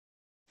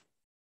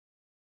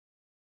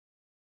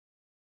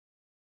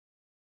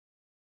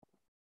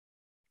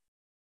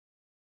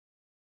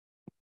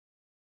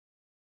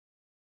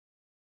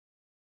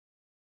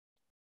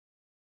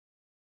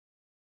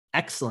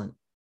 Excellent.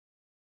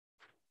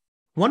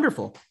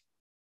 Wonderful.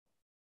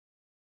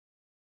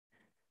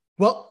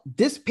 Well,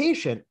 this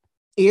patient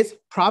is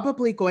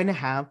probably going to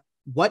have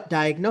what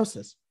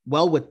diagnosis?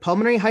 Well, with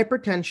pulmonary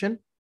hypertension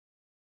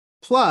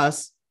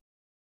plus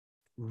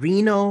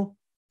renovascular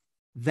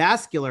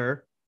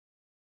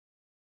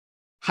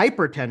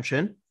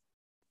Hypertension,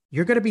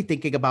 you're going to be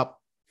thinking about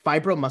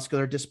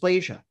fibromuscular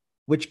dysplasia,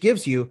 which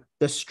gives you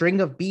the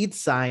string of beads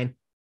sign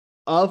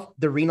of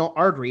the renal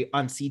artery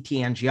on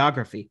CT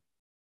angiography.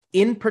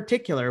 In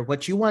particular,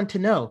 what you want to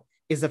know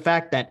is the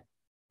fact that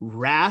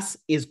RAS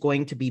is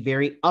going to be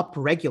very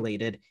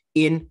upregulated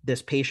in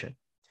this patient.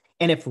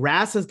 And if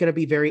RAS is going to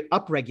be very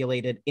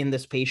upregulated in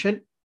this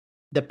patient,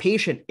 the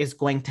patient is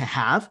going to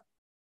have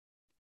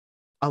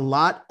a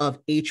lot of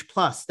H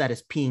plus that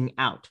is peeing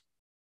out.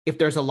 If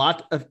there's a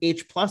lot of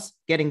H plus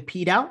getting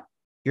peed out,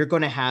 you're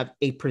going to have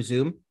a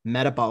presumed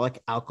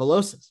metabolic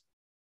alkalosis.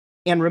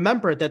 And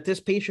remember that this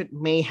patient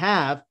may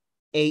have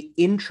a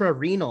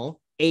intrarenal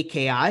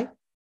AKI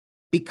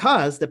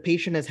because the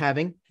patient is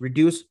having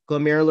reduced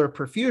glomerular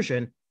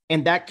perfusion,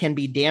 and that can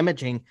be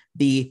damaging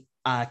the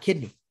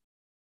kidney.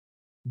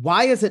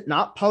 Why is it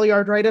not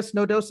polyarteritis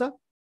nodosa?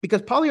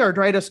 Because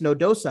polyarteritis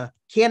nodosa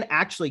can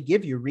actually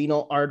give you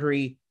renal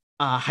artery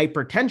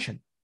hypertension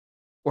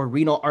or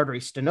renal artery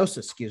stenosis,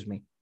 excuse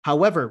me.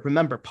 However,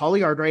 remember,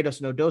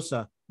 polyarteritis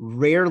nodosa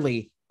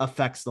rarely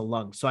affects the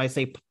lungs. So I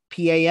say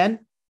PAN,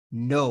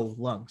 no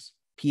lungs.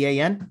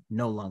 PAN,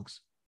 no lungs.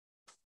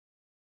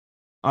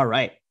 All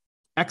right.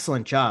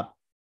 Excellent job.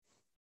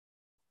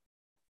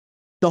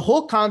 The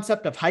whole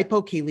concept of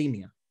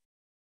hypokalemia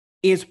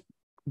is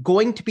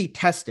going to be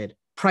tested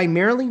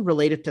primarily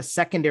related to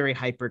secondary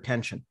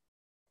hypertension.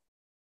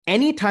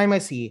 Anytime I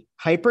see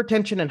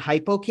hypertension and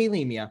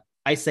hypokalemia,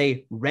 I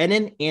say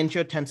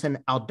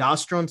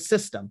renin-angiotensin-aldosterone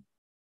system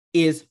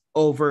is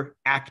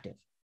overactive.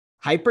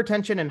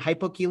 Hypertension and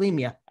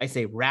hypokalemia, I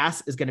say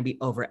RAS is going to be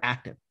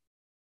overactive.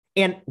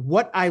 And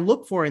what I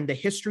look for in the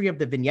history of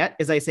the vignette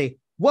is I say,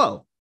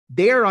 whoa,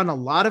 they're on a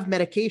lot of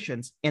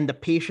medications and the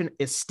patient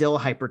is still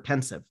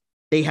hypertensive.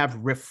 They have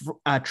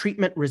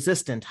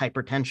treatment-resistant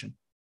hypertension.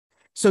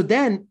 So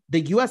then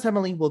the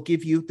USMLE will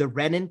give you the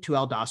renin to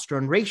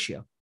aldosterone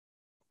ratio.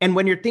 And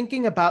when you're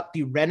thinking about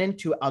the renin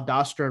to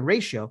aldosterone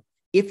ratio,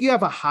 if you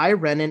have a high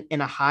renin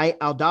and a high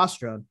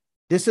aldosterone,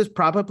 this is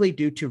probably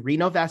due to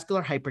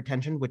renovascular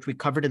hypertension, which we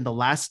covered in the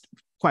last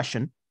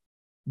question,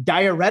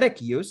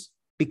 diuretic use,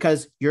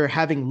 because you're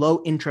having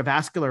low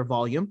intravascular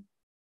volume,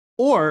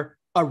 or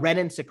a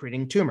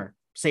renin-secreting tumor,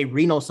 say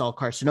renal cell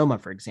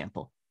carcinoma, for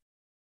example.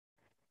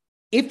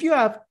 If you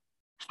have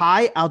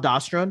high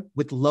aldosterone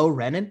with low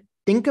renin,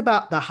 think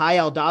about the high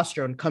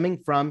aldosterone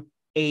coming from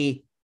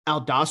a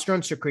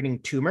aldosterone-secreting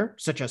tumor,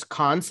 such as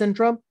Conn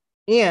syndrome,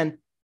 and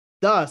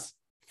thus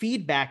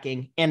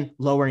feedbacking and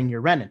lowering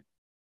your renin.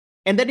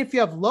 And then if you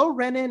have low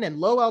renin and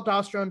low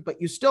aldosterone,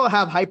 but you still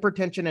have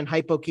hypertension and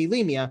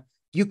hypokalemia,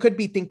 you could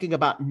be thinking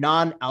about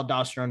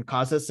non-aldosterone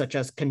causes such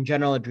as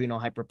congenital adrenal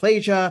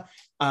hyperplasia,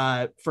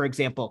 for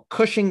example,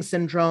 Cushing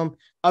syndrome.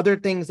 Other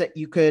things that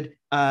you could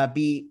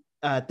be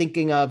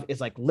thinking of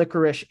is like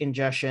licorice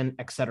ingestion,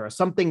 et cetera,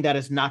 something that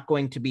is not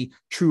going to be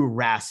true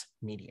RAS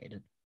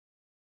mediated.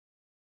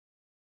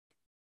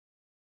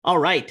 All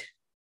right.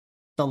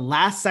 The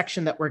last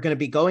section that we're going to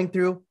be going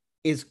through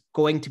is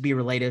going to be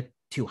related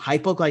to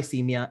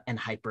hypoglycemia and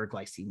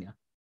hyperglycemia.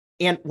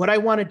 And what I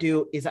want to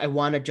do is I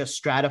want to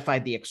just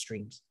stratify the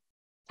extremes.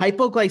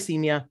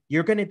 Hypoglycemia,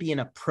 you're going to be in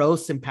a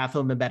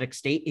pro-sympathomimetic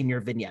state in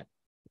your vignette.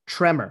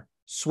 Tremor,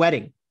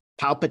 sweating,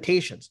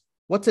 palpitations.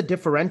 What's a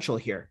differential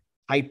here?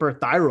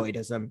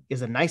 Hyperthyroidism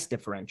is a nice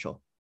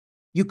differential.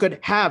 You could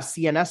have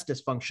CNS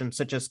dysfunction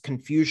such as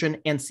confusion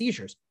and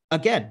seizures.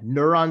 Again,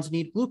 neurons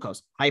need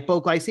glucose.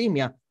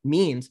 Hypoglycemia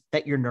means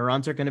that your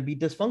neurons are going to be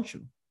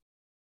dysfunctional.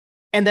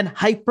 And then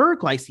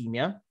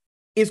hyperglycemia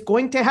is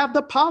going to have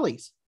the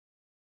polys.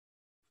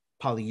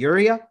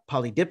 Polyuria,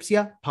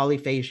 polydipsia,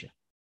 polyphagia.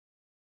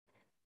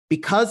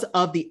 Because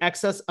of the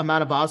excess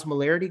amount of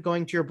osmolarity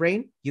going to your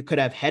brain, you could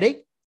have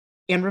headache.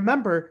 And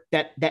remember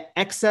that the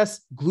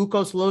excess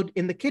glucose load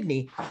in the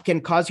kidney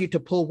can cause you to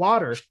pull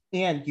water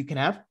and you can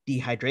have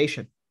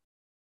dehydration.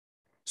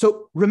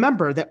 So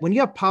remember that when you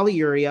have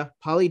polyuria,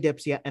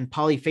 polydipsia, and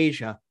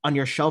polyphagia on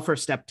your shelf for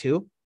step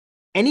 2,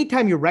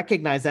 anytime you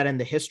recognize that in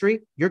the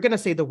history, you're going to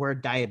say the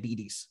word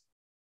diabetes.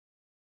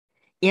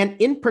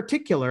 And in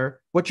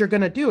particular, what you're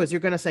going to do is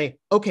you're going to say,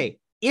 okay,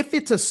 if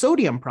it's a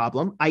sodium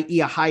problem, i.e.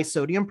 a high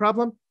sodium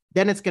problem,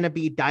 then it's going to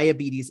be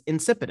diabetes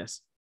insipidus.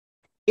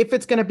 If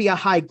it's going to be a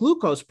high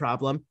glucose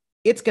problem,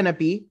 it's going to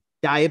be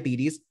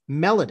diabetes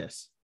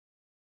mellitus.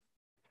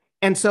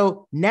 And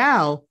so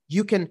now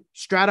you can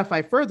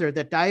stratify further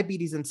that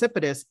diabetes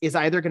insipidus is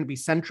either going to be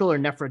central or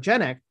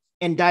nephrogenic,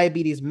 and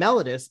diabetes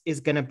mellitus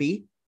is going to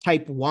be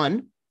type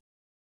 1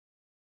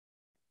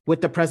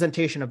 with the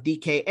presentation of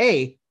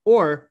DKA,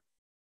 or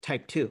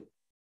type 2.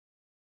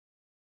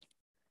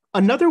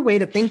 Another way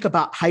to think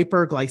about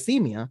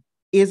hyperglycemia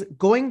is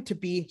going to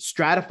be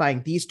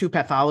stratifying these two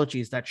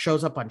pathologies that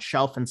shows up on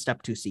shelf in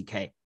step 2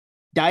 CK,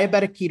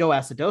 diabetic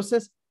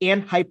ketoacidosis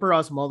and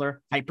hyperosmolar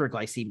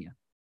hyperglycemia.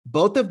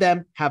 Both of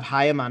them have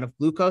high amount of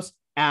glucose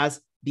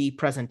as the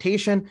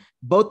presentation.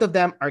 Both of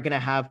them are going to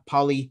have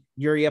polyuria,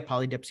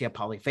 polydipsia,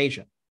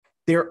 polyphagia.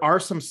 There are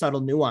some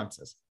subtle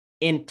nuances.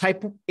 In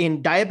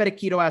diabetic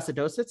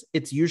ketoacidosis,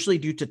 it's usually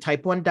due to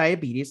type 1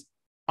 diabetes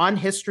On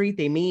history,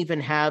 they may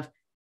even have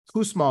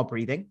too small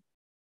breathing.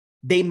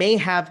 They may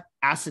have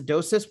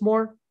acidosis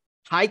more,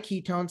 high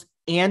ketones,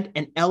 and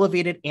an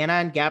elevated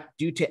anion gap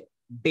due to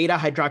beta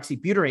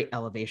hydroxybutyrate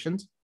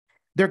elevations.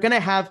 They're going to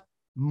have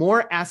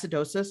more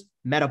acidosis,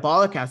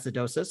 metabolic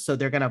acidosis, so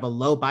they're going to have a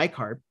low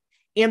bicarb,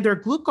 and their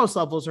glucose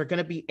levels are going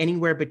to be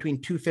anywhere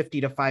between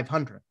 250 to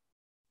 500.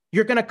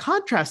 You're going to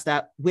contrast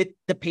that with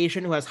the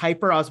patient who has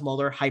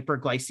hyperosmolar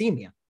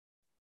hyperglycemia.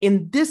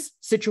 In this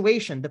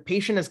situation, the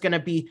patient is going to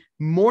be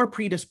more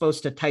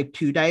predisposed to type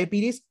 2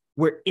 diabetes,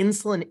 where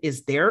insulin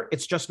is there,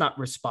 it's just not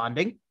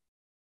responding.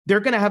 They're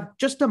going to have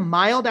just a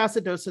mild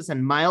acidosis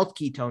and mild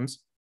ketones,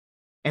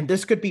 and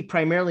this could be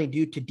primarily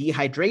due to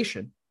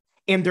dehydration,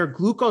 and their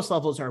glucose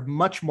levels are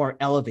much more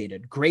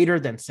elevated, greater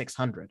than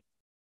 600.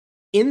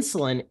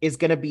 Insulin is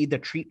going to be the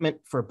treatment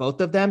for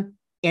both of them,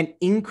 and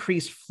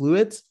increased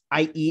fluids,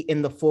 i.e.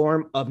 in the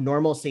form of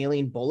normal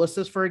saline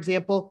boluses, for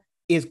example,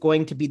 is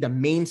going to be the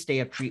mainstay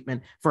of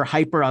treatment for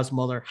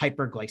hyperosmolar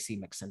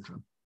hyperglycemic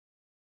syndrome.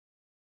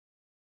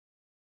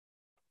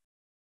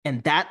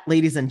 And that,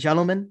 ladies and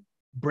gentlemen,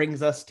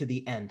 brings us to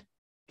the end.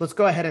 Let's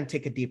go ahead and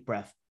take a deep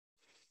breath.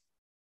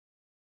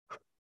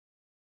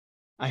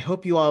 I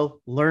hope you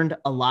all learned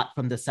a lot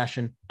from this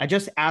session. I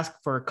just asked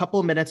for a couple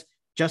of minutes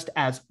just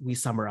as we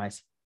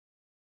summarize.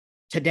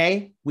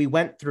 Today, we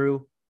went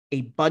through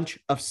a bunch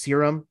of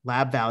serum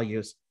lab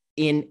values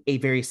in a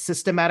very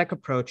systematic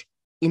approach,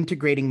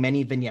 integrating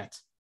many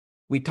vignettes.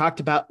 We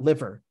talked about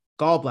liver,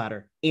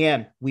 gallbladder,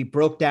 and we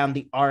broke down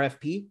the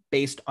RFP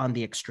based on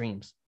the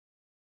extremes.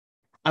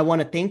 I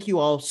want to thank you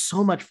all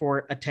so much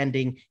for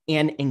attending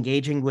and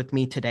engaging with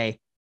me today.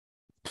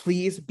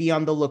 Please be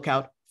on the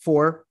lookout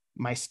for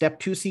my Step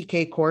 2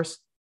 CK course.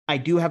 I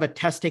do have a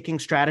test taking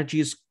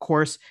strategies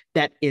course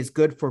that is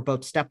good for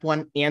both Step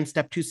 1 and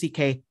Step 2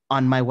 CK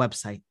on my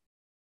website.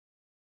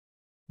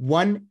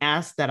 One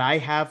ask that I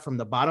have from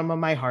the bottom of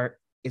my heart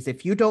is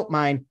if you don't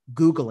mind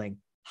Googling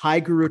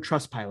HiGuru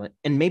Trustpilot,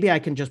 and maybe I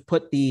can just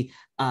put the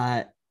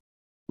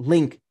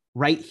link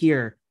right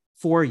here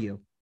for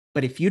you.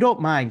 But if you don't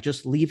mind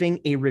just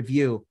leaving a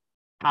review,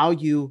 how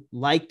you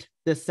liked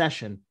this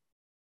session,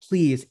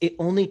 please, it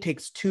only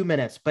takes 2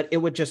 minutes, but it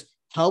would just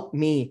help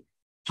me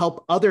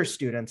help other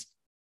students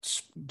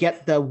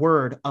get the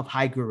word of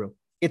HiGuru.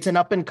 It's an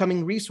up and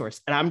coming resource,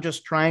 and I'm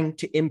just trying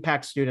to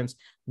impact students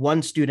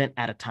one student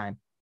at a time.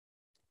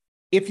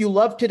 If you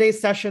loved today's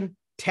session,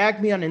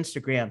 tag me on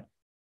Instagram,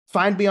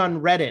 find me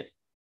on Reddit,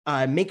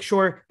 make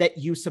sure that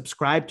you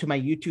subscribe to my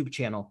YouTube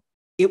channel.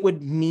 It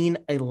would mean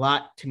a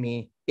lot to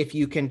me if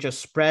you can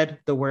just spread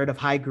the word of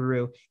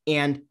HiGuru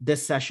and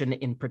this session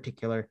in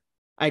particular.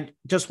 I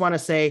just want to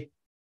say,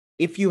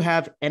 if you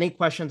have any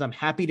questions, I'm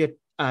happy to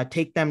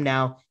take them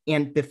now.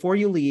 And before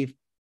you leave,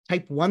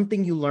 type one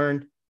thing you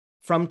learned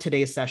from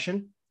today's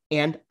session,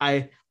 and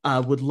I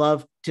would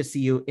love to see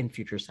you in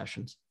future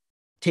sessions.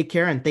 Take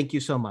care, and thank you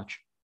so much.